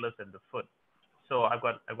the talus and the foot. So I've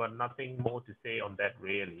got nothing more to say on that,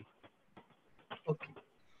 really. Okay.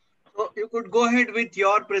 So you could go ahead with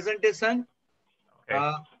your presentation.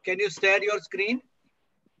 Okay. Can you share your screen?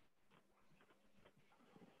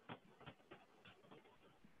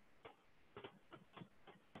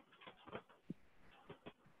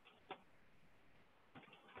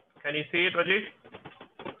 Can you see it, Rajesh?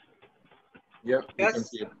 Yeah, yes. We can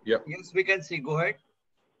see it. Yeah. Yes, we can see. Go ahead.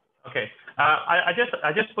 Okay. I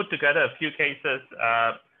just put together a few cases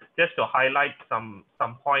just to highlight some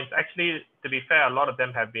points. Actually, to be fair, a lot of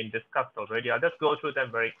them have been discussed already. I'll just go through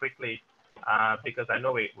them very quickly because I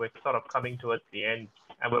know we're sort of coming towards the end,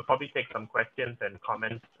 and we'll probably take some questions and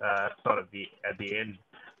comments sort of at the end.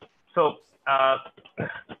 So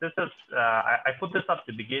this is I put this up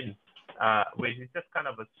to begin, which is just kind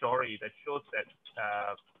of a story that shows that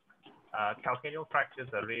calcaneal fractures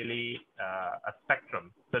are really a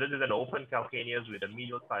spectrum. So this is an open calcaneus with a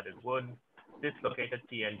medial-sided wound, dislocated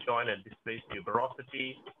TN joint and displaced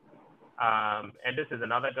tuberosity. And this is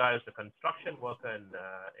another guy who's a construction worker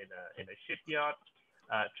in a shipyard,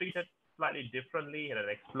 treated slightly differently in an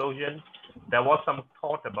explosion. There was some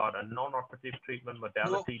thought about a non-operative treatment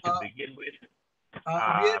modality to begin with.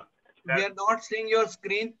 We are not seeing your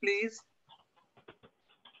screen, please.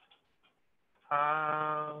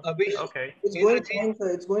 Okay. It's going fine, sir.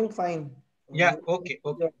 It's going fine. Yeah. Okay.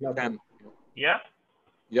 Okay. Yeah.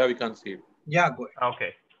 Yeah, we can't see it. Yeah. Go ahead.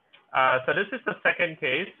 Okay. So this is the second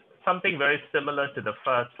case. something very similar to the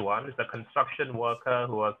first one. It's a construction worker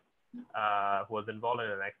who was involved in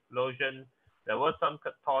an explosion. There were some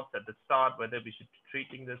thoughts at the start whether we should be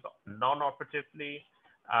treating this non-operatively,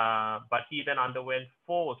 but he then underwent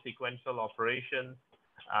 4 sequential operations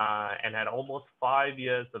and had almost 5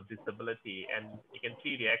 years of disability. And you can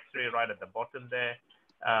see the X-ray right at the bottom there.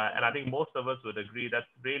 And I think most of us would agree that's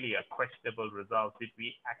really a questionable result. Did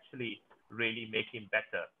we actually really make him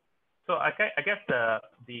better? So I guess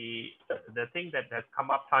the thing that has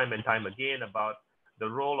come up time and time again about the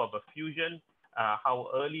role of a fusion, how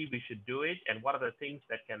early we should do it, and what are the things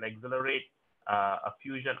that can accelerate a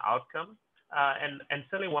fusion outcome. And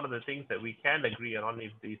certainly one of the things that we can agree on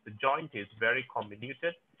is the joint is very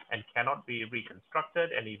comminuted and cannot be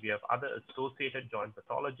reconstructed. And if you have other associated joint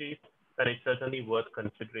pathologies, then it's certainly worth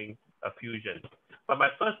considering a fusion. But my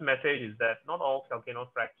first message is that not all calcaneal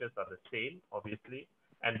fractures are the same, obviously,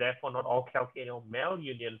 and therefore not all calcaneal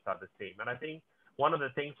malunions are the same. And I think one of the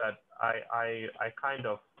things that I kind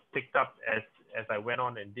of picked up as I went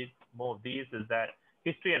on and did more of these is that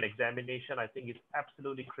history and examination, I think, is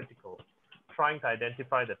absolutely critical. Trying to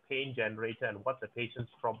identify the pain generator and what the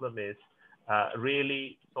patient's problem is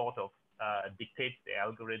really sort of dictates the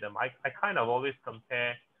algorithm. I kind of always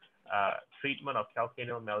compare treatment of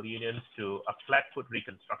calcaneal malunions to a flat foot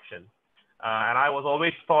reconstruction. And I was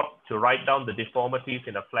always taught to write down the deformities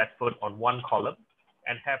in a flat foot on one column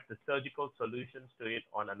and have the surgical solutions to it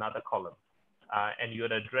on another column. And you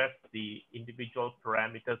would address the individual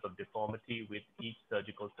parameters of deformity with each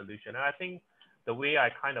surgical solution. And I think the way I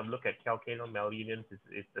kind of look at calcaneal malunions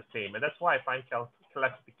is the same. And that's why I find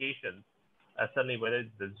classifications, certainly whether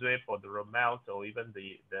it's the Zwift or the Romelt or even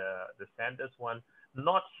the Sanders one,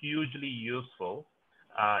 not hugely useful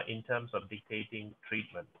in terms of dictating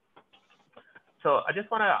treatment. So I just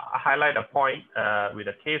want to highlight a point with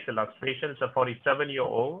a case illustration. It's a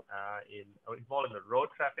 47-year-old involved in a road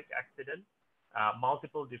traffic accident,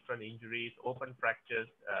 multiple different injuries, open fractures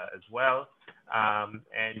as well.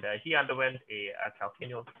 And he underwent a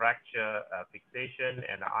calcaneal fracture fixation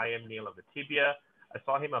and an IM nail of the tibia. I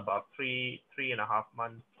saw him about three and a half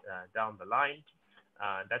months down the line.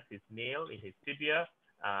 That's his nail in his tibia.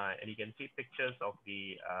 And you can see pictures of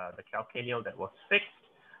the calcaneal that was fixed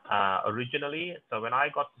originally. So when I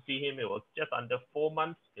got to see him, it was just under 4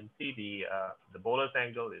 months. You can see the bolus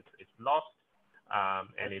angle is lost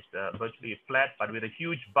and it's virtually flat, but with a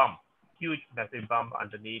huge massive bump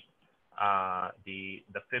underneath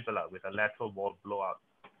the fibula with a lateral wall blowout.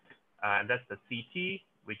 And that's the CT,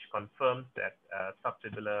 which confirms that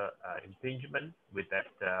subfibular impingement with that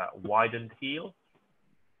widened heel.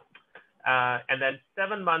 And then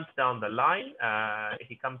 7 months down the line,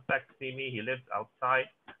 he comes back to see me. He lives outside.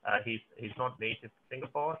 He's not native to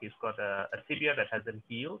Singapore. He's got a tibia that hasn't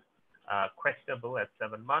healed, questionable at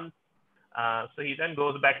 7 months. So he then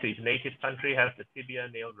goes back to his native country, has the tibia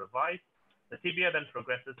nail revised. The tibia then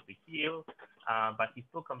progresses to heal, but he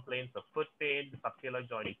still complains of foot pain. The subtalar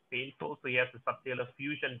joint is painful, so he has the subtalar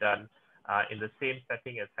fusion done in the same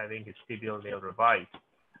setting as having his tibial nail revised.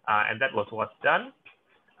 And that was what's done.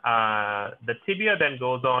 The tibia then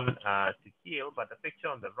goes on to heal, but the picture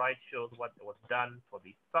on the right shows what was done for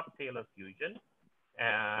the subtalar fusion,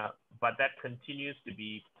 but that continues to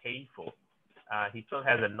be painful. He still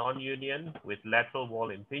has a non-union with lateral wall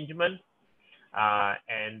impingement,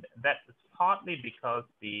 and that is partly because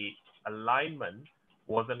the alignment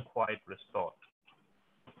wasn't quite restored.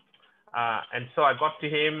 And so I got to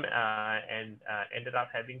him and ended up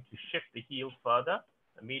having to shift the heel further,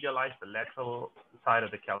 medialize the lateral side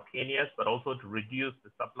of the calcaneus, but also to reduce the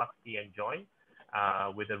subluxation joint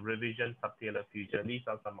with a revision subtalar fusion. These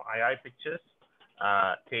are some II pictures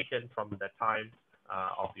taken from the time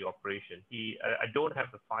of the operation. I don't have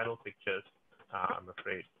the final pictures, I'm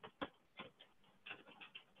afraid.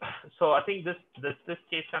 So I think this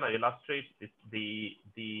case kind of illustrates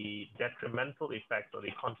the detrimental effects or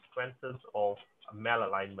the consequences of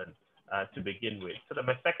malalignment to begin with. So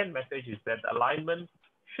my second message is that alignment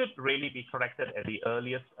should really be corrected at the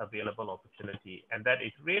earliest available opportunity, and that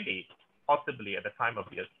is really possibly at the time of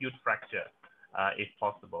the acute fracture, if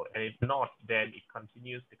possible. And if not, then it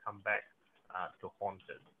continues to come back to haunt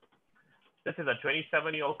us. This is a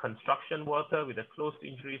 27-year-old construction worker with a closed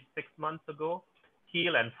injury 6 months ago,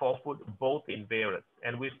 heel and forefoot both in varus.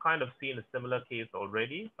 And we've kind of seen a similar case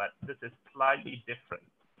already, but this is slightly different.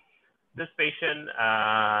 This patient,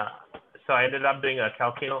 so I ended up doing a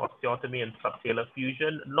calcaneal osteotomy and subtalar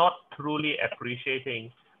fusion, not truly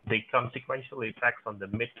appreciating the consequential effects on the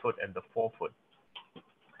midfoot and the forefoot.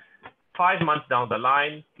 5 months down the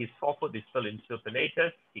line, his forefoot is still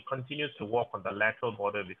insupinated. He continues to walk on the lateral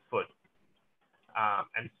border of his foot.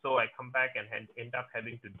 And so I come back and end up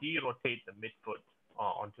having to derotate the midfoot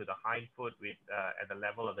onto the hind foot with, at the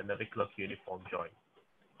level of the navicular cuneiform joint.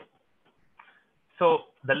 So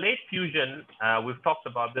the late fusion, we've talked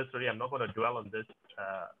about this already. I'm not going to dwell on this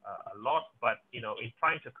a lot, but in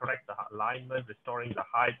trying to correct the alignment, restoring the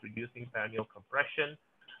height, reducing perineal compression,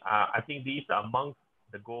 I think these are amongst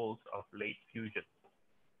the goals of late fusion.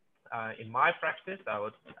 In my practice, I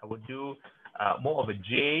would do more of a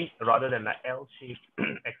J rather than an L-shaped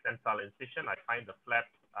extensile incision. I find the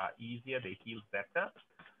flaps easier; they heal better.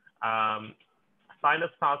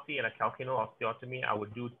 Sinus tarsi and a calcaneal osteotomy, I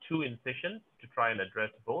would do 2 incisions to try and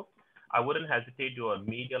address both. I wouldn't hesitate to do a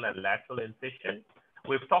medial and lateral incision.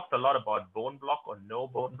 We've talked a lot about bone block or no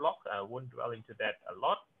bone block. I won't dwell into that a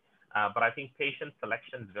lot, but I think patient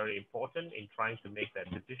selection is very important in trying to make that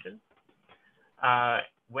decision.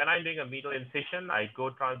 When I'm doing a medial incision, I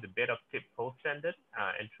go down the bed of tip post-tendon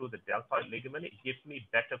and through the deltoid ligament. It gives me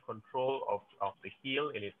better control of the heel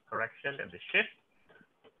in its correction and the shift.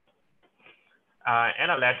 And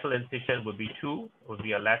a lateral incision would be 2, would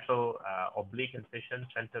be a lateral oblique incision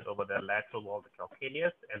centered over the lateral wall of the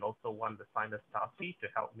calcaneus, and also one the sinus tarsi to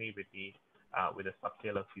help me with the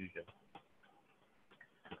subtalar fusion.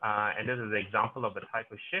 And this is an example of the type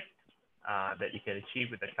of shift that you can achieve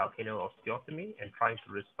with the calcaneal osteotomy and trying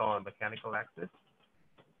to restore a mechanical axis.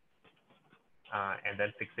 And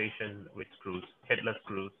then fixation with screws, headless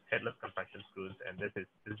compression screws, and this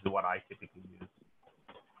is what I typically use.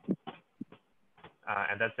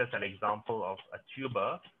 And that's just an example of a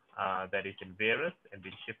tuber that is in varus and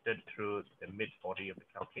been shifted through the mid-body of the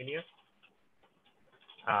calcaneus.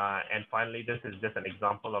 And finally, this is just an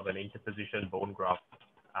example of an interposition bone graft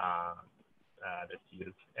that's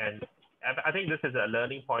used. And I think this is a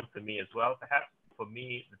learning point for me as well. Perhaps for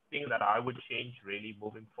me, the thing that I would change really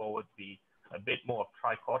moving forward be a bit more of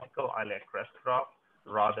tricortical iliac crest graft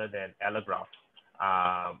rather than allograft.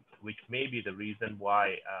 Which may be the reason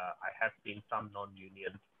why I have seen some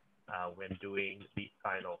non-union when doing these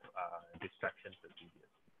kind of distraction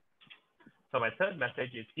procedures. So my third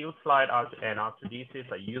message is heel slide and arthrodesis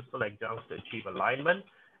are useful adjuncts to achieve alignment.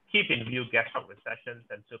 Keep in view gastroc recessions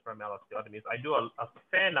and supramal osteotomies. I do a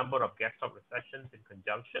fair number of gastroc recessions in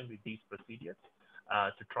conjunction with these procedures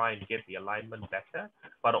to try and get the alignment better,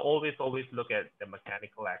 but always look at the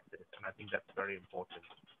mechanical axis, and I think that's very important.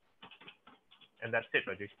 And that's it,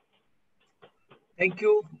 Rajesh. Thank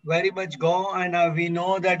you very much, Go. And we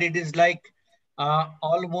know that it is like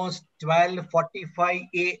almost 12:45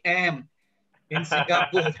 a.m. in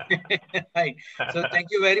Singapore. Right. So thank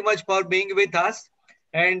you very much for being with us.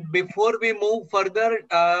 And before we move further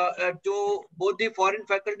to both the foreign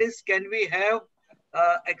faculties, can we have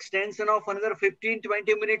extension of another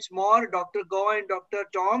 15-20 minutes more, Dr. Go and Dr.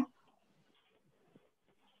 Tom?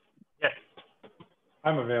 Yes.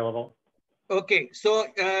 I'm available. Okay, so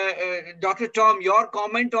Dr. Tom, your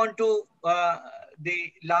comment on to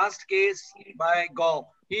the last case by Go.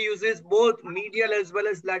 He uses both medial as well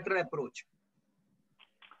as lateral approach.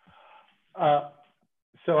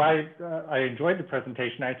 So I enjoyed the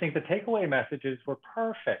presentation. I think the takeaway messages were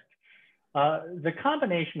perfect. The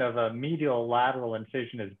combination of a medial lateral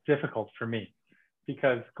incision is difficult for me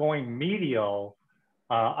because going medial,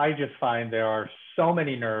 I just find there are so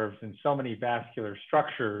many nerves and so many vascular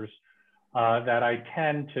structures that I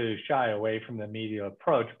tend to shy away from the medial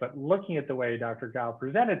approach. But looking at the way Dr. Gao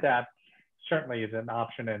presented that certainly is an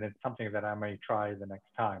option, and it's something that I may try the next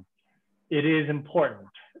time. It is important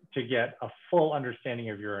to get a full understanding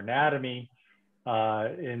of your anatomy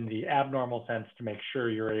in the abnormal sense to make sure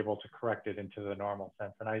you're able to correct it into the normal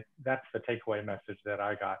sense. And that's the takeaway message that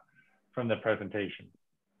I got from the presentation.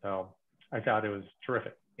 So I thought it was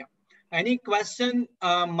terrific. Yeah. Any question,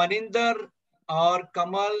 Maninder or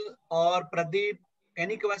Kamal or Pradeep?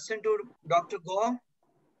 Any question to Dr. Go?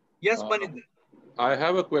 Yes, Maninder. I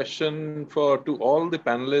have a question to all the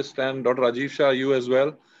panelists and Dr. Rajiv Shah, you as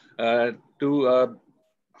well. Have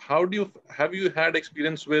you had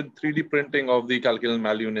experience with 3D printing of the calcaneal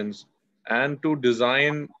malunions and to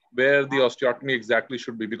design where the osteotomy exactly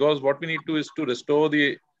should be? Because what we need to is to restore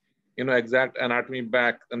the exact anatomy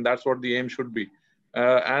back, and that's what the aim should be.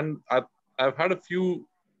 And I've had a few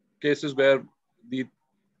cases where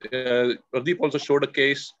Pradeep also showed a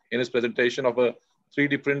case in his presentation of a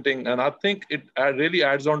 3D printing, and I think it really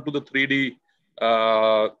adds on to the 3D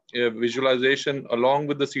visualization along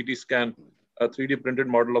with the CT scan, a 3D printed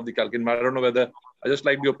model of the calcaneum. I don't know whether, I just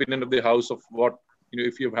like the opinion of the house of what,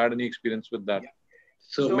 if you've had any experience with that. Yeah.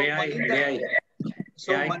 So may I?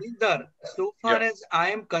 So Maninder, so far as I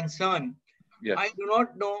am concerned, Yes. I do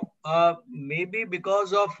not know. Maybe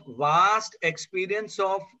because of vast experience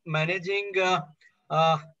of managing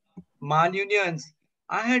malunions,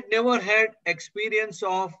 I had never had experience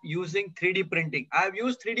of using 3D printing. I have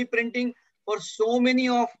used 3D printing for so many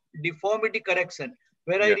of deformity correction,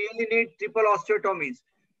 where I really need triple osteotomies.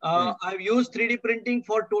 I've used 3D printing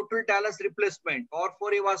for total talus replacement or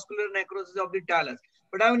for avascular necrosis of the talus.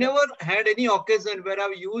 But I've never had any occasion where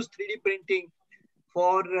I've used 3D printing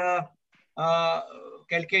for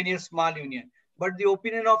calcaneus malunion. But the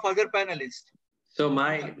opinion of other panelists. So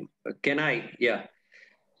yeah.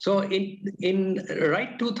 So in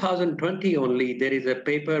right 2020 only, there is a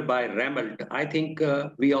paper by Remelt. I think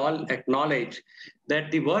we all acknowledge that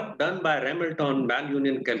the work done by Remelt on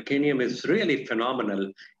Malunion calcaneum is really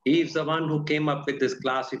phenomenal. He is the one who came up with this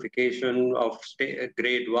classification of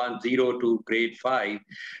grade 1, 0 to grade 5.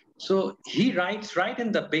 So he writes right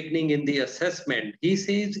in the beginning in the assessment, he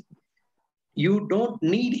says, you don't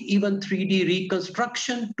need even 3D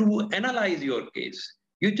reconstruction to analyze your case.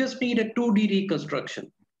 You just need a 2D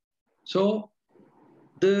reconstruction. So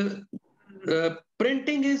the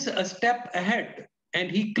printing is a step ahead, and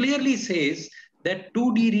he clearly says that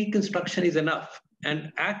 2D reconstruction is enough.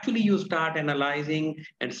 And actually you start analyzing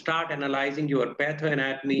your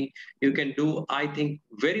pathoanatomy. You can do, I think,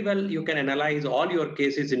 very well, you can analyze all your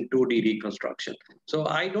cases in 2D reconstruction. So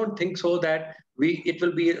I don't think so that it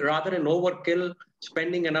will be rather an overkill,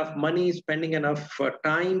 spending enough money, spending enough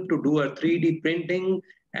time to do a 3D printing,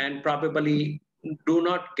 and probably do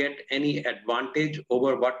not get any advantage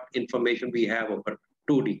over what information we have over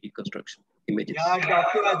 2D reconstruction images. Yeah,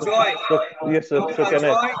 Dr. Ajoy. Yes, sir. Dr. So can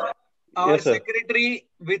Ajoy, our yes, sir. secretary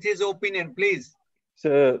with his opinion, please.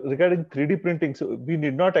 So regarding 3D printing, so we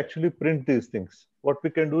need not actually print these things. What we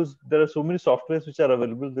can do is there are so many softwares which are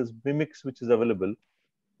available. There's Mimix which is available.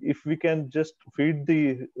 If we can just feed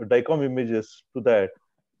the DICOM images to that,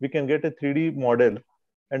 we can get a 3D model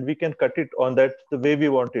and we can cut it on that the way we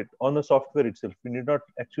want it on the software itself. We need not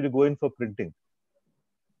actually go in for printing.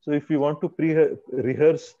 So if we want to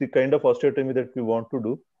rehearse the kind of osteotomy that we want to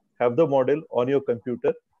do, have the model on your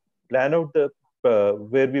computer, plan out the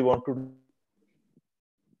where we want to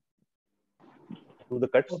do the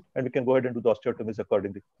cuts, and we can go ahead and do the osteotomies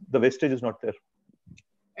accordingly. The wastage is not there.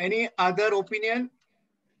 Any other opinion?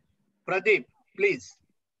 Pradeep, please.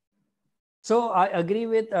 So I agree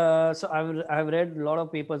with, so I've read a lot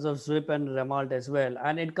of papers of Zwip and Remalt as well.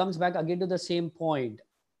 And it comes back again to the same point.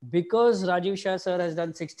 Because Rajiv Shah sir has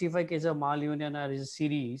done 65 cases of malunion as his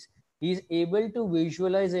series, he's able to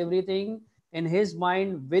visualize everything in his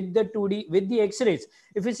mind with the 2D, with the X-rays.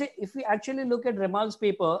 If we actually look at Remalt's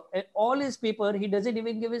paper, all his paper, he doesn't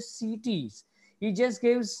even give his CTs. He just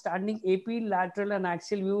gives standing AP, lateral and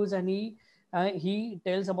axial views, and he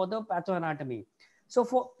tells about the pathoanatomy.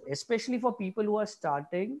 So especially for people who are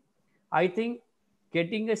starting, I think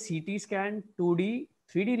getting a CT scan, 2D,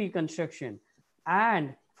 3D reconstruction,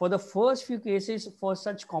 and for the first few cases, for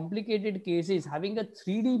such complicated cases, having a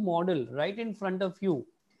 3D model right in front of you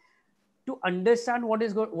to understand what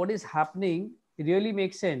is happening really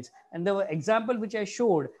makes sense. And the example which I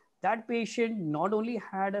showed, that patient not only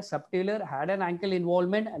had a subtalar, had an ankle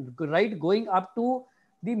involvement, and right going up to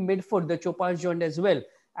the midfoot, the Chopin's joint as well.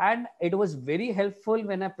 And it was very helpful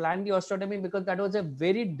when I planned the osteotomy, because that was a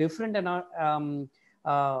very different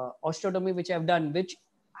osteotomy which I've done, which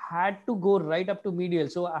had to go right up to medial.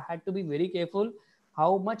 So I had to be very careful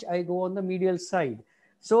how much I go on the medial side.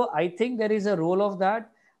 So I think there is a role of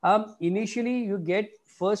that. Initially, you get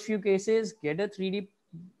first few cases, get a 3D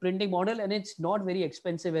printing model, and it's not very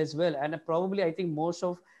expensive as well. And probably I think most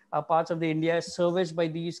of parts of the India is serviced by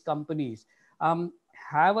these companies.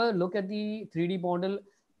 Have a look at the 3D model,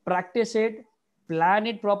 practice it, plan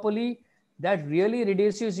it properly. That really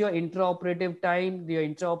reduces your intraoperative time, your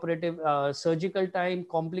intraoperative surgical time,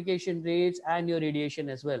 complication rates, and your radiation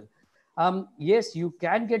as well. Yes, you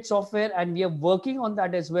can get software, and we are working on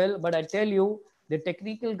that as well. But I tell you, the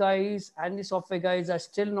technical guys and the software guys are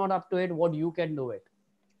still not up to it. What you can do it.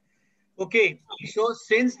 Okay, so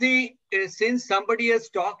since somebody has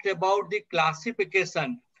talked about the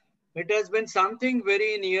classification, it has been something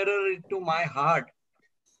very nearer to my heart.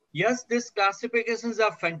 Yes, these classifications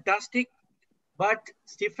are fantastic, but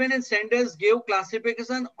Stephen and Sanders gave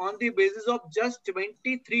classification on the basis of just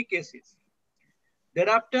 23 cases.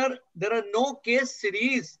 Thereafter, there are no case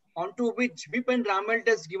series onto which Zwip and Remalt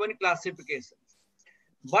has given classifications.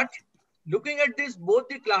 But looking at this, both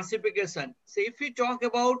the classification, say if we talk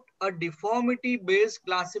about a deformity-based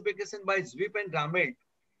classification by Zwip and Remalt,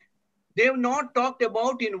 they have not talked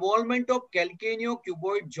about involvement of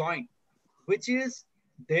calcaneocuboid joint, which is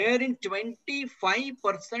there in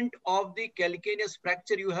 25% of the calcaneus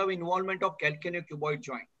fracture, you have involvement of calcaneocuboid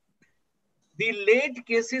joint. The late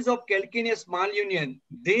cases of calcaneus malunion,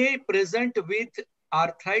 they present with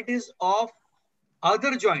arthritis of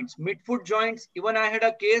other joints, midfoot joints. Even I had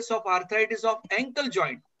a case of arthritis of ankle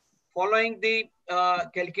joint following the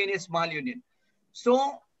calcaneus malunion.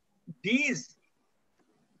 So these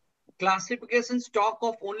classifications talk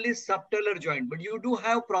of only subtalar joint, but you do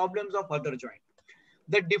have problems of other joint.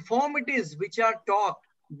 The deformities which are talked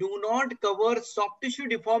do not cover soft tissue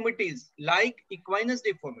deformities like equinus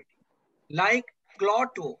deformity, like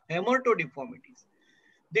clot-toe, hamarto deformities.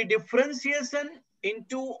 The differentiation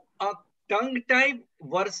into a tongue type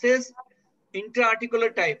versus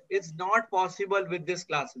interarticular type is not possible with this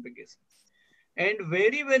classification. And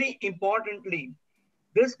very, very importantly,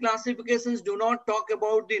 these classifications do not talk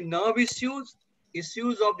about the nerve issues,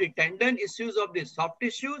 issues of the tendon, issues of the soft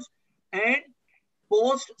tissues, and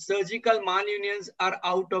post-surgical malunions are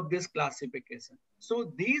out of this classification.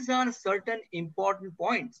 So these are certain important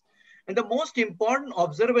points. And the most important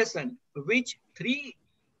observation, which three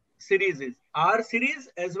series is, R series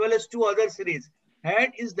as well as two other series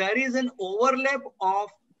had, is there is an overlap of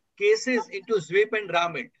cases into Zwiep and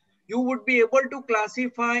Ramelt. You would be able to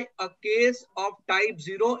classify a case of type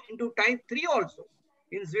 0 into type 3 also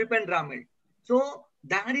in Zwiep and Ramelt. So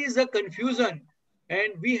there is a confusion,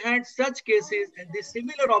 and we had such cases and the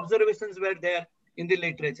similar observations were there in the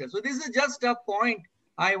literature. So this is just a point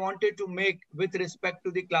I wanted to make with respect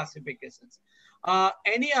to the classifications.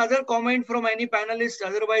 Any other comment from any panelists?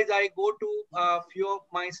 Otherwise, I go to a few of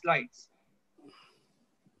my slides.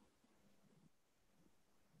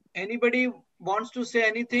 Anybody wants to say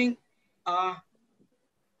anything?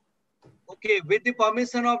 Okay, with the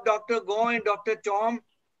permission of Dr. Go and Dr. Tom,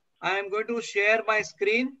 I am going to share my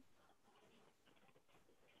screen.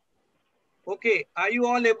 Okay, are you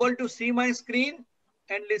all able to see my screen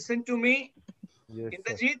and listen to me? Yes,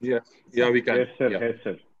 Indrajit? Yes. Yeah, we can. Yes, sir. Yeah. Yes,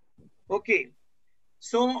 sir. Okay.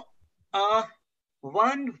 So,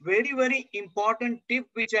 one very, very important tip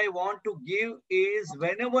which I want to give is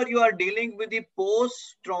whenever you are dealing with the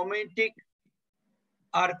post-traumatic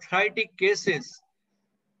arthritic cases,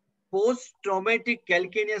 post-traumatic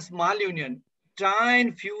calcaneus malunion, try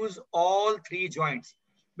and fuse all three joints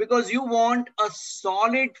because you want a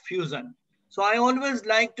solid fusion. So I always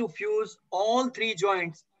like to fuse all three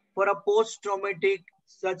joints for a post-traumatic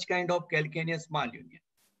such kind of calcaneus malunion.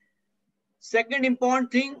 Second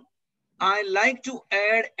important thing, I like to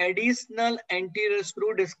add additional anterior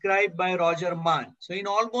screw described by Roger Mann. So in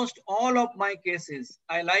almost all of my cases,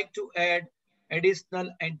 I like to add additional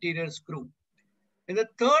anterior screw. And the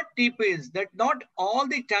third tip is that not all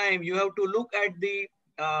the time you have to look at the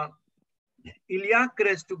iliac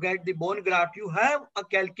crest to get the bone graft. You have a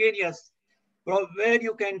calcaneus from where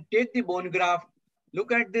you can take the bone graft.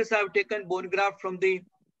 Look at this, I've taken bone graft from the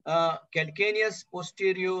calcaneus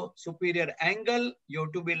posterior superior angle. You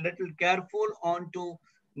have to be a little careful on to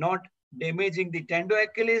not damaging the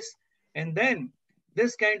tendoachilles. And then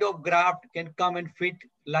this kind of graft can come and fit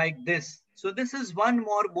like this. So this is one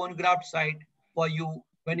more bone graft site for you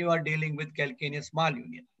when you are dealing with calcaneus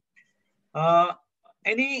malunion.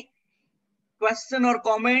 Any question or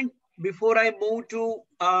comment before I move to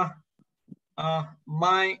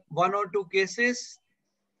my one or two cases?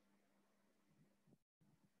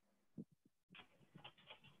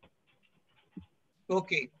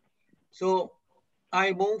 Okay, so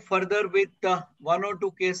I move further with one or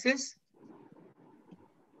two cases.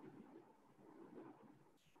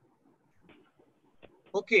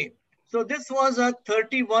 Okay, so this was a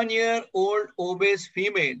 31-year-old obese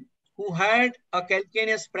female who had a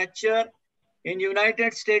calcaneus fracture in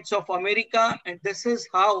United States of America, and this is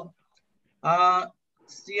how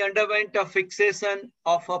she underwent a fixation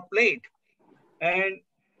of a plate. And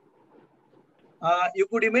you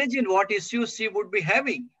could imagine what issues she would be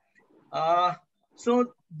having.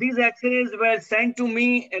 So these x-rays were sent to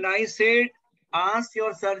me and I said, ask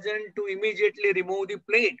your surgeon to immediately remove the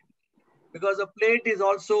plate because the plate is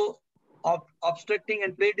also obstructing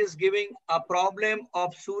and plate is giving a problem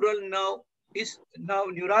of sural nerve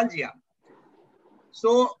neuralgia.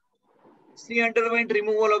 So she underwent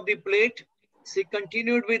removal of the plate. She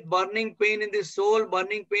continued with burning pain in the sole,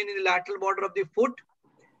 burning pain in the lateral border of the foot,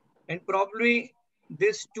 and probably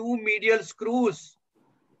these two medial screws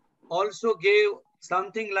also gave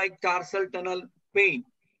something like tarsal tunnel pain.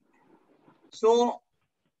 So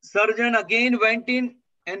surgeon again went in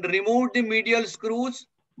and removed the medial screws,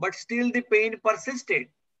 but still the pain persisted.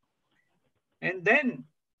 And then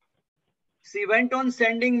she went on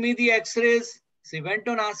sending me the x-rays. She went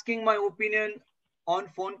on asking my opinion on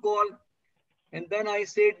phone call. And then I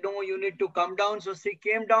said, no, you need to come down. So she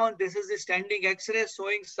came down. This is the standing X-ray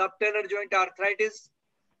showing subtalar joint arthritis,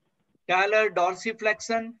 talar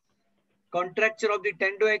dorsiflexion, contracture of the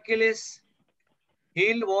tendoachilles,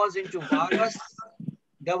 heel was into varus,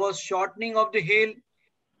 there was shortening of the heel,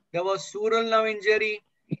 there was sural nerve injury,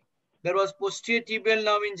 there was posterior tibial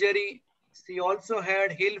nerve injury. She also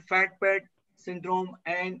had heel fat pad syndrome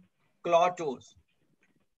and claw toes.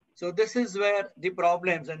 So this is where the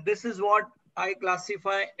problems, and this is what I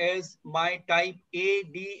classify as my type A,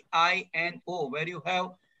 D, I, and O, where you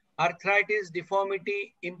have arthritis,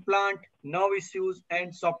 deformity, implant, nerve issues,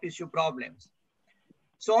 and soft tissue problems.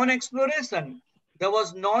 So on exploration, there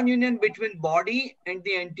was non-union between body and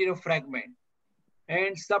the anterior fragment.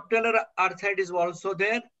 And subtalar arthritis was also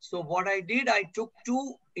there. So what I did, I took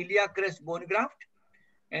 2 iliac crest bone graft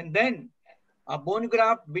and then a bone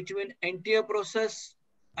graft between anterior process,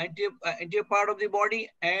 anterior part of the body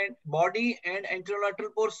and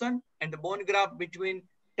anterolateral portion, and the bone graft between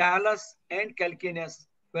talus and calcaneus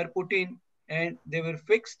were put in and they were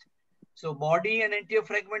fixed. So body and anterior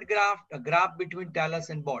fragment graft, a graft between talus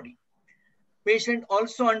and body. Patient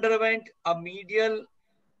also underwent a medial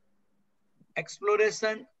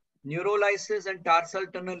exploration, neurolysis and tarsal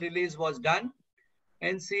tunnel release was done.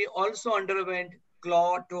 And she also underwent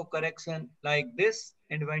claw toe correction like this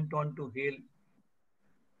and went on to heal.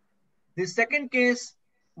 The second case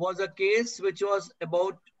was a case which was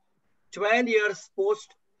about 12 years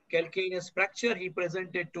post calcaneus fracture. He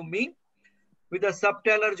presented to me with a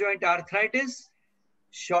subtalar joint arthritis,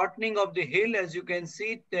 shortening of the heel. As you can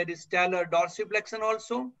see, there is talar dorsiflexion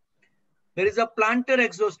also. There is a plantar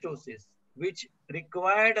exostosis, which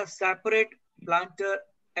required a separate plantar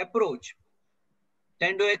approach.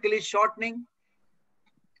 Tendoachilles shortening,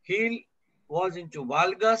 heel was into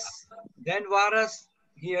valgus, then varus.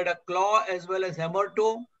 He had a claw as well as hammer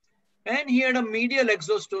toe, and he had a medial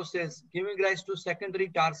exostosis, giving rise to secondary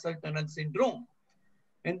tarsal tunnel syndrome.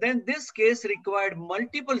 And then this case required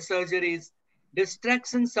multiple surgeries,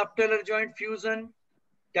 distraction subtalar joint fusion,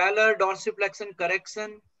 talar dorsiflexion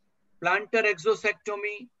correction, plantar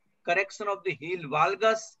exosectomy, correction of the heel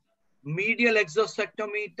valgus, medial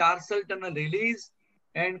exosectomy, tarsal tunnel release,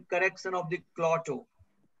 and correction of the claw toe.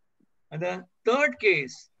 And the third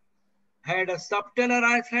case had a subtalar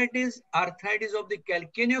arthritis, arthritis of the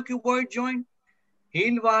calcaneocuboid joint,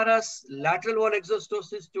 heel varus, lateral wall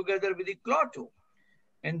exostosis together with the claw toe.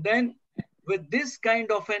 And then with this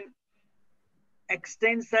kind of an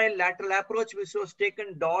extensile lateral approach, which was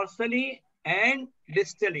taken dorsally and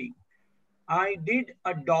distally, I did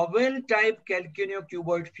a dowel type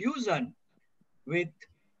calcaneocuboid fusion with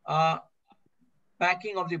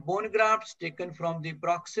packing of the bone grafts taken from the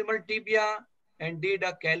proximal tibia and did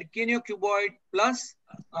a calcaneocuboid plus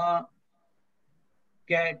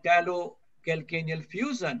talocalcaneal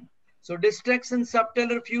fusion. So distraction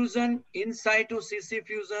subtalar fusion, in situ CC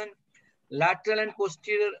fusion, lateral and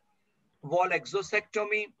posterior wall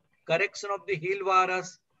exosectomy, correction of the heel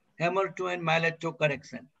varus, hammer toe and mallet toe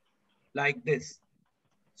correction, like this.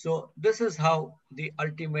 So this is how the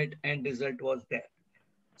ultimate end result was there.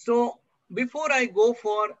 So before I go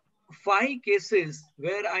for 5 cases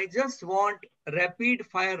where I just want rapid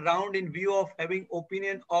fire round in view of having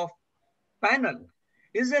opinion of panel,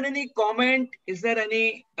 is there any comment? Is there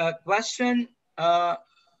any question? I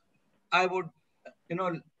would,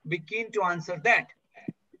 be keen to answer that.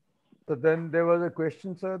 So then there was a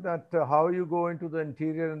question, sir, that how you go into the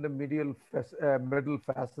anterior and the middle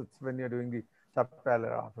facets when you're doing the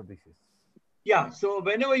subtalar arthrodesis. Yeah, so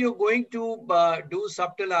whenever you're going to do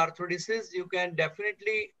subtalar arthrodesis, you can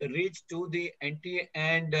definitely reach to the anterior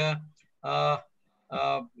and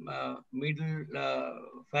middle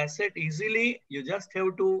facet easily. You just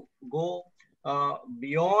have to go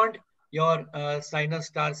beyond your sinus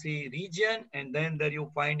tarsi region, and then there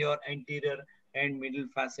you find your anterior and middle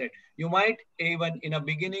facet. You might even in a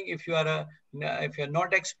beginning, if you are if you're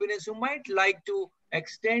not experienced, you might like to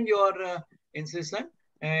extend your incision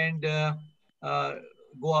and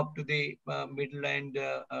go up to the middle and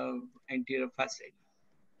anterior facet.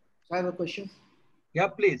 I have a question. Yeah,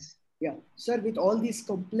 please. Yeah, sir, with all this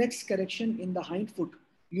complex correction in the hind foot,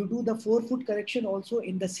 you do the forefoot correction also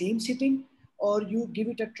in the same sitting, or you give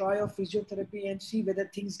it a try of physiotherapy and see whether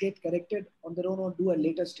things get corrected on their own or do a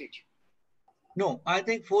later stage? No, I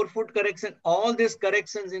think forefoot correction, all these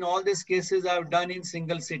corrections in all these cases I've done in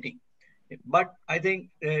single sitting. But I think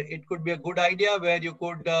it could be a good idea where you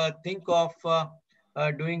could think of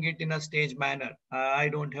doing it in a stage manner. I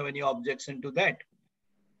don't have any objection to that.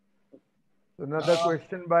 Another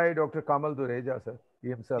question by Dr. Kamal Dureja, sir,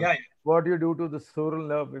 himself. Yeah. What do you do to the sural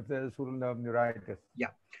nerve if there is sural nerve neuritis? Yeah.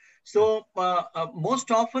 So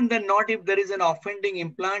most often than not, if there is an offending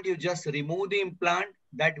implant, you just remove the implant.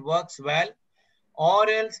 That works well. Or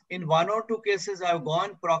else in 1 or 2 cases, I've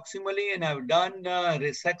gone proximally and I've done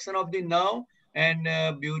resection of the nerve and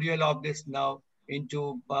burial of this nerve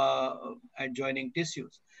into adjoining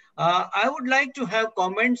tissues. I would like to have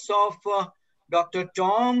comments of Dr.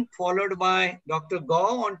 Tom followed by Dr.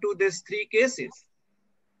 Gao onto these 3 cases.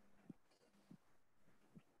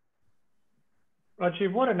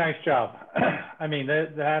 Rajiv, what a nice job. I mean,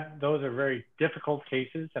 those are very difficult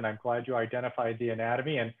cases, and I'm glad you identified the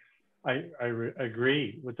anatomy, and I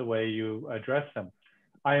agree with the way you address them.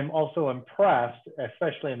 I am also impressed,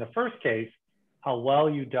 especially in the first case, how well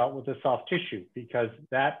you dealt with the soft tissue, because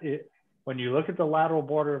when you look at the lateral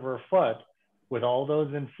border of her foot with all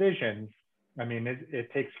those incisions, I mean,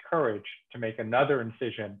 it takes courage to make another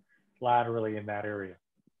incision laterally in that area.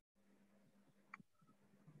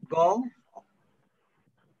 Go.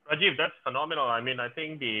 Rajiv, that's phenomenal. I mean, I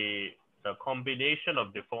think the combination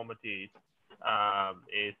of deformities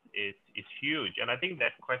is huge. And I think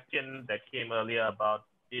that question that came earlier about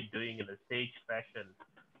it doing in a stage fashion,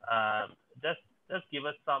 just give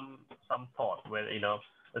us some thought where, you know,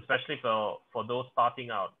 especially for those starting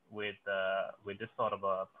out with this sort of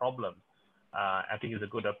a problem, I think is a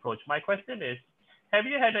good approach. My question is, have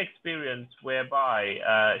you had experience whereby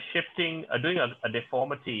doing a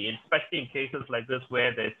deformity, especially in cases like this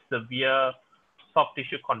where there's severe soft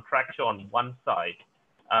tissue contracture on one side,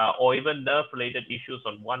 or even nerve-related issues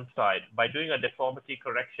on one side, by doing a deformity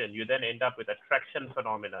correction, you then end up with a traction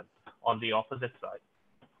phenomenon on the opposite side?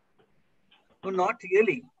 No, not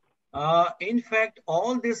really. In fact,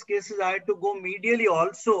 all these cases I had to go medially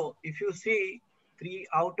also. If you see, 3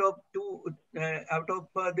 out of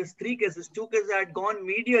these 3 cases, 2 cases I had gone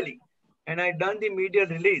medially and I had done the medial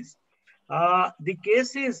release. The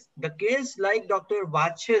case like Dr.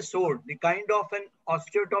 Vache showed, the kind of an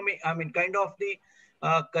osteotomy, I mean, kind of the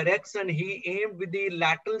correction he aimed with the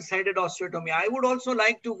lateral sided osteotomy. I would also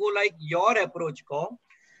like to go like your approach, Ko,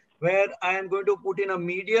 where I am going to put in a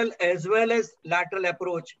medial as well as lateral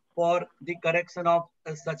approach for the correction of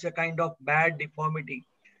such a kind of bad deformity.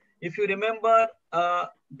 If you remember,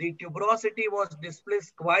 the tuberosity was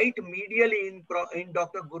displaced quite medially in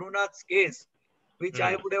Dr. Gurunath's case, which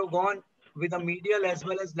I would have gone with a medial as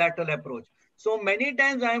well as lateral approach. So many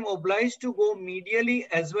times I am obliged to go medially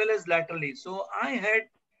as well as laterally. So I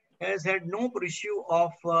has had no issue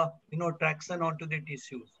of traction onto the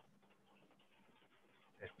tissues.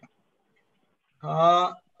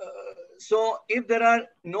 So if there are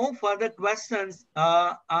no further questions,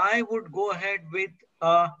 I would go ahead with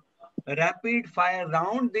rapid fire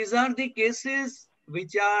round. These are the cases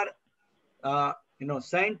which are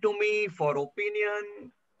sent to me for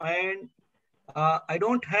opinion, and I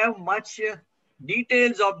don't have much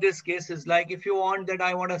details of these cases. Like if you want that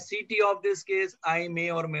I want a CT of this case, I may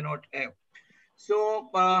or may not have. So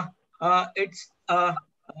it's a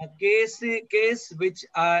case which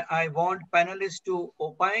I want panelists to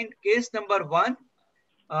opine. Case number 1.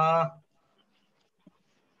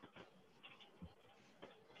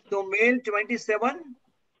 So male 27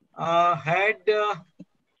 had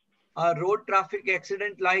a road traffic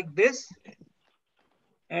accident like this,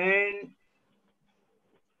 and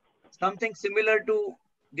something similar to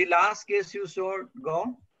the last case you saw,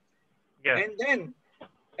 Go. Yeah. And then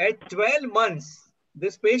at 12 months,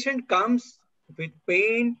 this patient comes with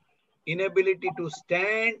pain, inability to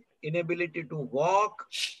stand, inability to walk.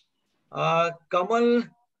 Kamal,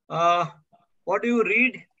 what do you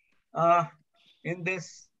read in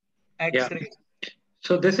this X-ray? Yeah.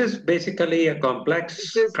 So this is basically a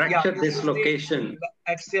complex fracture dislocation.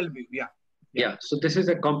 Axial view, yeah. Yeah, so this is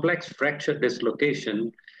a complex fracture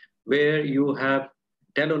dislocation where you have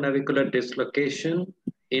talonavicular dislocation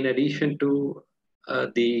in addition to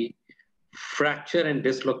the fracture and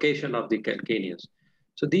dislocation of the calcaneus.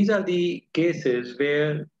 So these are the cases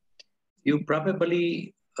where you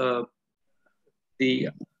probably,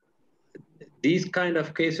 these kind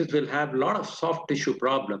of cases will have a lot of soft tissue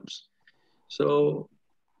problems. So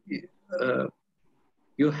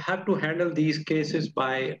you have to handle these cases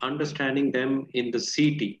by understanding them in the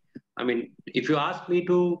CT. I mean, if you ask me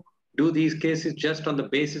to do these cases just on the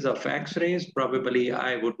basis of X-rays, probably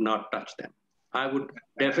I would not touch them. I would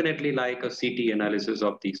definitely like a CT analysis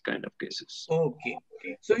of these kind of cases. Okay.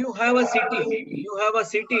 So you have a CT,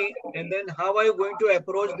 and then how are you going to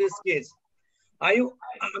approach this case? Do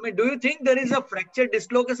you think there is a fracture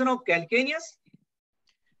dislocation of calcaneus?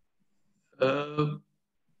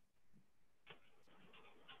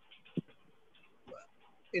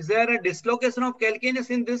 Is there a dislocation of calcaneus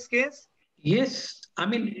in this case? Yes, I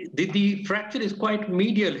mean, the fracture is quite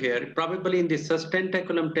medial here, probably in the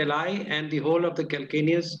sustentaculum tali, and the whole of the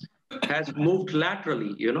calcaneus has moved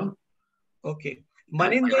laterally, you know. Okay.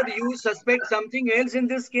 Maninder, you suspect something else in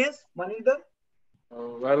this case, Maninder?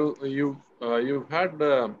 Well, you've had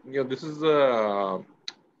this is a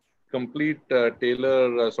complete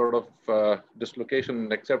tailor sort of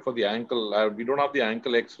dislocation, except for the ankle. We don't have the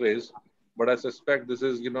ankle X-rays, but I suspect this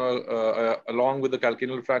is along with the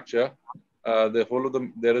calcaneal fracture. The whole of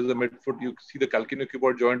there is a midfoot. You see the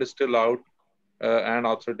calcaneocuboid joint is still out and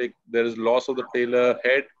arthritic. There is loss of the talar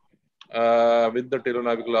head with the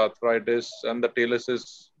talonavicular arthritis, and the talus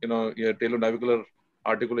is talonavicular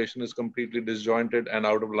articulation is completely disjointed and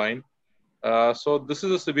out of line. So this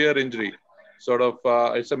is a severe injury. Sort of,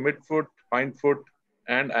 it's a midfoot, hindfoot,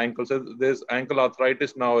 and ankle. So there's ankle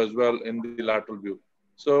arthritis now as well in the lateral view.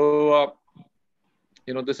 So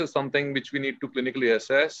this is something which we need to clinically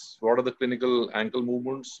assess. What are the clinical ankle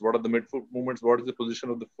movements? What are the midfoot movements? What is the position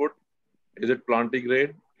of the foot? Is it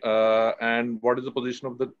plantigrade? And what is the position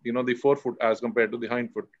of the forefoot as compared to the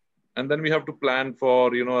hindfoot? And then we have to plan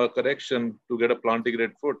for a correction to get a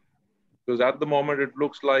plantigrade foot, because at the moment it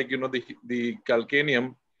looks like the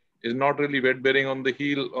calcaneum is not really weight bearing on the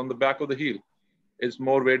heel, on the back of the heel. It's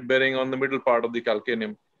more weight bearing on the middle part of the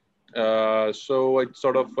calcaneum. So it's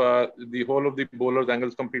sort of the whole of the bowler's angle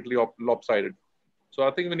is completely lopsided. So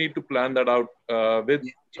I think we need to plan that out with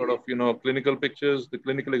sort of clinical pictures. The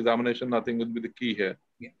clinical examination, I think, will be the key here,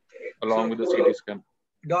 along with the CT scan.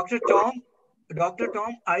 Dr.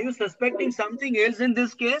 Tom, are you suspecting something else in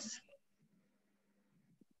this case?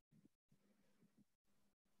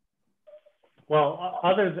 Well,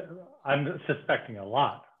 I'm suspecting a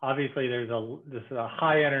lot. Obviously, this is a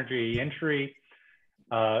high energy injury.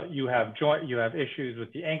 You have issues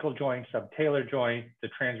with the ankle joint, subtalar joint, the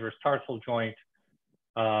transverse tarsal joint.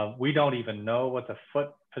 We don't even know what the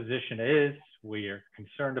foot position is. We are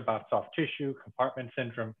concerned about soft tissue, compartment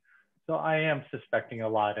syndrome. So I am suspecting a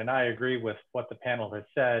lot, and I agree with what the panel has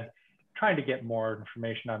said, trying to get more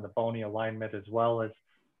information on the bony alignment as well as,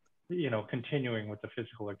 continuing with the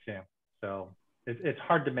physical exam. So it's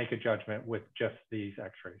hard to make a judgment with just these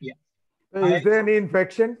x-rays. Yeah. Is there any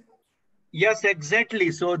infection? Yes,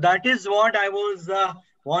 exactly. So that is what I was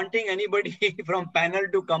wanting anybody from panel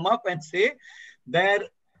to come up and say. There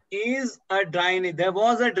is a draining. There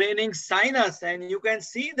was a draining sinus, and you can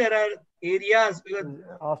see there are areas.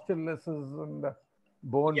 Osteolysis and the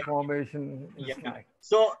bone formation.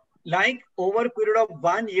 So, like over a period of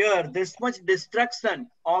 1 year, this much destruction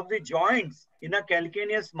of the joints in a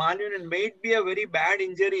calcaneus malunion may be a very bad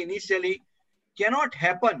injury initially, cannot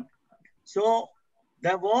happen. So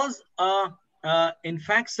there was a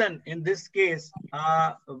infection in this case,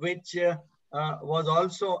 which was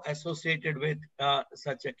also associated with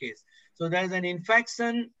such a case. So there's an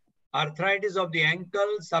infection, arthritis of the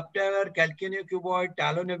ankle, subtalar, calcaneocuboid,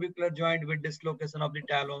 talonavicular joint with dislocation of the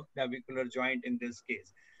talonavicular joint in this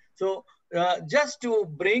case. So just to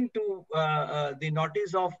bring to the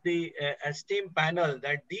notice of the esteemed panel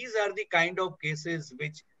that these are the kind of cases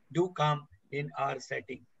which do come in our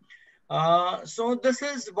setting. So this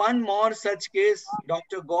is one more such case,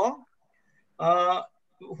 Dr. Gaur,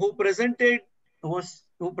 who presented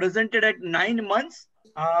at 9 months.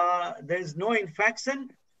 There is no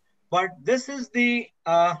infection, but this is the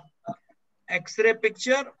X-ray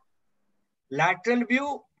picture, lateral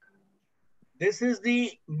view. This is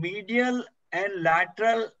the medial and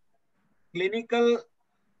lateral clinical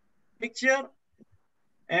picture,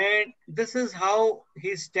 and this is how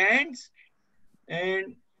he stands.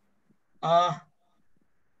 And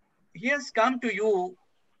he has come to you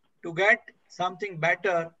to get something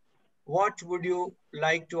better. What would you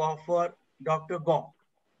like to offer, Dr. Gaur?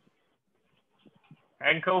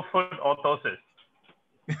 Ankle foot orthosis.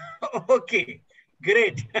 Okay,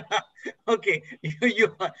 great. Okay,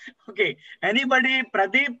 okay. Anybody,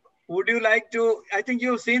 Pradeep, would you like to? I think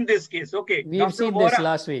you've seen this case. Okay, we've seen this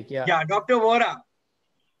last week. Yeah. Yeah, Dr. Vora.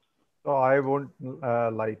 So I won't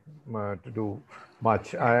like to do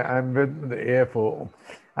much. I'm with the AFO.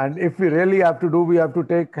 And if we really have to do, we have to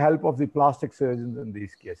take help of the plastic surgeons in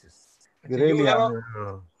these cases. We really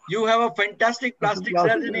you have a fantastic plastic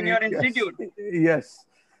surgeon in your institute. Yes,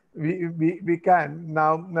 we can.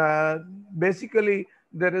 Now, basically,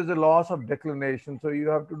 there is a loss of declination. So you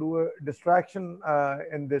have to do a distraction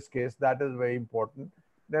in this case. That is very important.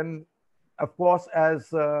 Then, of course, as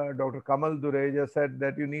Dr. Kamal Dureja said,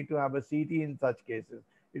 that you need to have a CT in such cases.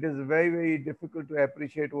 It is very, very difficult to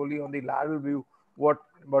appreciate only on the lateral view what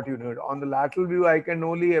you need. On the lateral view, I can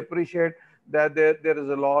only appreciate that there is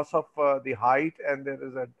a loss of the height and there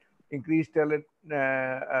is a increased the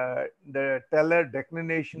teller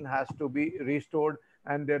declination has to be restored,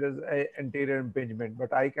 and there is a anterior impingement.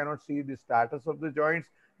 But I cannot see the status of the joints.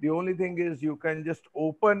 The only thing is you can just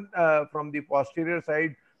open from the posterior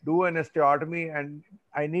side, do an osteotomy, and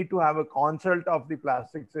I need to have a consult of the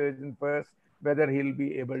plastic surgeon first, whether he'll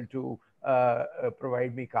be able to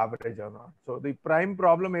provide me coverage or not. So the prime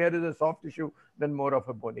problem here is a soft tissue, then more of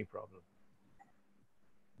a bony problem.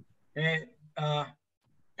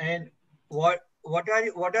 And what are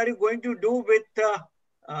you going to do with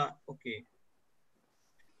okay?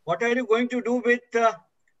 What are you going to do with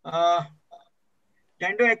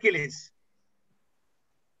tendo Achilles?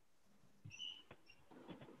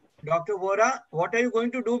 Dr. Vora, what are you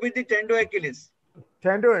going to do with the tendo Achilles?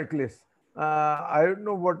 Tendo Achilles. I don't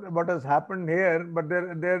know what has happened here, but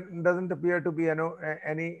there doesn't appear to be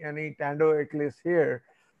any tendo Achilles here.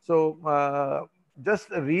 So just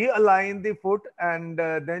realign the foot, and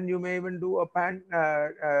then you may even do a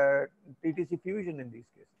TTC fusion in these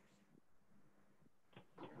cases.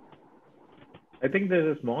 I think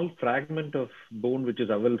there's a small fragment of bone which is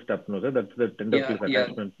avulsed up, no, sir? That's the tender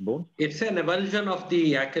attachment bone. It's an avulsion of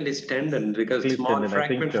the Achilles tendon because Achilles small tendon,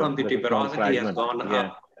 fragment from the tuberosity has gone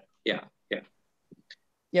up.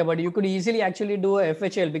 Yeah, but you could easily actually do a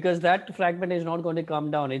FHL because that fragment is not going to come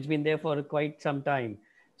down. It's been there for quite some time.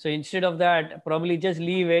 So instead of that, probably just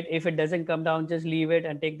leave it. If it doesn't come down, just leave it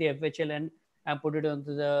and take the FHL and put it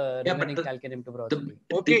onto the remaining calcaneum tuberosity.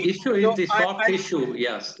 Okay, the issue is the soft tissue,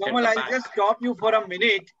 yes. Kamal, I'll just stop you for a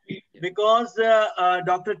minute because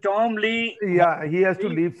Dr. Tom Lee. Yeah, he has to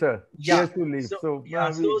leave, sir. Yeah. He has to leave. So,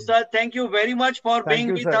 sir, thank you very much for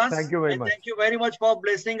being with us. Thank you very much. Thank you very much for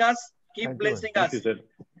blessing us. Keep blessing us. Thank you, sir.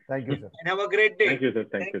 Thank you, sir. And have a great day. Thank you, sir.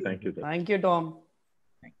 Thank you, sir. Thank you, Tom.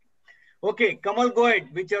 Okay, Kamal, go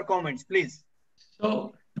ahead with your comments, please.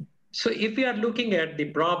 So if we are looking at the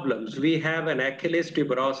problems, we have an Achilles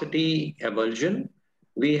tuberosity avulsion.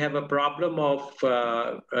 We have a problem of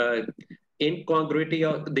incongruity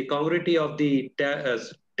of the congruity of the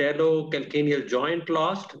talocalcaneal joint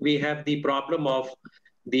lost. We have the problem of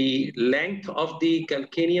the length of the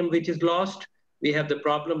calcaneum which is lost. We have the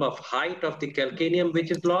problem of height of the calcaneum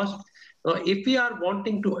which is lost. Now, if we are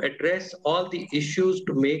wanting to address all the issues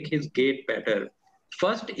to make his gait better,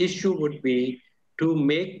 first issue would be to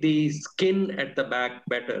make the skin at the back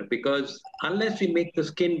better, because unless we make the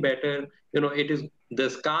skin better, the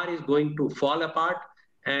scar is going to fall apart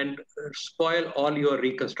and spoil all your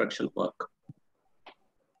reconstruction work.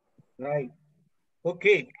 Right.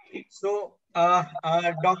 Okay. So,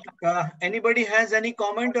 doctor, anybody has any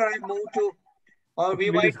comment, or I move to, or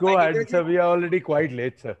we Please might go ahead, sir. We are already quite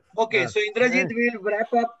late, sir. Okay, so Indrajit, we'll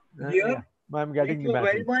wrap up here. Yeah, I'm getting Thank you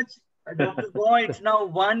very much, Dr. Go. It's now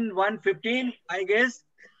 1:15, I guess.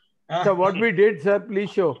 So what we did, sir,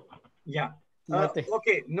 please show. Yeah.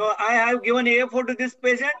 Okay. No, I have given A4 to this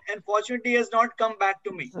patient, and fortunately, he has not come back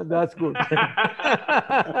to me. That's good.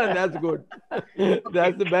 That's good.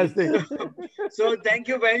 That's the best thing. So thank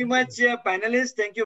you very much, panelists. Thank you.